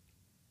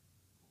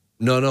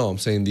 No, I'm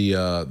saying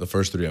the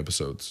first 3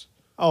 episodes.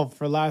 Oh,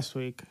 for last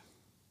week.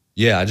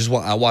 Yeah,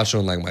 I watched it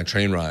on like my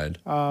train ride,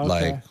 Oh,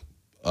 okay.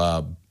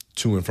 like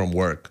to and from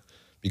work,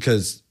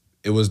 because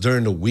it was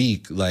during the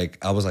week.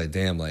 Like I was like,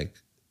 damn, like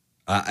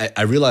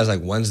I realized like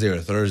Wednesday or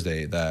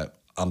Thursday that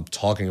I'm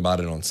talking about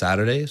it on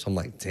Saturday, so I'm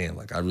like, damn,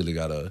 like I really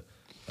gotta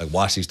like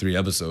watch these 3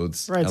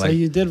 episodes. Right, And, so like,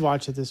 you did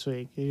watch it this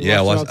week. You Yeah,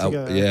 I watched watched- it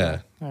all I- together. yeah.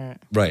 Okay. All right.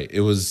 right.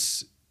 It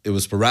was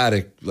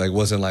sporadic, like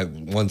wasn't like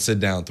one sit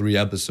down 3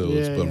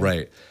 episodes, Yeah, but yeah.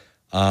 right.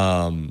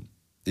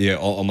 Yeah,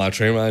 on my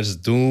train ride,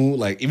 just doing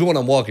like even when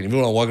I'm walking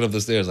up the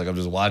stairs, like I'm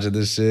just watching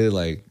this shit,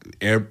 like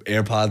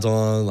AirPods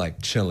on,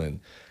 like chilling.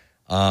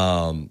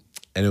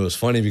 And it was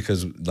funny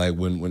because like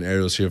when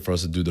Ariel was here for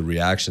us to do the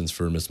reactions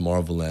for Miss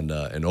Marvel and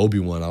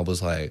Obi-Wan, I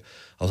was like,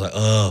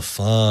 oh,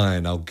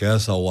 fine, I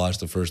guess I'll watch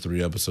the first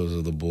 3 episodes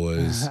of The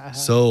Boys.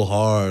 So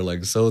hard,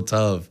 like so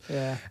tough.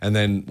 Yeah. And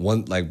then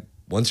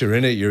once you're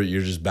in it, you're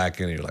just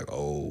back in it. You're like,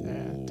 oh,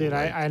 Yeah. Dude,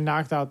 I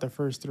knocked out the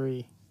first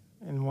 3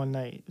 in one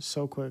night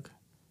so quick.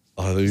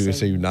 oh, I thought you were gonna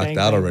say you knocked Bang,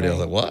 out bang, already. I was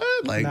bang. like,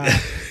 what? Like,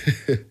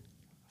 Nah.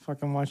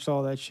 Fucking watched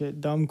all that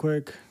shit dumb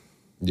quick.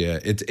 yeah,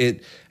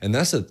 and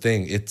that's the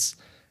thing. It's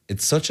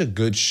such a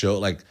good show.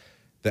 Like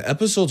the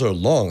episodes are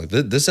long. Like,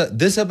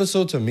 this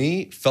episode to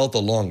me felt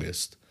the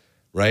longest,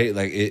 right?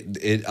 Like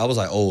it I was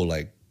like, oh,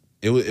 like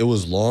it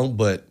was long,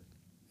 but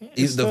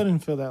It still didn't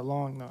feel that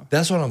long though.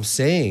 that's what I'm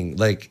saying.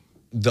 Like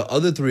the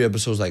other 3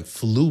 episodes like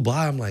flew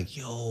by. I'm like,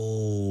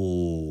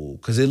 yo,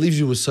 because it leaves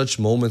you with such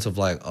moments of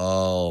like,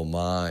 oh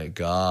my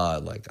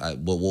god, like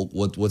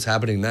what's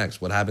happening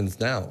next? What happens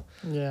now?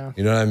 Yeah.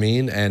 You know what I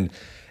mean? And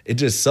it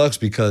just sucks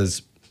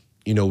because,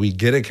 you know, we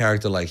get a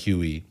character like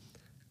Huey.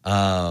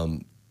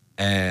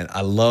 And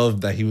I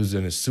love that he was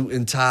in a suit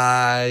and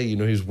tie. You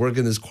know, he was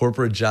working this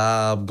corporate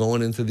job,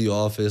 going into the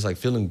office, like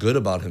feeling good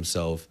about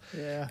himself.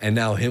 Yeah. And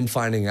now him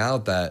finding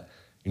out that,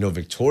 you know,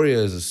 Victoria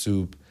is a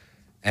soup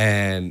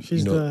and,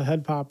 She's you know, the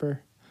head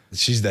popper.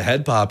 she's the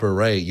head popper,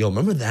 right? Yo,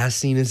 remember that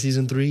scene in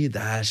season 3?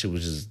 That shit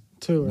was just,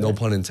 2, right? no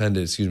pun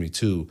intended,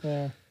 2,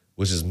 Yeah.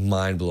 which is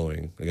mind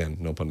blowing. Again,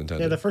 no pun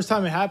intended. Yeah, the first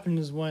time it happened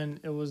is when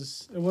it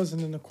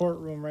wasn't in the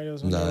courtroom, right? It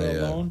was when Nah, they were yeah.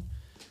 alone.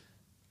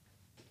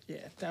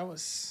 Yeah, that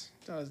was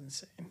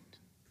insane.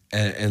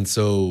 And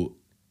so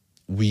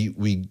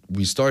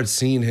we start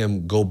seeing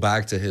him go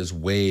back to his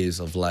ways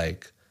of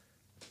like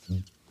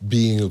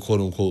being a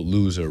quote unquote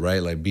loser,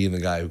 right? Like being the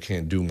guy who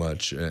can't do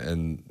much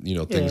and you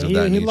know, things of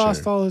that he nature.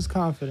 lost all his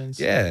confidence.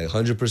 Yeah,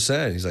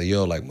 100%. He's like,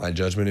 yo, like my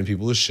judgment in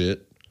people is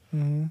shit.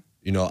 Mm-hmm.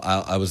 You know,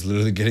 I was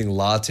literally getting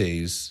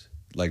lattes,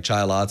 like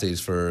chai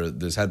lattes for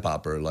this head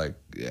popper, like,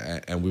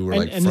 and we were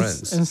like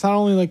friends. It's not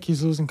only like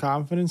he's losing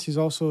confidence, he's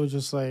also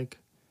just like,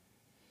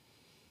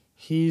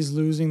 he's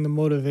losing the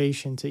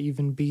motivation to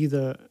even be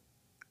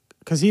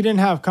because he didn't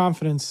have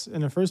confidence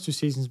in the first 2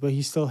 seasons, but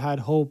he still had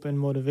hope and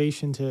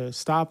motivation to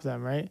stop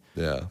them, right?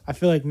 Yeah. I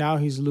feel like now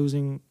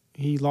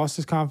he lost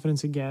his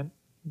confidence again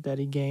that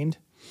he gained,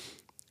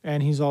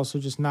 and he's also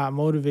just not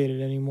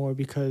motivated anymore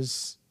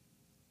because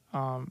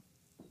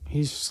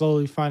he's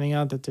slowly finding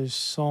out that there's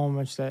so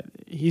much that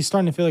he's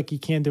starting to feel like he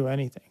can't do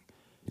anything.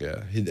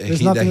 Yeah.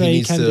 There's nothing that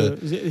he can do.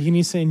 He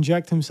needs to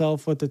inject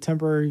himself with the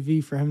temporary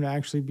V for him to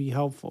actually be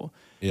helpful.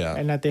 Yeah.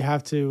 And that they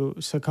have to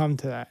succumb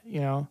to that,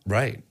 you know?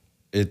 Right.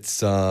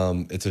 It's a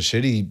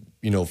shitty,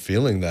 you know,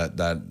 feeling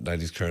that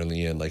he's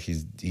currently in. Like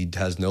he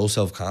has no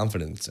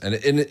self-confidence. And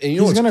you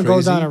know he's going to go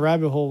crazy? down a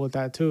rabbit hole with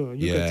that too.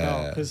 You could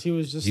tell. Yeah. Because he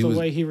was just the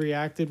way he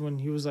reacted when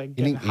he was like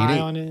getting high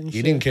on it and shit.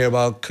 He didn't care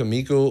about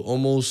Kamiko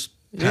almost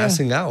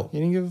passing out. He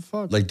didn't give a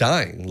fuck. Like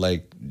dying.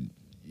 Like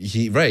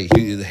he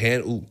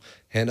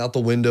hand out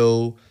the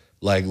window,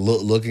 like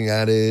looking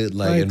at it,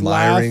 like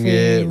admiring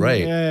it.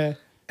 Right. Yeah.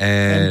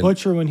 And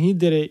Butcher, when he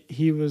did it,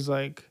 he was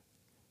like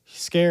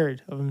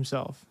scared of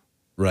himself.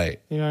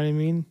 Right. You know what I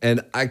mean?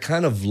 And I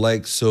kind of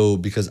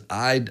because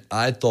I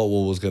thought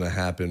what was going to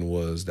happen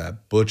was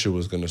that Butcher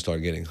was going to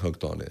start getting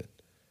hooked on it.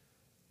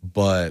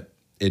 But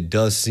it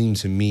does seem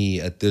to me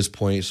at this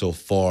point so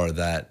far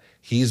that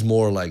he's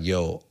more like,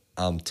 yo,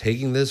 I'm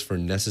taking this for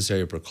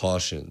necessary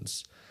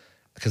precautions.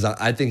 Because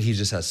I think he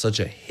just has such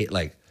a hit.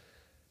 Like,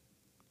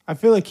 I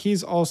feel like he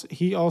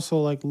also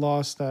like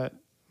lost that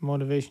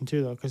motivation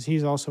too, though, because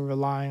he's also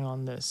relying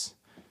on this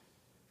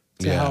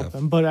to help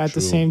him. But at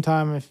the same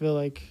time, I feel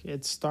like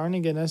it's starting to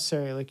get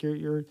necessary. Like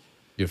you're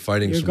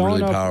fighting some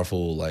really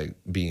powerful like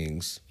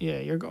beings. Yeah,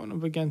 you're going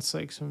up against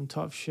like some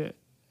tough shit,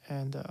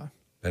 and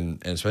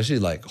especially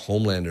like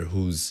Homelander,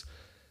 who's,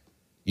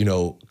 you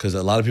know, because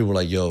a lot of people are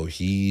like, yo,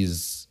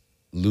 he's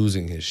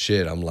losing his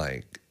shit. I'm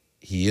like,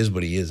 he is,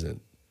 but he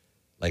isn't.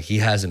 Like he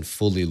hasn't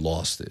fully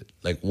lost it.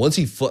 Like once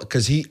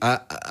because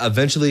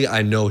eventually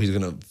I know he's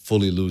gonna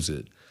fully lose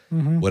it.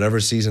 Mm-hmm. Whatever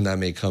season that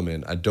may come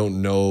in, I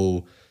don't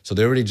know. So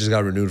they already just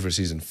got renewed for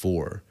season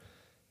 4.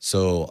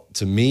 So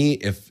to me,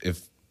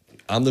 if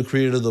I'm the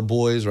creator of The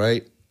Boys,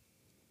 right,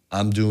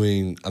 I'm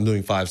doing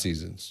 5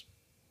 seasons,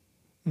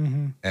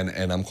 mm-hmm.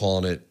 and I'm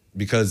calling it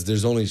because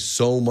there's only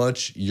so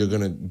much you're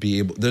gonna be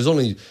able. There's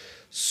only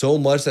so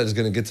much that is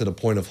gonna get to the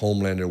point of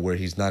Homelander where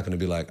he's not gonna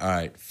be like, all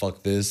right,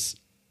 fuck this,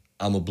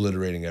 I'm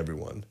obliterating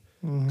everyone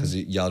because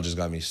y'all just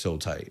got me so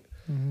tight.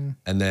 Mm-hmm.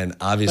 And then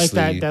obviously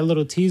like that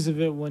little tease of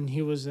it when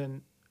he was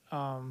in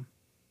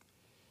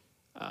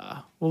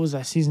what was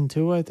that, season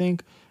 2, I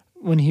think,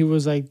 when he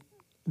was like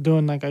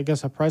doing like I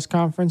guess a press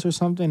conference or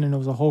something, and it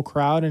was a whole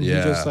crowd, and he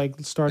just like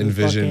started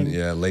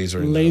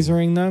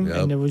lasering them, yep.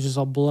 And it was just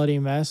a bloody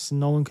mess.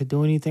 No one could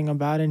do anything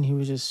about it, and he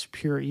was just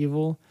pure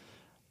evil.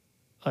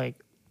 Like,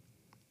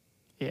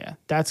 yeah,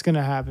 that's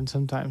gonna happen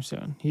sometime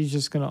soon. He's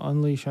just gonna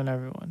unleash on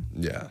everyone.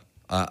 Yeah.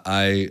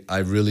 I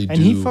really do.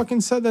 And he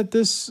fucking said that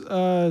this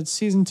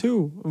season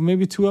 2, or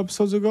maybe 2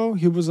 episodes ago,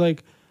 he was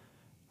like,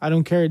 I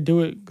don't care,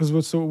 do it, because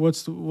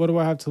what do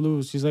I have to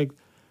lose? He's like,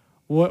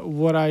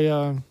 what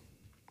I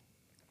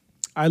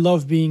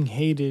love being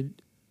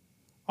hated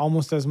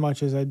almost as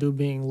much as I do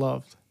being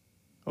loved,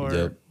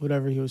 or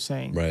whatever he was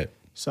saying. Right.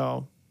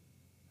 So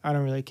I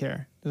don't really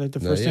care. Like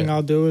the first thing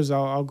I'll do is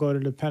I'll go to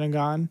the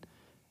Pentagon,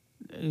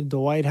 the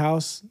White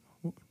House,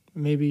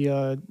 maybe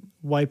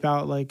wipe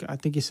out, like, I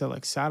think he said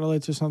like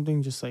satellites or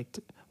something, just like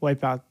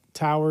wipe out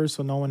towers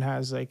so no one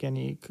has like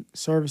any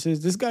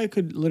services. This guy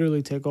could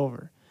literally take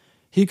over.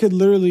 He could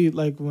literally,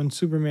 like when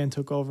Superman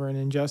took over in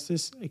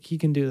Injustice, like he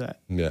can do that.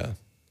 Yeah,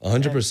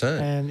 100%.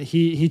 And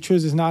he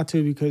chooses not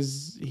to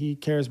because he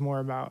cares more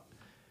about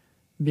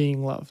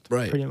being loved.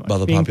 Right, pretty much. about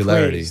the being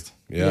popularity. Praised.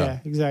 Yeah,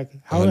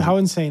 exactly. How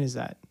insane is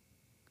that?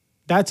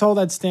 That's all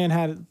that Stan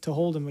had to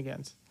hold him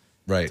against.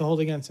 Right. To hold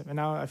against him. And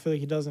now I feel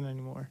like he doesn't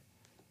anymore.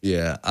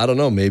 Yeah, I don't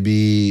know.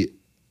 Maybe,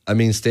 I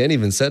mean, Stan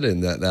even said it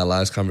in that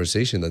last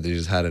conversation that they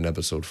just had in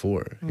episode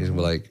 4. He's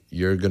like,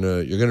 you're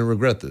gonna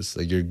regret this.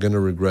 Like, you're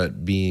gonna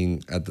regret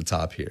being at the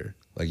top here.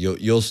 Like,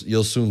 you'll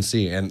soon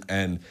see.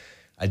 And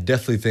I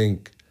definitely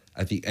think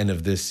at the end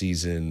of this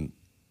season,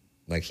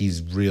 like,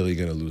 he's really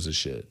gonna lose his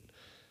shit.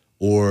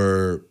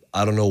 Or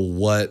I don't know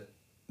what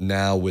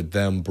now with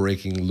them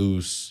breaking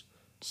loose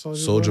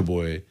Soulja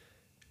Boy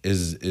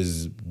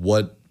is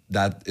what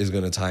that is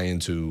gonna tie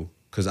into.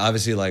 Because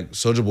obviously, like,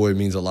 Soulja Boy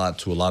means a lot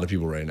to a lot of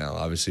people right now.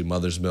 Obviously,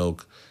 Mother's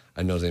Milk.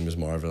 I know his name is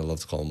Marvin. I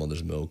love to call him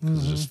Mother's Milk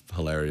because it's just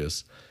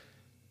hilarious.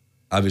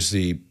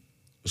 Obviously,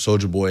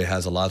 Soulja Boy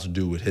has a lot to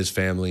do with his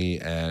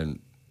family and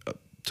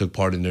took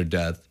part in their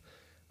death.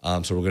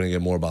 So we're gonna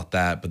get more about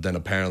that. But then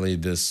apparently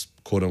this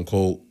quote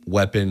unquote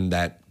weapon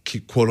that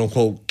quote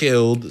unquote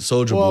killed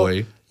Soldier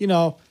Boy. You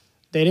know,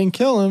 they didn't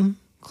kill him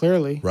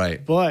clearly,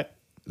 Right. But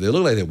They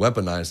look like they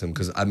weaponized him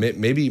because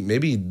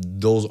maybe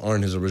those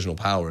aren't his original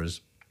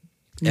powers.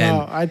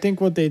 no, I think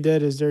what they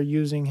did is they're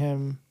using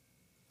him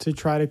to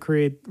try to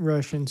create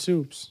Russian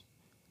soups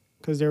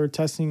because they were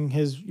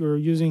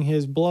using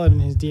his blood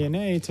and his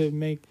DNA to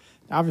make.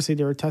 Obviously,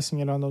 they were testing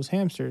it on those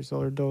hamsters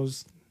or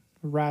those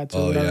rats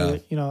or whatever.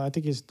 yeah. You know, I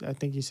think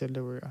you said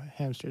they were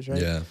hamsters,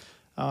 right? Yeah.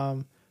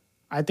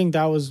 I think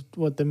that was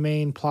what the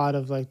main plot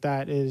of like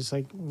that is,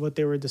 like what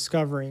they were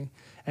discovering.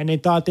 And they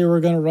thought they were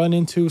going to run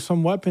into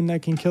some weapon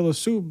that can kill a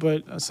soup,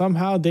 but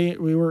somehow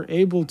we were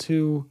able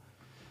to,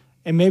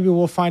 and maybe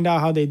we'll find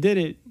out how they did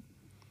it,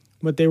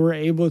 but they were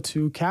able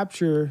to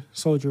capture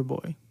Soldier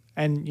Boy.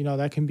 And, you know,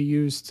 that can be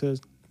used to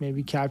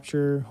maybe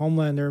capture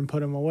Homelander and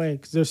put him away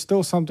because there's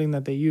still something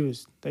that they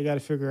used. They got to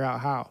figure out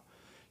how,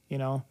 you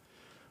know,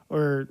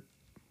 or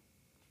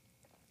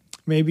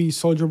maybe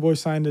Soldier Boy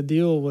signed a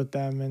deal with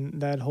them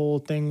and that whole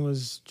thing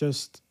was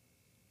just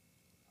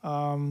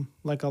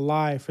like a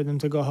lie for them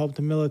to go help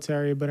the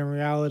military, but in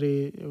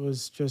reality it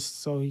was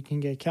just so he can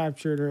get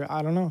captured, or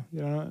I don't know,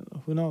 you know,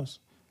 who knows.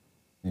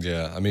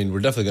 Yeah, I mean, we're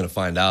definitely gonna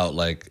find out.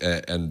 Like,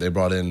 and they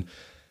brought in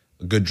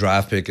a good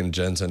draft pick in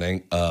Jensen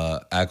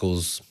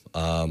Ackles,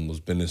 who's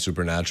been in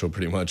Supernatural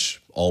pretty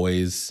much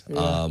always.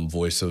 Yeah.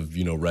 Voice of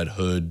Red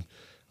Hood.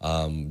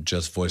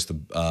 Just voiced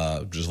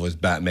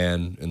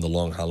Batman in the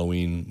Long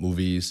Halloween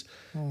movies.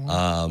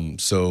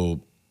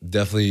 So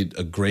definitely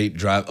a great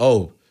draft.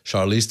 Oh,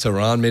 Charlize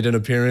Theron made an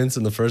appearance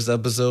in the first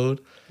episode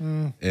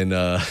in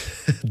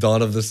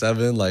Dawn of the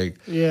Seven. Like,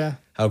 Yeah.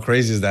 how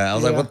crazy is that? I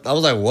was like, Yeah. what? I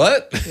was like,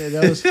 what? Yeah,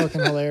 that was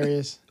fucking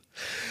hilarious.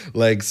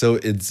 Like, so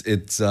it's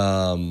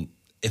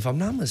if I'm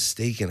not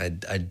mistaken,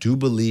 I do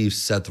believe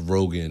Seth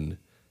Rogen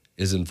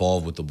is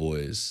involved with The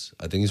Boys.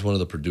 I think he's one of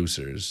the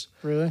producers.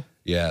 Really?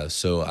 Yeah,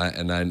 so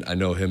I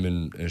know him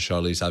and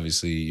Charlize,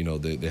 obviously,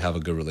 they have a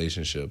good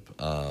relationship.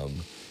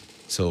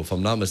 So if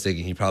I'm not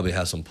mistaken, he probably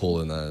has some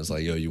pull in that. It's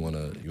like, yo, you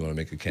wanna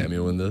make a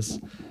cameo in this?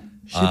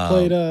 She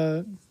played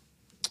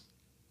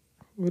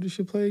what did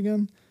she play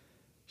again?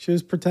 She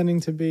was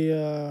pretending to be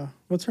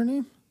what's her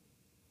name?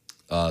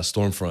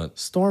 Stormfront.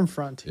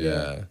 Stormfront.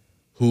 Yeah.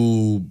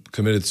 Who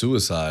committed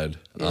suicide.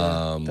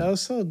 Yeah. That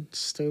was so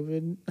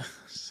stupid.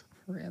 So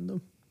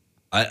random.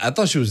 I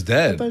thought she was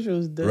dead. I thought she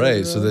was dead.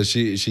 Right. Bro. So that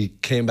she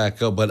came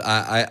back up. But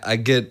I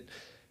get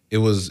it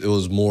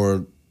was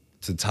more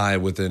to tie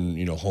within,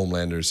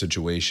 Homelander's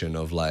situation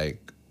of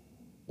like,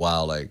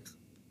 wow, like,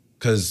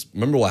 because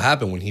remember what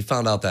happened when he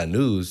found out that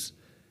news.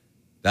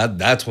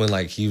 That's when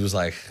like he was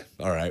like,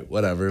 all right,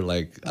 whatever.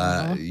 Like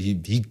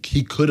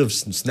he could have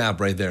snapped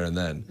right there and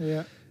then.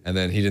 Yeah. And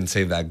then he didn't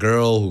save that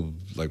girl who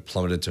like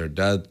plummeted to her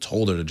death,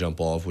 told her to jump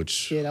off,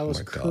 which Yeah, that was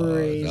oh my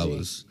crazy. God, that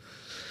was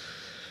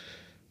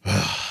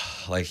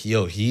like,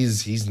 yo,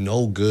 he's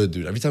no good,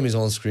 dude. Every time he's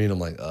on screen, I'm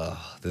like,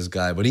 this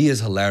guy. But he is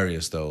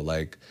hilarious though.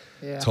 Like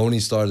Yeah. Tony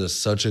Starr does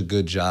such a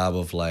good job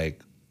of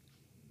like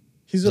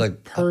He's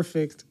like,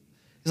 perfect.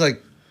 he's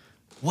like,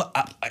 what?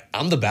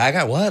 I'm the bad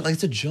guy. What? Like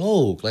it's a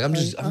joke. Like I'm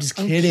just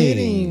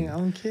kidding.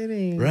 I'm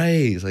kidding.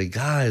 Right? It's like,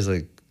 guys,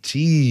 like,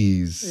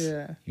 jeez.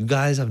 Yeah. You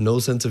guys have no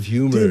sense of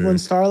humor. Dude, when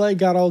Starlight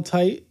got all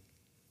tight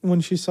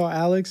when she saw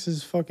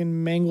Alex's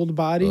fucking mangled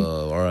body,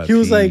 R.I.P. he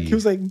was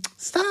like,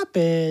 stop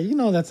it. You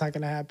know that's not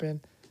gonna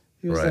happen.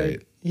 He was Right.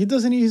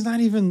 like, he's not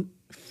even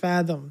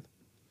fathomed.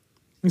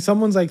 When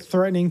someone's like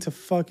threatening to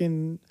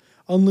fucking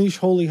unleash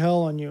holy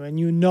hell on you, and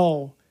you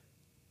know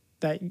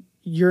that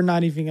you're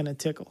not even gonna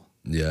tickle.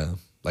 Yeah.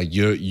 Like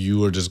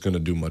you are just gonna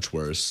do much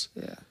worse.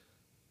 Yeah.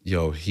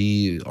 Yo,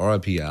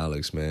 R.I.P.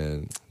 Alex,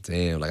 man.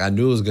 Damn. Like I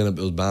knew it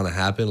was bound to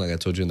happen, like I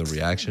told you in the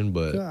reaction,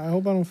 but I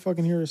hope I don't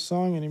fucking hear his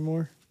song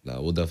anymore. nah,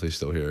 we'll definitely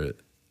still hear it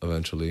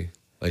eventually.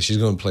 Like she's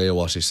gonna play it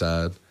while she's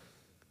sad.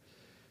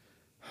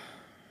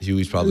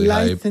 Huey's probably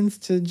hype. License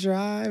to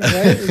drive,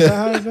 right? Is that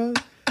how it goes?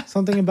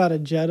 Something about a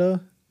Jetta.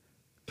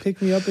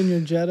 Pick me up in your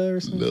Jetta or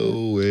something.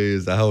 No way.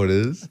 Is that how it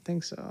is? I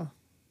think so.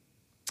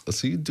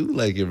 So you do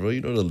like it, bro.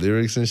 You know the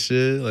lyrics and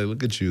shit. Like,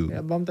 look at you.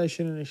 Yeah, bump that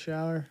shit in the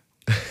shower.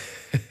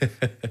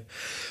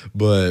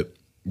 But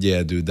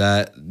yeah, dude,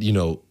 that,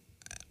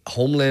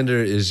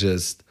 Homelander is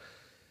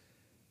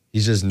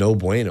he's just no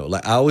bueno.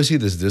 Like I always see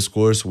this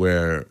discourse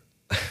where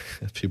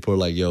people are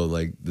like, yo,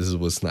 like this is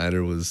what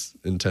Snyder was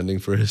intending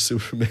for his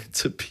Superman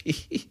to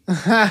be.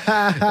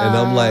 And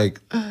I'm like,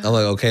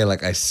 okay,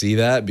 like I see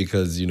that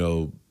because,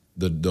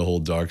 the whole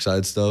dark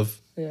side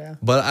stuff. Yeah.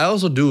 But I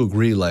also do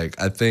agree, like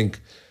I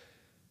think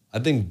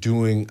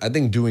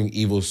doing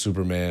evil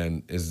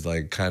Superman is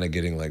like kind of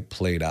getting like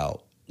played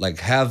out. Like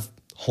have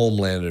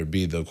Homelander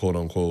be the quote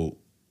unquote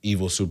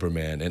evil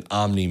Superman and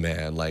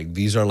Omni-Man. Like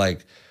these are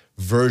like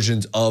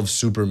versions of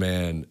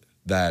Superman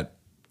that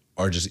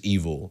are just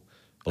evil.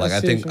 Like I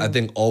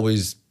think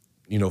always,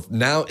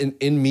 now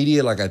in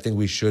media, like I think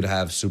we should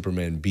have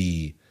Superman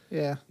be,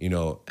 Yeah.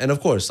 and of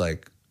course,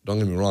 like don't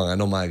get me wrong, I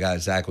know my guy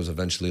Zach was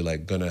eventually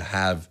like gonna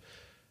have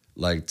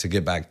like to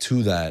get back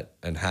to that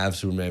and have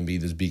Superman be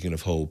this beacon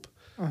of hope.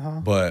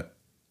 But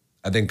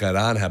I think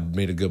Karan had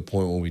made a good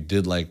point when we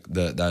did like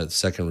that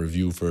second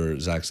review for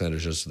Zack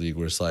Snyder's Justice League,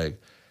 where it's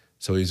like,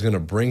 so he's gonna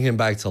bring him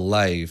back to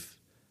life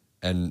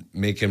and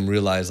make him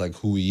realize like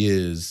who he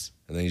is,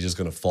 and then he's just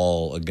gonna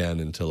fall again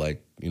into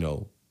like, you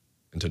know,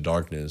 into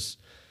darkness.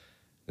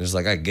 And it's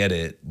like, I get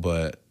it,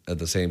 but at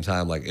the same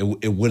time, like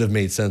it would have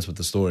made sense with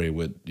the story,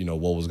 with, you know,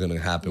 what was gonna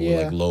happen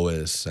with like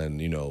Lois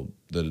and, you know,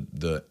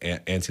 the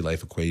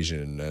anti-life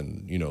equation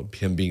and, you know,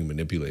 him being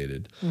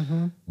manipulated.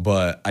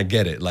 But I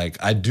get it. Like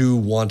I do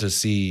want to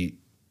see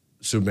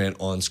Superman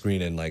on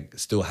screen and like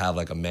still have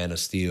like a Man of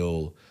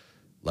Steel,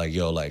 like,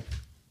 yo, like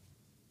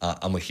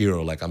I'm a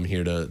hero, like I'm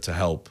here to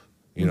help.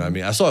 You know what I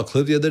mean? I saw a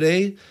clip the other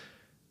day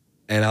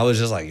and I was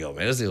just like, yo,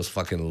 Man of Steel was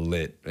fucking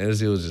lit. Man of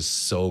Steel was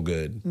just so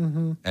good.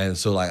 And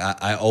so like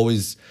I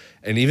always,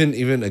 and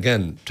even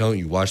again, telling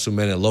you, watch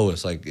Superman and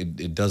Lois, like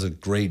it does a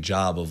great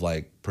job of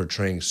like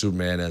portraying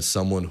Superman as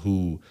someone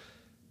who's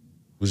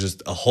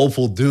just a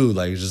hopeful dude.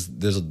 Like just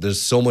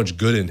there's so much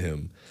good in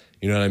him.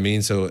 You know what I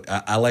mean? So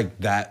I like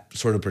that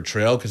sort of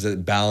portrayal because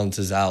it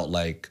balances out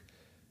like,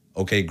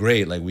 okay,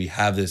 great. Like we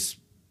have this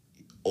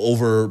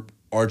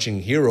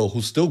overarching hero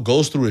who still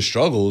goes through his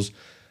struggles.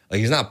 Like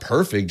he's not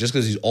perfect. Just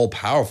because he's all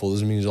powerful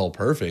doesn't mean he's all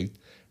perfect,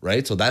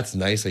 right? So that's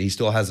nice that he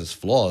still has his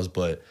flaws,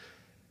 but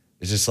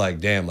it's just like,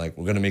 damn, like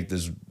we're gonna make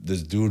this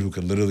dude who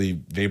could literally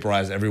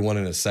vaporize everyone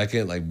in a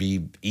second, like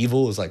be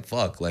evil. It's like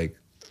fuck, like,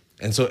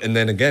 and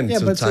then again, yeah.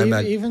 But time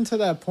even to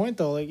that point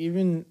though, like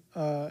even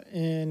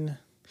in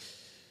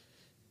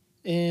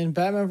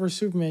Batman vs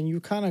Superman, you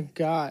kind of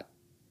got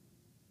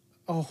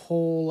a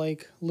whole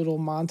like little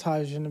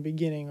montage in the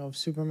beginning of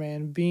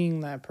Superman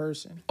being that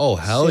person. Oh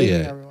hell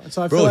yeah, everyone.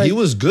 So I bro, feel like he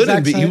was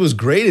good. He was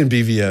great in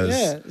BVS.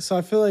 Yeah, so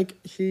I feel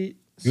like he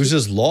was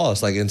just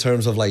lost, like in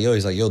terms of like, yo,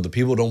 he's like, yo, the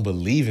people don't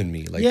believe in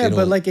me. Like, yeah,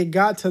 but like it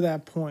got to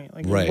that point.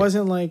 Like right. It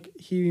wasn't like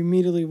he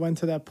immediately went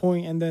to that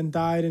point and then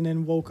died and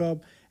then woke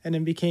up and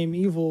then became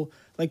evil.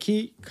 Like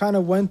he kind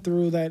of went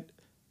through that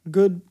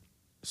good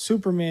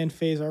Superman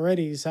phase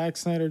already. Zack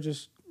Snyder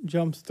just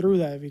jumps through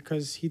that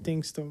because he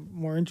thinks the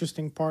more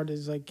interesting part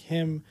is like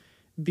him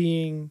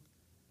being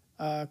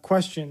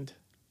questioned,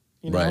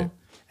 you know, right.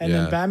 And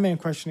then Batman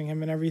questioning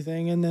him and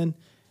everything, and then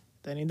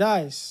he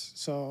dies.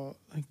 So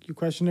like you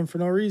question him for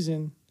no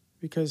reason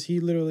because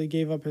he literally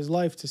gave up his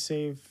life to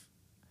save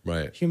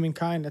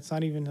humankind. That's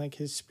not even like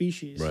his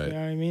species. Right. You know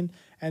what I mean?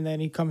 And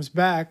then he comes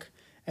back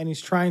and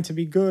he's trying to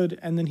be good,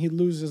 and then he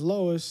loses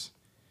Lois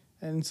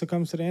and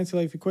succumbs to the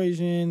anti-life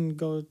equation,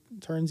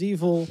 turns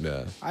evil.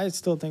 Yeah. I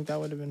still think that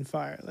would have been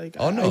fire. Like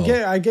oh, no.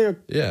 I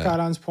get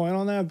Karan's point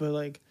on that, but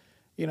like,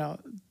 you know,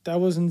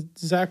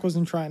 Zack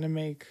wasn't trying to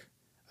make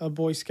a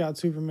Boy Scout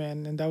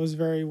Superman, and that was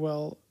very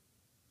well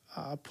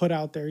put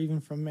out there even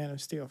from Man of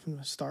Steel from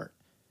the start.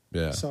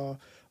 Yeah. So,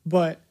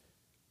 but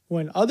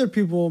when other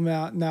people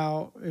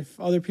now, if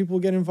other people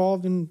get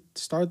involved and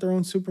start their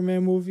own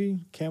Superman movie,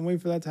 can't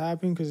wait for that to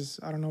happen because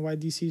I don't know why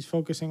DC is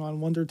focusing on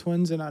Wonder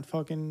Twins and not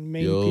fucking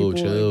main people. Yo,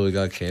 chill. It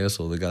got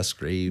canceled. It got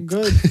scraped.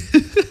 Good.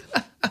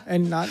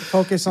 And not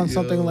focus on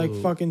something like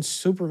fucking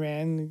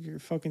Superman. You're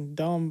fucking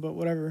dumb, but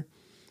whatever.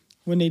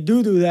 When they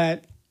do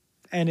that,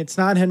 and it's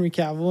not Henry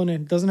Cavill, and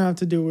it doesn't have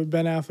to do with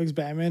Ben Affleck's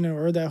Batman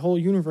or that whole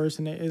universe,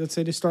 and let's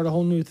say they start a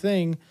whole new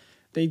thing,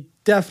 they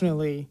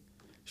definitely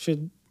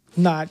should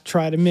not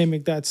try to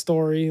mimic that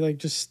story. Like,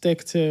 just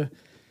stick to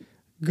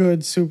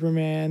good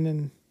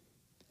Superman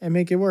and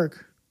make it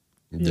work.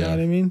 You know what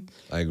I mean?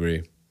 I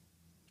agree.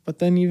 But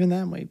then even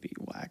that might be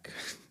whack.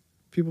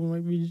 People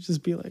might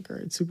just be like, all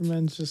right,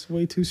 Superman's just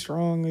way too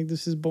strong. Like,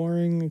 this is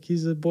boring. Like,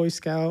 he's a Boy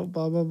Scout,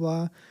 blah, blah,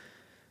 blah.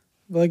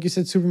 But like you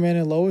said, Superman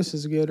and Lois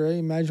is good, right?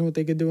 Imagine what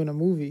they could do in a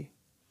movie.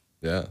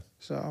 Yeah.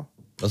 So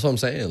that's what I'm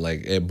saying.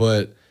 Like,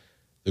 but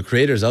the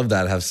creators of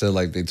that have said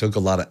like they took a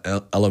lot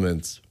of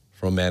elements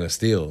from Man of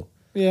Steel.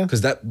 Yeah.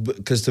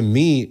 Because to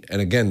me,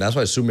 and again, that's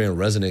why Superman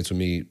resonates with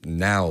me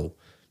now,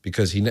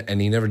 because he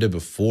never did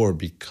before,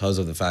 because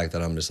of the fact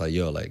that I'm just like,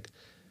 yo, like.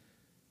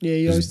 Yeah,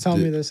 you always tell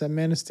me this, that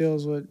Man of Steel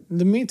is what.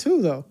 Me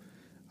too, though.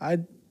 I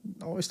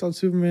always thought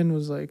Superman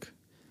was like.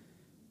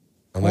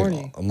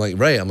 Horny. I'm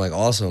like,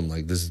 awesome.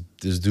 Like this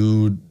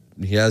dude,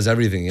 he has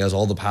everything. He has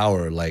all the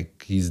power.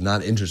 Like, he's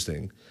not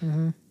interesting.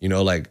 Mm-hmm. You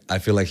know, like I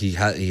feel like he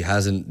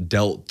hasn't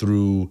dealt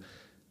through,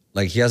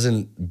 like he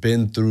hasn't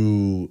been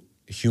through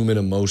human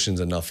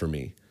emotions enough for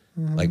me,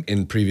 like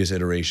in previous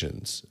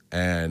iterations.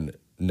 And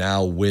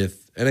now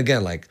and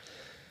again, like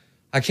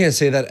I can't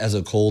say that as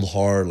a cold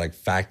hard like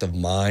fact of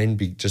mine,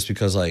 just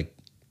because like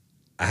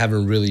I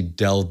haven't really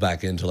delved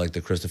back into like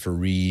the Christopher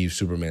Reeve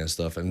Superman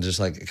stuff, and just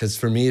like, because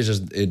for me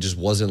it just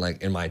wasn't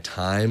like in my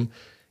time,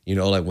 you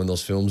know, like when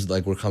those films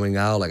like were coming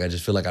out, like I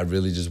just feel like I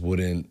really just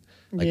wouldn't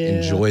like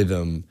enjoy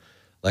them.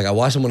 Like I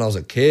watched them when I was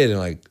a kid, and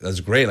like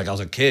that's great. Like I was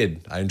a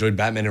kid, I enjoyed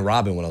Batman and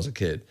Robin when I was a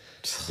kid,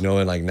 you know,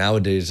 and like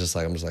nowadays just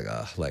like I'm just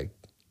like like,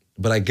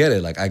 but I get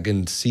it. Like I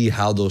can see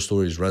how those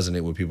stories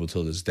resonate with people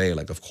till this day.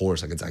 Like of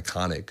course, like it's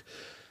iconic.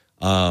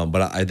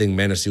 But I think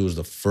Man of Steel was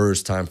the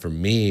first time for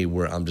me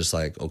where I'm just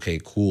like, okay,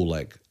 cool.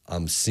 Like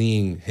I'm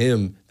seeing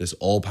him, this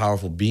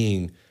all-powerful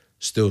being,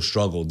 still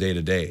struggle day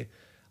to day.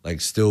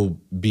 Like, still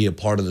be a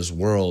part of this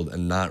world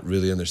and not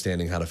really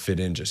understanding how to fit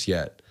in just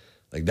yet.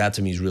 Like, that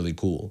to me is really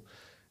cool.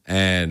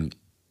 And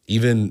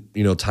even,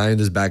 you know, tying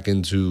this back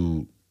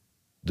into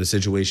the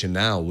situation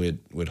now with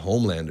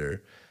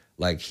Homelander,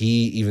 like,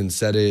 he even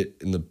said it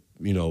in the,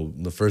 you know,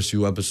 the first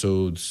few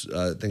episodes.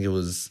 I think it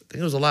was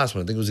the last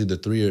one. I think it was either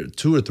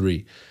 2 or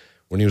 3,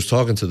 when he was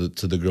talking to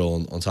the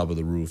girl on top of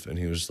the roof, and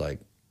he was like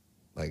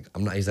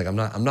I'm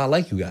not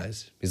like you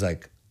guys. He's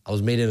like, I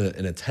was made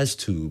in a test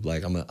tube.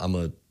 Like,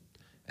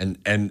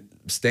 and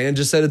Stan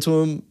just said it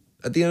to him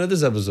at the end of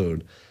this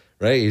episode,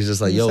 right? He's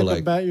just like, yo,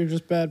 like you're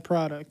just bad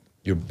product.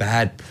 You're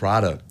bad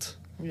product.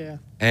 Yeah.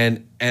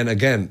 And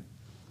again,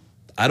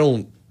 I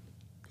don't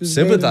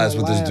sympathize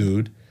with this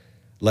dude,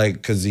 like,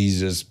 because he's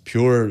just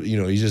pure,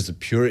 you know, he's just a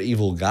pure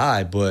evil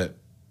guy. But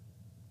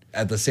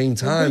at the same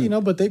time, you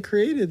know, but they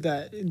created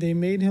that. They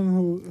made him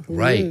who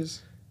right. he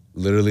is.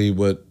 Literally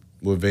what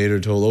Vader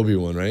told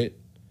Obi-Wan, right?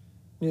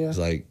 Yeah. It's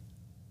like,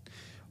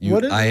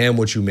 I am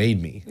what you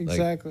made me.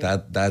 Exactly.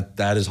 Like,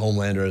 that is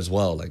Homelander as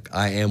well. Like,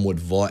 I am what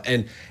Vought,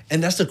 and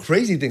that's the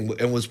crazy thing.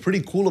 And what's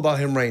pretty cool about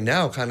him right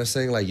now, kind of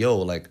saying like, yo,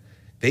 like,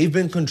 they've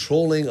been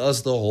controlling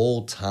us the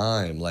whole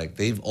time. Like,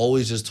 they've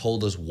always just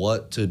told us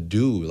what to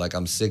do. Like,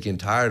 I'm sick and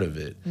tired of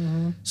it.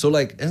 Mm-hmm. So,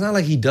 like, it's not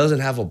like he doesn't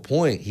have a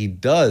point. He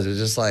does. It's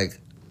just like,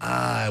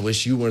 I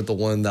wish you weren't the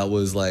one that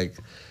was like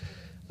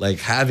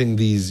having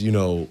these, you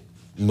know,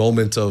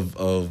 moments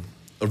of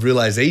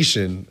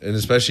realization, and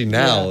especially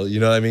now,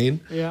 you know what I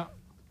mean? Yeah.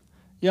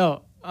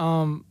 Yo,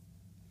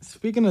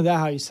 speaking of that,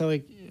 how you said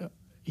like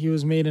he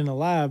was made in a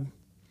lab.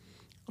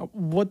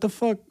 What the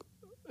fuck?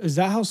 Is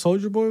that how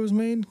Soldier Boy was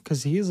made?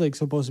 Because he's like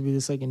supposed to be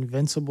this like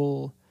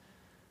invincible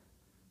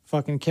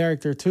fucking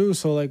character too.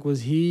 So like,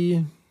 was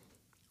he,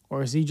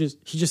 or is he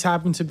just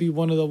happened to be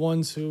one of the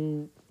ones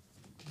who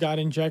got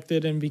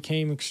injected and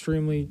became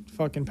extremely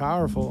fucking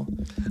powerful?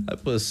 I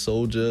put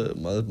Soldier.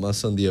 My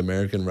son, the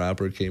American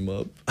rapper, came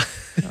up.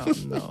 Oh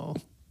no.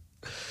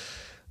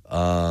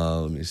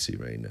 Let me see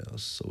right now.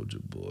 Soldier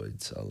Boy,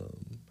 tell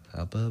him.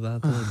 Hop up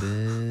out the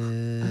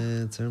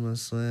bed, turn my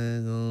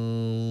swag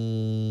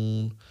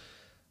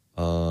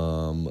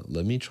on.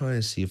 Let me try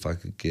and see if I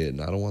could get.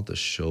 And I don't want the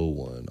show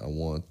one. I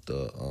want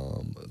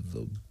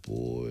the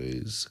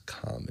Boys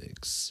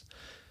comics.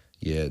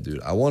 Yeah,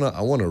 dude. I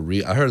wanna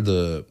read. I heard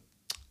a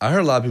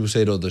lot of people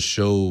say though the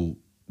show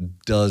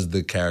does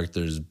the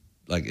characters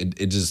like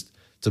it's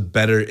a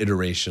better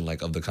iteration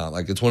like of the comic.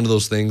 Like, it's one of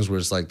those things where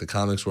it's like the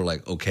comics were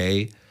like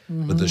okay,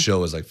 but the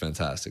show is like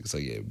fantastic. It's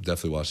like, yeah,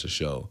 definitely watch the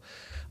show.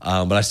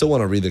 But I still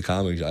want to read the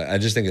comics. I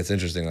just think it's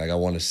interesting. Like, I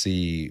want to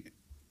see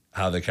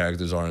how the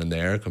characters are in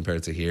there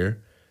compared to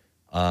here.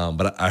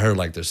 But I heard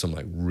like there's some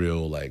like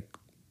real like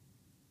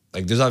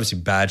there's obviously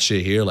bad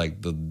shit here.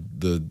 Like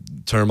the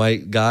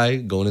termite guy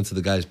going into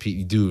the guy's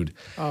dude.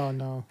 Oh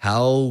no.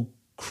 How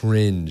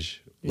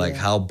cringe. Like, Yeah.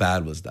 how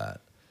bad was that?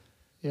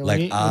 Yeah,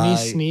 Like,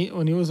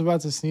 when he was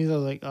about to sneeze, I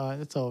was like,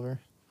 it's over.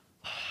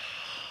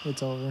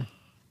 It's over.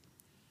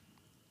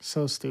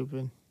 So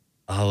stupid.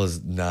 I was,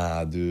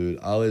 dude.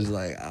 I was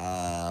like,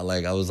 I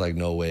was like,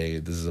 no way,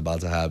 this is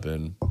about to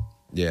happen.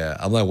 Yeah,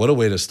 I'm like, what a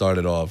way to start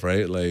it off,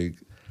 right? Like,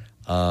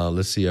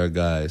 let's see our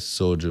guy,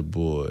 Soldier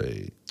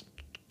Boy.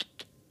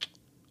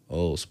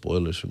 Oh,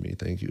 spoilers for me.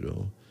 Thank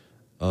you,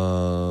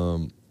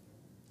 though.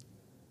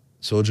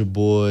 Soldier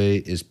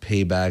Boy is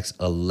Payback's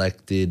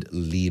elected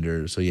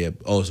leader. So, yeah.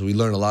 Oh, so we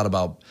learned a lot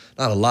about,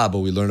 not a lot, but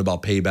we learned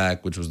about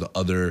Payback, which was the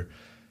other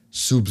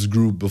Soups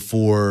group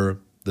before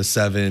the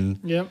Seven.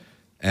 Yep.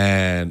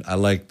 And I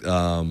liked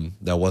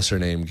that what's her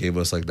name gave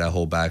us like that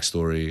whole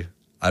backstory.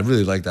 I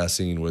really like that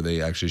scene where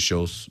they actually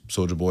show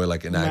Soldier Boy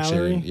like in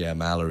Mallory? action. Yeah,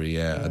 Mallory.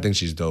 Yeah, I think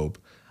she's dope.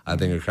 I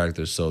think her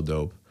character is so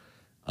dope.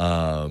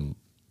 And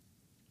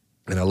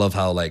I love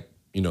how like,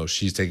 you know,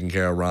 she's taking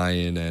care of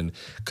Ryan, and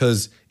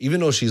because even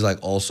though she's like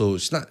also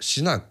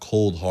she's not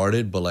cold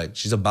hearted, but like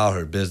she's about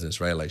her business,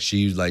 right? Like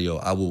she's like, yo,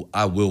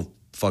 I will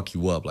fuck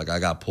you up. Like I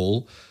got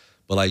pulled,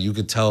 but like you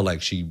could tell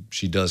like she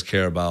does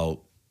care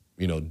about,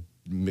 you know,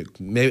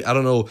 maybe I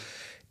don't know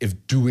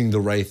if doing the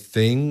right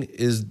thing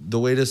is the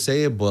way to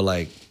say it, but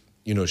like,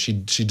 you know, she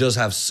does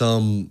have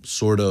some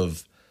sort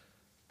of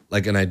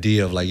like an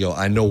idea of like, yo,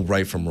 I know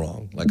right from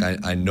wrong. Like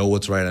I know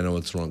what's right, I know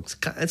what's wrong.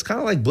 It's kind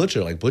of like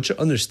Butcher. Like Butcher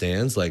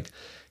understands, like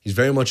he's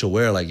very much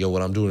aware, like, yo,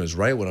 what I'm doing is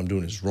right, what I'm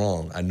doing is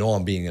wrong. I know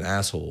I'm being an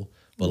asshole,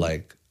 but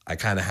like I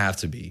kind of have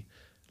to be.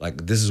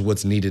 Like this is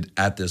what's needed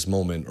at this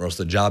moment, or else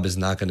the job is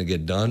not gonna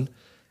get done.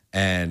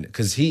 And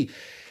because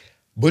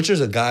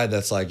Butcher's a guy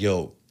that's like,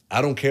 yo,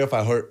 I don't care if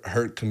I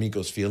hurt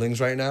Kamiko's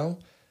feelings right now,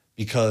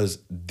 because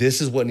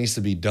this is what needs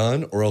to be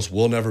done, or else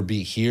we'll never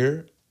be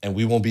here and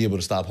we won't be able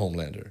to stop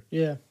Homelander.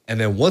 Yeah. And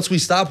then once we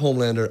stop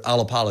Homelander, I'll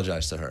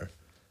apologize to her.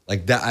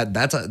 Like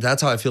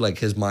that's how I feel like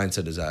his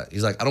mindset is at.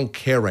 He's like, I don't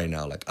care right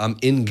now. Like I'm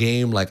in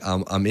game, like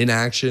I'm in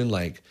action.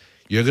 Like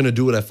you're gonna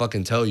do what I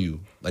fucking tell you.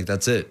 Like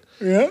that's it.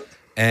 Yeah.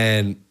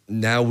 And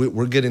now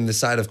we're getting the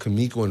side of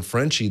Kamiko and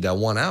Frenchie that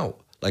want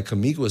out. like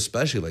Kamiko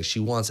especially, like she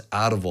wants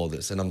out of all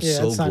this, and I'm Yeah,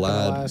 so it's not gonna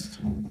glad. last.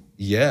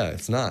 Yeah,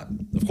 it's not.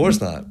 Of course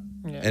not.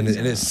 Yeah, and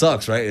it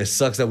sucks, right? It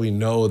sucks that we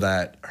know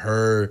that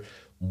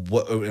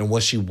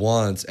what she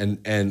wants, and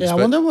Yeah, I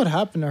wonder what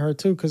happened to her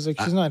too, because like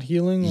she's not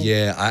healing. Like,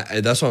 yeah,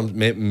 that's what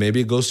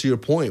maybe it goes to your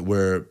point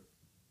where,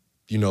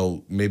 you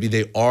know, maybe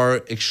they are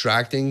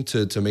extracting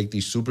to make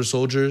these super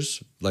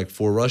soldiers like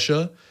for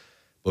Russia,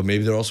 but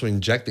maybe they're also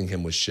injecting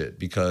him with shit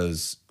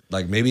because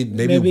like maybe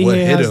what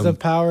he hit has him. the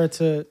power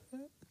to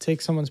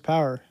take someone's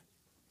power,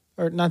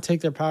 or not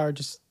take their power,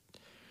 just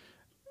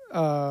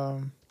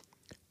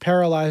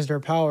paralyze their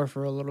power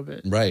for a little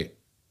bit. Right,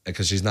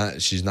 because she's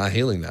not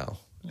healing now,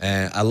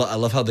 and I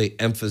love how they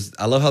emphasize.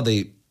 I love how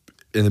they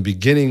in the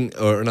beginning,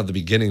 or not the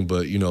beginning,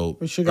 but you know,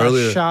 When she got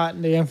earlier, shot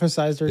and they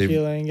emphasized her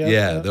healing. Yep,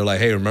 yeah, yep. they're like,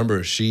 hey,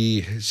 remember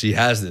she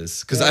has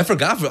this because I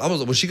forgot. I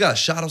was when she got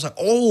shot, I was like,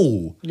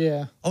 oh,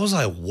 Yeah. I was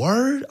like,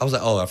 word. I was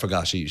like, oh, I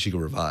forgot she could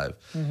revive,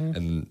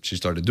 and she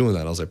started doing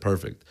that. I was like,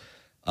 perfect.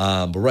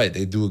 But right,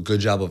 they do a good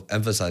job of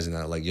emphasizing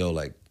that, like, yo,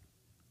 like.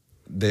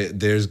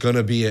 There's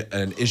gonna be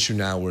an issue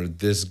now where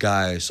this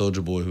guy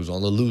Soldier Boy, who's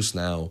on the loose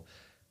now,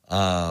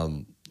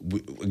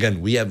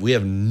 we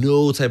have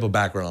no type of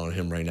background on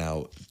him right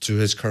now to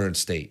his current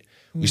state.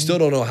 We still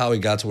don't know how he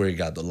got to where he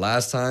got. The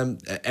last time,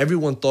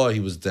 everyone thought he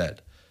was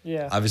dead.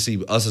 Yeah.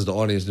 Obviously, us as the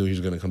audience knew he was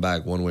gonna come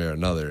back one way or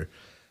another.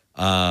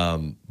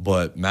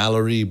 But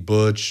Mallory,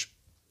 Butch,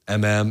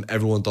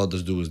 everyone thought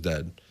this dude was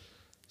dead.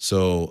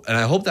 So, and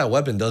I hope that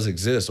weapon does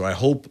exist, or I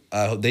hope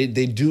they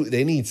do.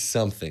 They need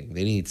something.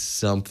 They need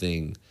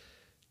something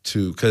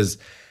to, because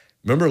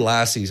remember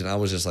last season, I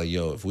was just like,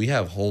 yo, if we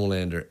have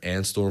Homelander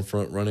and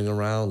Stormfront running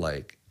around,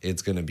 like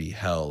it's gonna be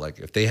hell. Like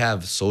if they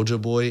have Soldier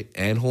Boy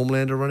and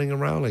Homelander running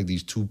around, like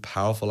these two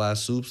powerful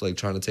ass soups, like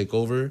trying to take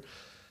over,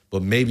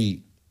 but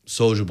maybe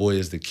Soldier Boy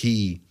is the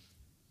key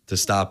to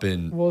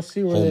stopping We'll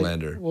see where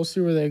Homelander. we'll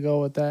see where they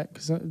go with that,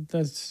 because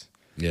that's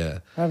Yeah,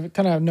 I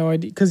kind of have no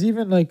idea. Because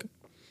even like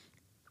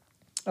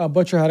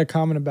Butcher had a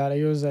comment about it.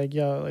 He was like,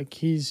 "Yo, like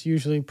he's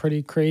usually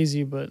pretty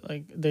crazy, but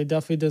like they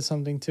definitely did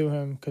something to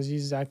him because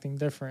he's acting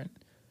different.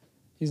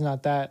 He's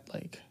not that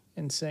like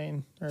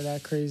insane or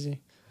that crazy.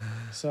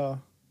 So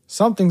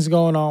something's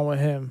going on with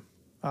him,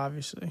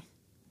 obviously."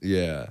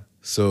 yeah.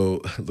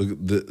 So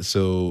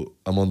so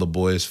I'm on the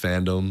Boys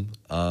fandom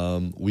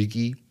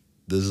wiki.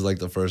 This is like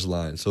the first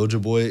line. Soldier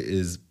Boy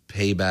is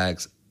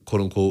Payback's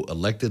quote unquote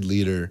elected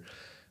leader.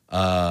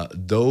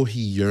 Though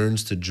he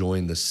yearns to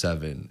join the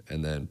Seven,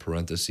 and then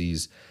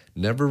parentheses,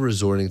 never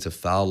resorting to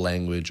foul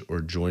language or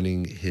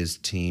joining his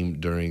team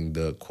during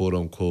the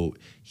quote-unquote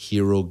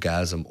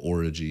hero-gasm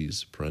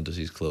orgies,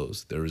 parentheses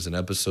closed. There is an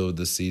episode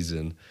this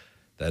season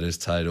that is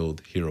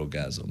titled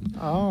Hero-gasm.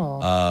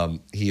 Oh,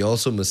 He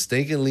also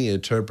mistakenly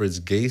interprets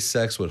gay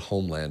sex with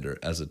Homelander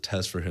as a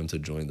test for him to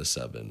join the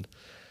Seven.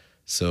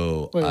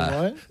 So, wait,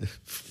 what?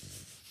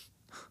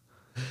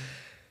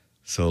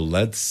 So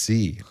let's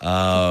see.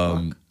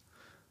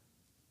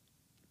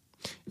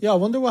 Yeah, I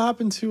wonder what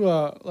happened to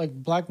like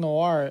Black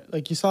Noir.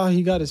 Like you saw,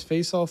 he got his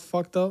face all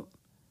fucked up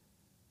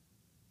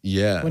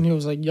Yeah. when he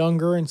was like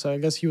younger, and so I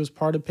guess he was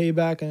part of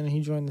Payback, and then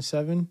he joined the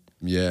Seven.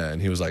 Yeah,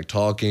 and he was like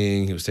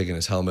talking. He was taking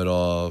his helmet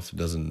off.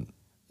 Doesn't.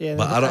 Yeah,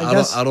 But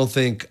I don't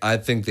think. I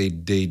think they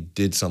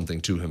did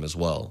something to him as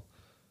well.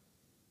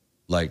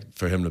 Like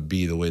for him to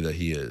be the way that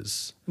he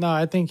is. No,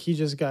 I think he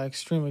just got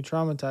extremely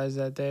traumatized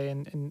that day,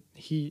 and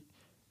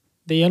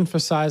they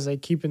emphasized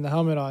like keeping the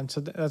helmet on, so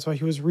that's why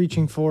he was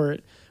reaching for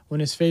it when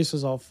his face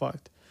was all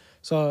fucked.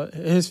 So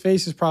his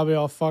face is probably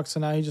all fucked, so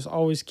now he just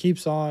always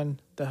keeps on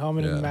the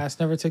helmet and Yeah. the mask,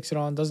 never takes it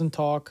on, doesn't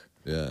talk.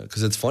 Yeah,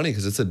 because it's funny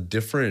because it's a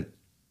different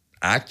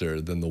actor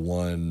than the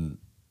one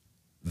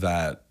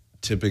that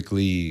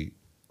typically.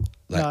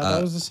 Like, Nah,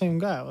 that was the same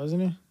guy,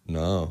 wasn't he?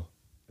 No,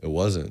 it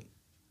wasn't.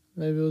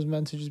 Maybe it was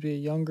meant to just be a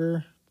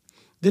younger.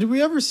 Did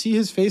we ever see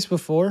his face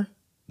before?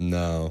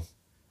 No,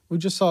 We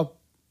just saw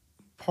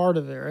part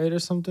of it, right, or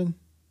something?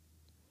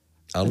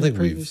 I don't In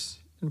think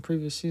in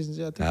previous seasons.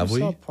 Yeah, I think Have we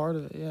saw we? part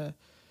of it. Yeah.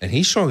 And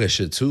he's strong as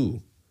shit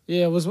too.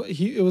 Yeah, it was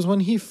when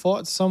he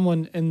fought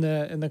someone in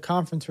the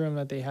conference room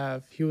that they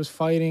have. He was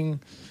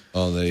fighting.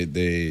 Oh,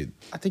 they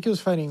I think he was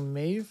fighting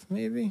Maeve,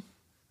 maybe.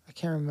 I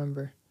can't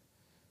remember.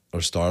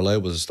 or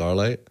Starlight, was it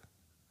Starlight?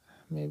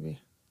 Maybe.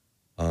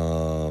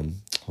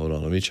 Hold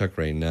on, let me check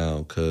right now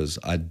because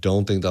I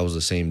don't think that was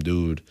the same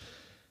dude.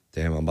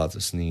 Damn, I'm about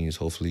to sneeze.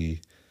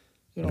 Hopefully,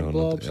 You don't No,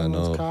 blow not up the- I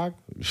someone's know. cock.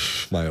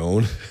 my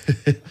own.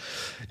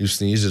 You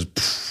sneeze, just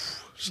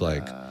it's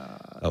like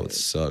that would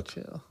suck.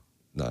 Chill.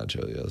 Nah,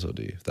 chill. Yeah, that's OD.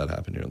 If that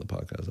happened here on the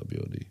podcast, that'd be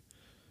OD.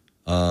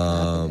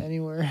 Happen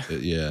anywhere.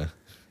 Yeah.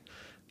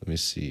 Let me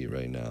see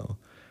right now.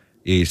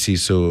 Yeah, see,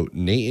 so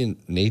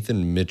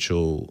Nathan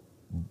Mitchell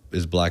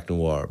is Black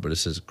Noir, but it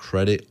says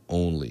credit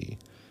only.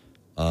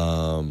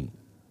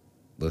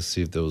 Let's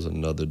see if there was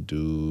another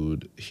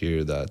dude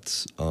here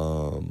that's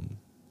nah,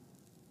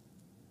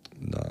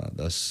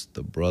 that's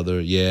the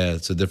brother. Yeah,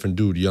 it's a different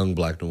dude, young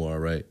Black Noir,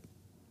 right?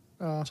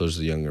 So it's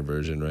the younger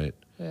version, right?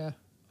 Yeah.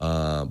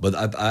 But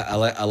I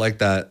like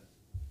that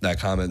that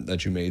comment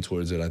that you made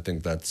towards it. I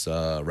think that's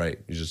right.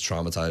 You're just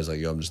traumatized. Like,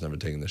 yo, I'm just never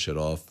taking this shit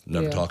off.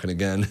 Never Yeah. talking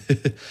again.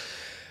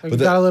 Like, you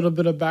got a little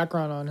bit of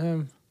background on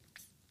him.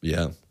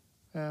 Yeah.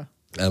 Yeah.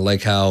 I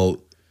like how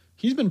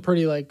He's been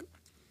pretty like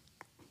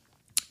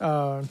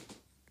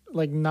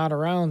not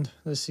around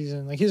this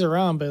season. Like, he's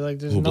around, but like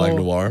there's no Black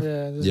Noir. Yeah,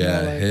 there's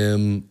Yeah, no,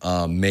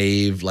 like, him,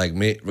 Maeve. Like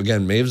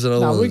again, Maeve's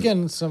another one. we're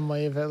getting some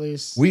wave at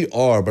least. We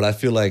are, but I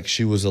feel like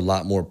she was a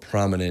lot more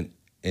prominent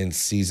in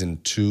season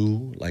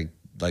 2. Like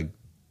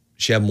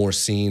she had more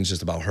scenes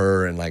just about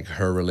her and like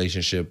her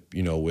relationship,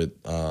 you know, with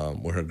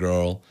her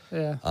girl,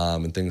 Yeah.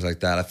 and things like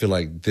that. I feel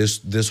like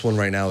this one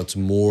right now, it's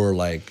more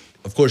like,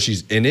 of course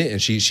she's in it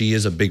and she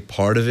is a big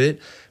part of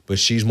it, but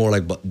she's more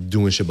like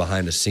doing shit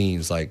behind the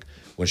scenes. Like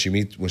when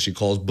she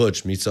calls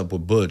Butch, meets up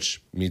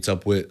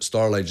with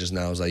Starlight just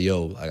now. It's like,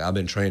 yo, like I've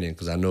been training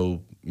because I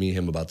know me and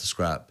him about to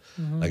scrap.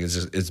 Like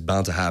it's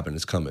bound to happen.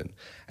 It's coming.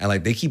 And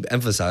like they keep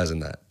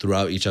emphasizing that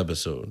throughout each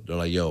episode. They're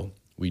like, yo,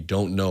 we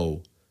don't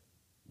know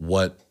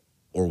what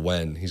or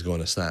when he's going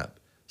to snap.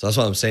 So that's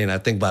what I'm saying. I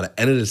think by the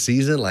end of the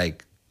season,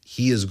 like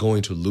he is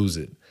going to lose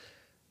it.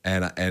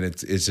 And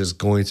it's just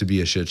going to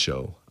be a shit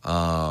show.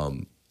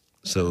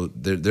 So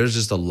there's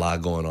just a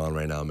lot going on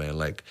right now, man.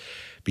 Like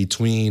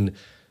between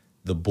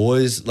the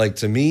boys, like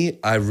to me,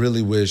 I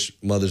really wish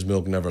Mother's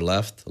Milk never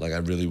left. Like I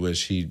really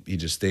wish he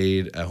just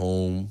stayed at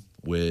home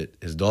with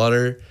his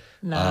daughter.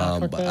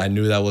 But I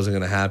knew that wasn't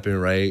gonna happen,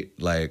 right?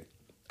 Like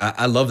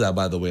I love that,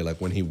 by the way.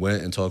 Like when he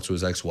went and talked to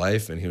his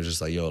ex-wife and he was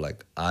just like, yo,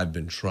 like I've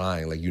been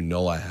trying, like you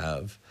know I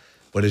have.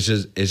 But it's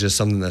just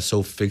something that's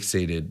so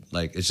fixated.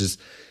 Like it's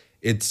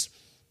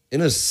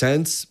in a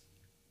sense,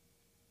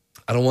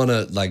 I don't want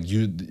to like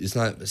it's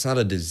not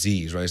a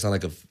disease, right? It's not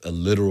like a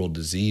literal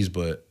disease,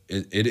 but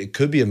it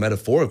could be a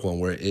metaphoric one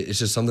where it's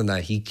just something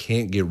that he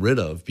can't get rid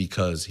of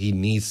because he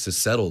needs to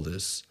settle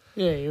this.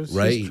 Yeah, he was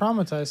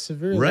traumatized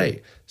severely.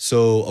 Right.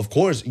 So of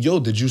course, yo,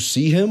 did you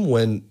see him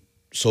when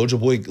Soulja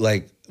Boy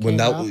like when Came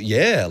that out?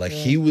 yeah, like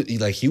he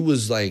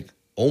was like,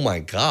 oh my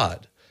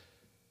God.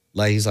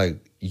 Like he's like,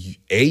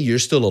 you're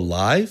still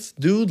alive,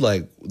 dude?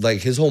 Like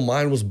his whole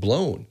mind was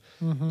blown.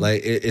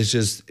 Like it's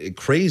just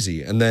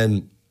crazy. And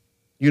then,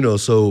 you know,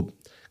 so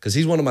because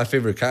he's one of my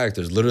favorite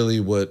characters. Literally,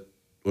 what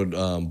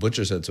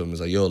Butcher said to him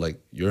is like, "Yo, like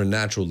you're a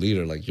natural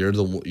leader. Like you're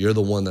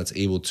the one that's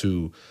able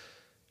to,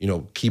 you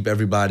know, keep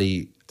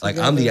everybody. Like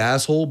I'm the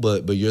asshole,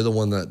 but you're the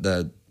one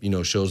that you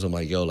know shows them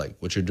like, yo, like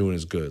what you're doing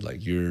is good.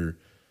 Like you're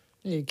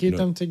Keep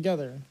them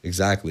together.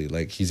 exactly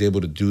like he's able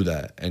to do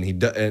that. And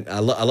and I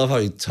love how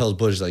he tells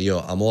Butch like, yo,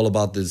 I'm all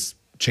about this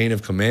chain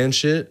of command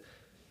shit,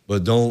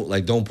 but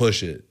don't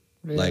push it.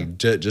 Yeah. Like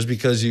just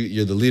because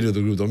you're the leader of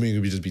the group, don't mean you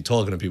can just be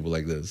talking to people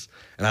like this.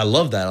 And I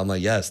love that. I'm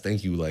like, yes,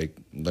 thank you. Like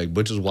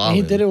Butch is wild.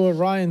 And he did it with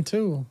Ryan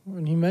too.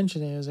 When he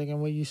mentioned it, it was like,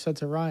 and what you said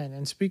to Ryan.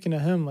 And speaking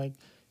of him, like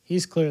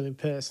he's clearly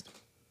pissed.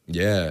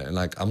 Yeah, and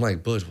like I'm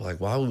like, Butch, like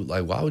why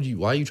are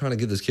you trying to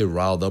get this kid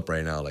riled up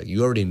right now? Like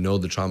you already know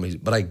the trauma.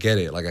 But I get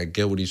it. Like I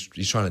get what he's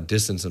trying to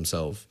distance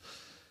himself.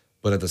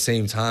 But at the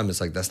same time, it's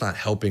like that's not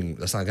helping.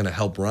 That's not gonna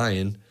help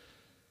Ryan.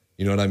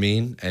 You know what I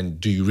mean? And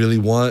do you really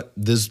want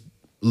this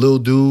little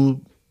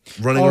dude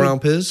running around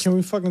pissed? Can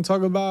we fucking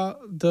talk about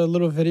the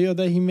little video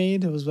that he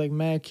made? It was like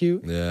mad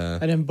cute. Yeah.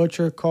 And then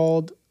Butcher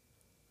called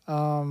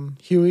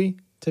Huey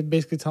to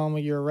basically tell him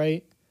like you're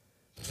right.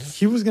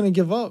 He was gonna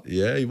give up.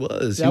 Yeah, he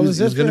was. That He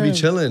was gonna be him.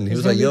 chilling. He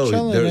was like, yo,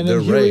 chilling. they're And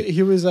then right.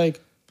 He was like,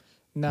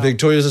 no.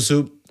 Victoria's a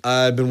soup.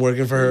 I've been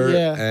working for her.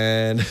 Yeah.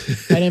 And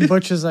And then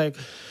Butcher's like,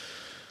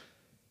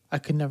 I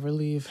could never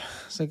leave.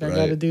 It's like, I Right.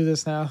 gotta do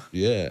this now.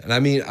 yeah. And I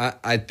mean,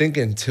 I think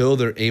until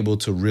they're able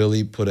to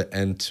really put an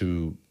end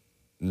to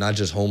not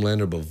just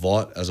Homelander, but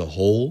Vought as a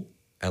whole,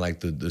 and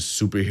like the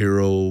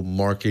superhero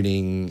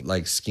marketing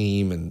like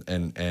scheme and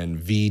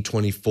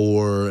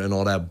V24 and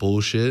all that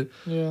bullshit.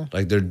 Yeah.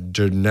 Like they're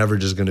never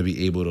just gonna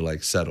be able to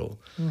like settle.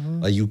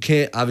 Like you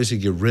can't obviously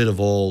get rid of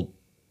all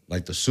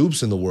like the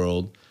soups in the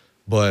world,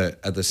 but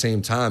at the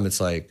same time, it's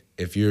like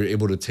if you're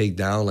able to take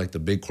down like the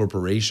big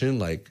corporation,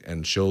 like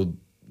and show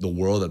the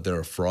world that they're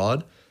a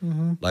fraud,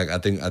 like I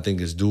think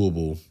it's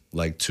doable.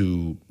 Like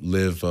to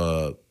live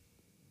a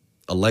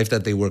life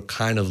that they were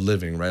kind of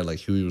living, right? Like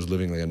Huey was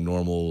living like a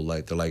normal,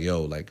 like they're like,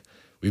 yo, like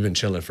we've been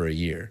chilling for a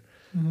year.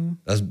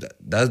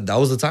 That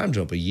was the time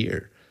jump, a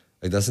year.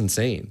 Like that's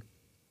insane.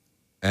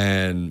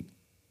 And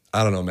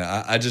I don't know,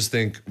 man. I just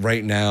think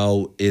right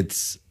now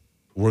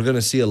we're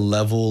gonna see a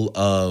level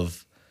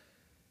of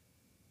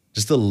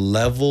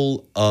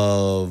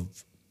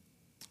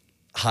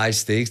high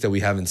stakes that we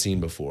haven't seen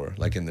before,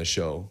 like in the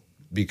show.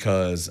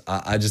 Because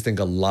I just think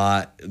a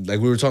lot, like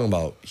we were talking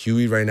about,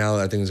 Huey right now,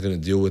 I think is going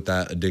to deal with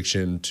that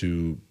addiction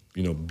to,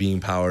 you know, being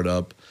powered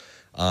up.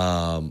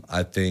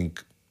 I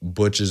think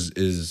Butch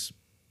is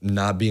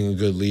not being a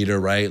good leader,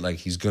 right? Like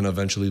he's going to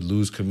eventually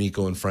lose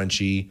Kamiko and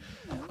Frenchie.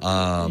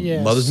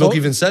 Mother's Milk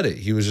even said it.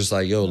 He was just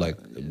like, yo, like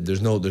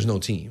there's no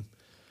team.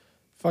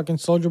 Fucking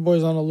Soldier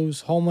Boy's on a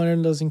loose.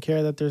 Homelander doesn't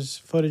care that there's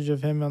footage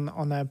of him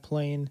on that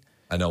plane.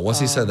 I know.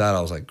 Once he said that,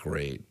 I was like,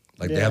 great.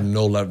 Like Yeah. they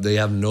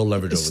have no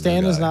leverage over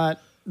Stan this is guy.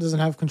 not doesn't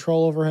have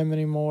control over him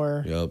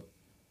anymore. Yep.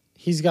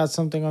 He's got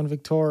something on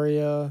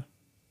Victoria.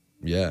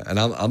 Yeah, and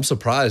I'm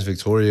surprised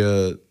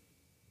Victoria,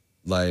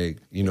 like,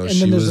 you know, And she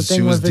then there's the was thing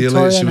she was with dealing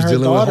Victoria she and was her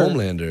dealing with daughter.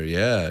 Homelander.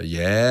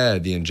 Yeah.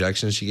 The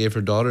injection she gave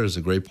her daughter is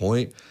a great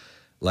point.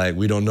 Like,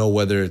 we don't know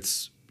whether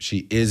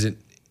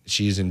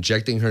she's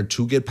injecting her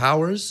to get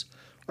powers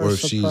or if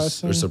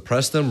suppressing.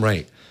 suppress them.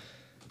 Right.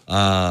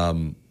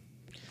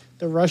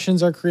 The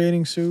Russians are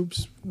creating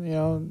soups. You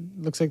know,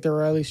 looks like they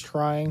were at least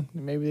trying.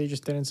 Maybe they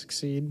just didn't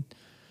succeed.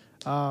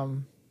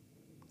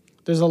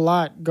 There's a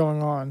lot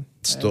going on.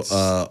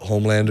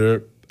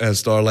 Homelander and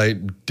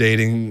Starlight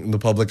dating in the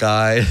public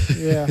eye.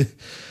 Yeah.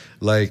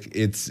 Like,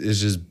 it's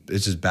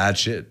just bad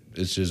shit.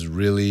 It's just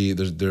really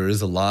there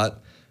is a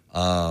lot,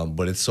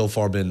 but it's so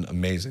far been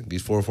amazing.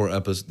 These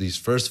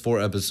first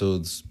 4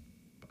 episodes,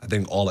 I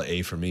think all an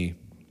A for me.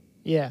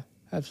 Yeah,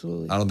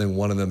 absolutely. I don't think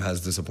one of them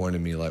has disappointed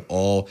me. Like,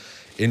 all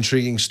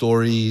intriguing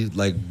story,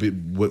 like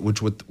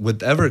which with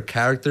whatever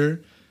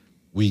character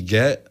we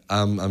get,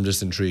 I'm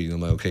just intrigued.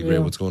 I'm like, okay, great, Yeah.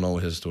 what's going on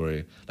with his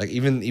story? Like,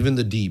 even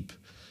the Deep.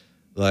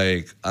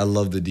 Like, I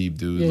love the Deep,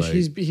 dude. Yeah, like,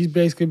 he's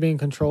basically being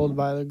controlled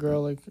by the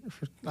girl. Like,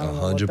 I don't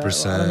know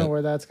 100%. I don't know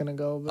where that's gonna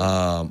go. But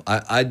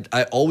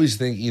I always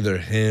think either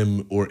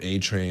him or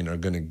A-Train are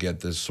gonna get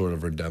this sort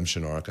of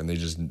redemption arc, and they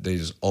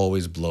just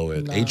always blow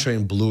it. Nah.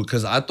 A-Train blew it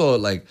because I thought,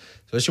 like,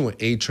 especially when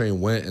A-Train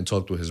went and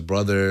talked with his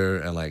brother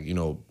and, like, you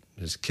know,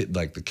 his kid,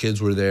 like, the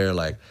kids were there.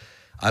 Like,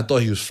 I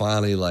thought he was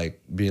finally,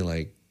 like, being,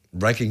 like,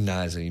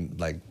 recognizing,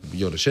 like,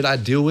 yo, the shit I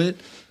deal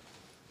with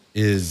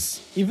is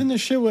even the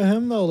shit with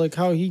him though, like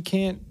how he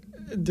can't.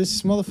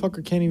 This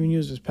motherfucker can't even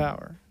use his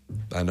power.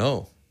 I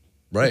know,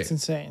 right? It's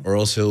insane. Or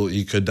else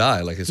he could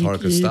die. Like, his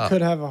heart could stop. He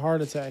could have a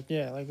heart attack.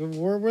 Yeah, like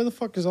where the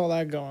fuck is all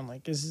that going?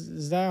 Like,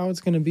 is that how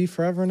it's gonna be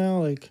forever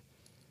now? Like,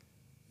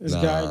 this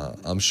guy,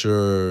 I'm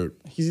sure.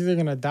 he's either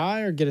gonna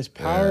die or get his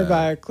power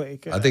back.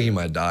 Like, I think he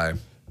might die.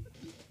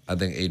 I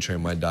think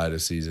A-Train might die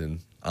this season.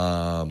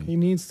 he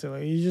needs to.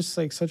 Like, he's just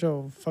like such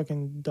a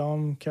fucking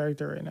dumb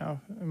character right now,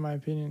 in my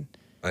opinion.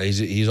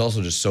 He's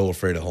also just so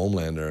afraid of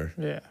Homelander.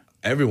 Yeah,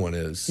 Everyone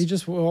is. he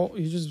just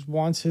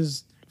wants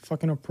his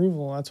fucking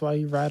approval. That's why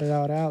he ratted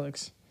out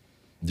Alex.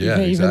 Yeah,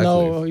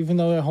 exactly. Even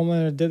though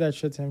Homelander did that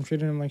shit to him,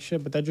 treated him like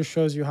shit, but that just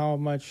shows you how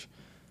much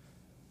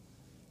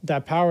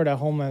that power that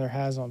Homelander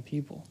has on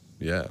people.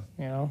 Yeah,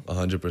 You know,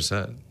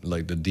 100%.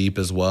 Like, the Deep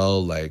as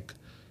well. Like,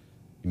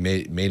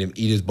 made him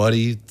eat his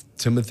buddy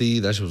Timothy.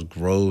 That shit was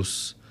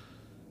gross.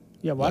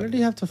 yeah. Why did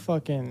he have to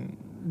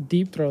fucking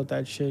deep throat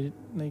that shit?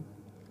 Like,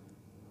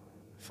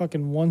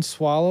 fucking one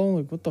swallow.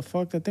 Like, what the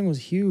fuck? That thing was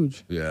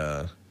huge.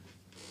 Yeah.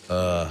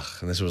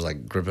 And this was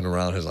like gripping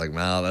around his like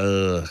mouth.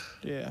 Ugh.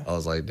 Yeah. I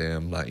was like,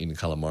 damn, I'm not eating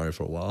calamari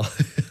for a while.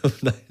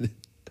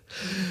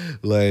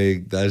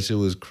 Like, that shit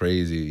was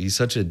crazy. He's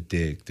such a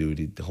dick,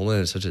 dude.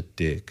 Homelander is such a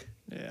dick.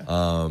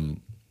 Yeah.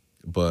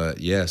 But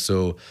yeah,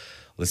 so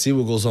let's see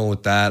what goes on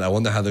with that. I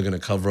wonder how they're gonna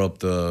cover up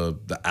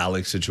the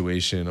Alex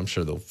situation. I'm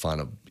sure they'll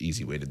find an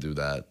easy way to do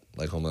that.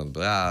 Like,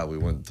 Homelander, we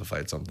went to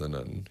fight something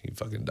and he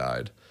fucking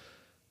died.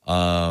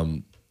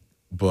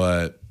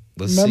 But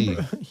let's see.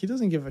 He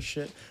doesn't give a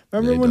shit.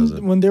 Remember Yeah, he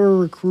doesn't. when they were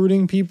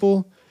recruiting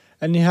people,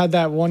 and you had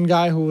that one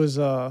guy who was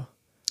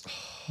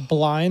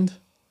blind,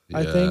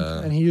 I think,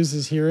 Yeah. and he used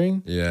his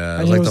hearing. Yeah,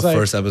 And it he was like was the like-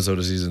 first episode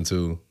of season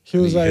 2. He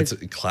was like-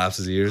 he claps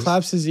his ears.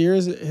 Claps his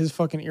ears. His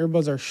fucking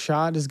earbuds are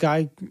shot. This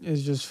guy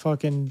is just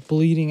fucking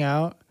bleeding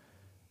out.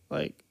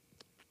 Like,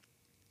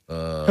 he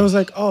was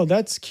like, "Oh,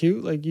 that's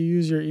cute. Like, you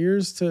use your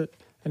ears to,"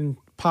 and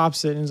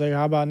pops it, and he's like,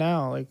 "How about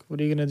now? Like, what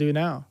are you gonna do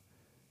now?"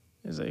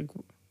 He's like,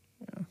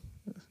 "Yeah,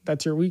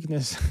 that's your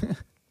weakness."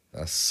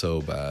 That's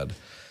so bad.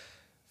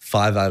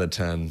 5 out of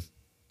 10.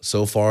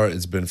 So far,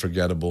 it's been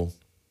forgettable.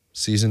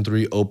 Season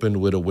 3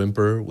 opened with a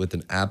whimper, with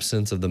an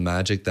absence of the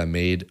magic that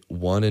made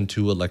 1 and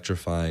 2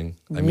 electrifying.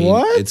 I mean,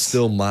 What? it's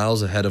still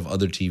miles ahead of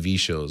other TV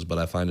shows, but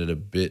I find it a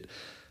bit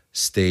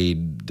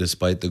staid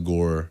despite the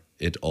gore,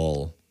 it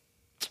all.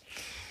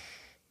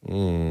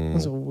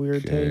 That's a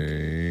weird take.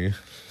 Okay.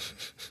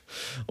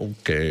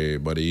 Okay,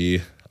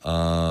 buddy.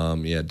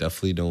 Yeah,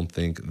 definitely don't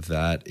think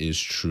that is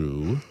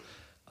true.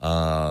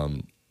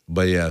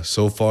 But yeah,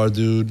 so far,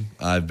 dude,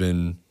 I've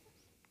been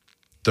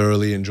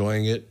thoroughly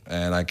enjoying it,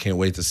 and I can't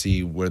wait to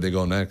see where they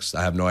go next.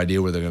 I have no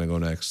idea where they're gonna go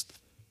next,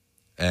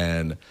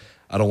 and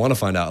I don't want to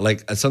find out.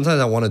 Like, sometimes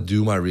I want to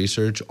do my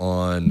research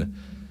on,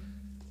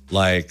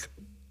 like,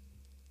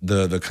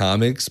 the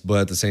comics, but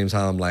at the same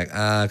time, I'm like,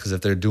 because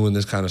if they're doing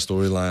this kind of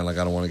storyline, like,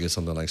 I don't want to get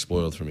something like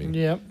spoiled for me.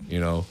 Yep. You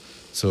know,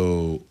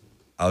 so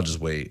I'll just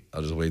wait.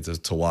 I'll just wait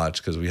to watch,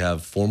 because we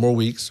have 4 more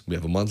weeks. We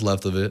have a month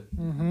left of it.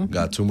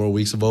 Got 2 more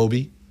weeks of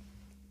Obi,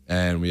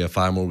 and we have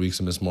 5 more weeks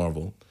of Miss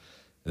Marvel.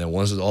 And then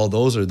once all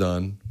those are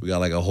done, we got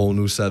like a whole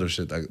new set of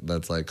shit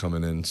that's like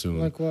coming in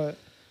soon. Like what?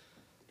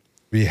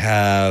 We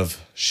have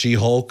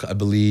She-Hulk, I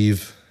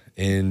believe,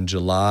 in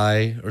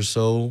July or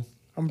so.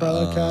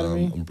 Umbrella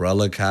Academy.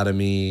 Umbrella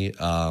Academy.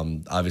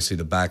 Obviously,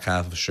 the back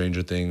half of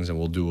Stranger Things, and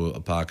we'll do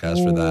a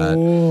podcast for that.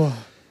 Ooh.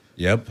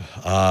 Yep.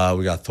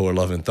 We got Thor: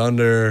 Love and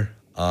Thunder.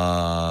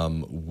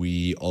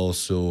 We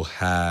also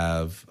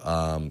have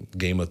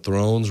Game of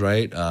Thrones,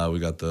 right? We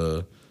got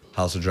the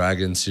House of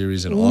Dragons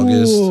series in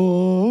August.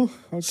 Ooh,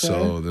 okay.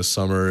 So the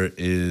summer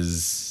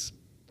is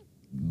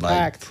like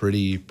Packed.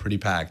 pretty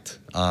packed.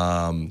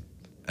 And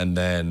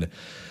then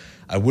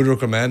I would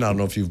recommend, I don't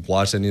know if you've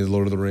watched any of the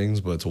Lord of the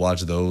Rings, but to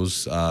watch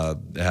those.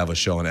 They have a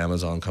show on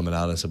Amazon coming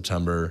out in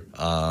September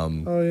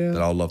that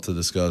I would love to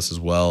discuss as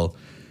well.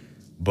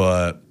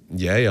 But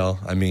yeah, y'all,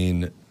 I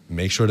mean,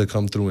 make sure to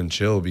come through and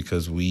chill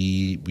because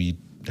we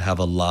have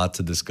a lot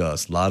to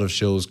discuss. A lot of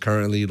shows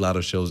currently, a lot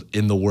of shows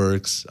in the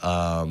works.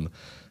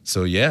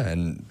 So yeah,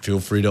 and feel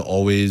free to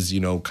always,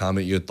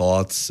 comment your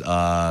thoughts,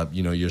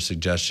 your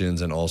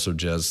suggestions, and also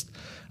just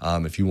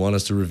if you want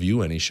us to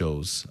review any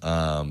shows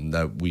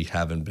that we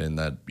haven't been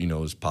that,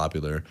 is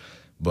popular.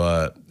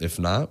 But if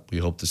not, we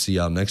hope to see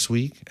y'all next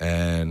week.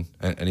 And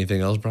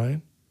anything else,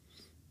 Brian?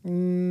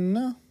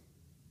 No.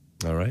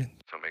 All right.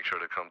 So make sure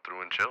to come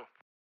through and chill.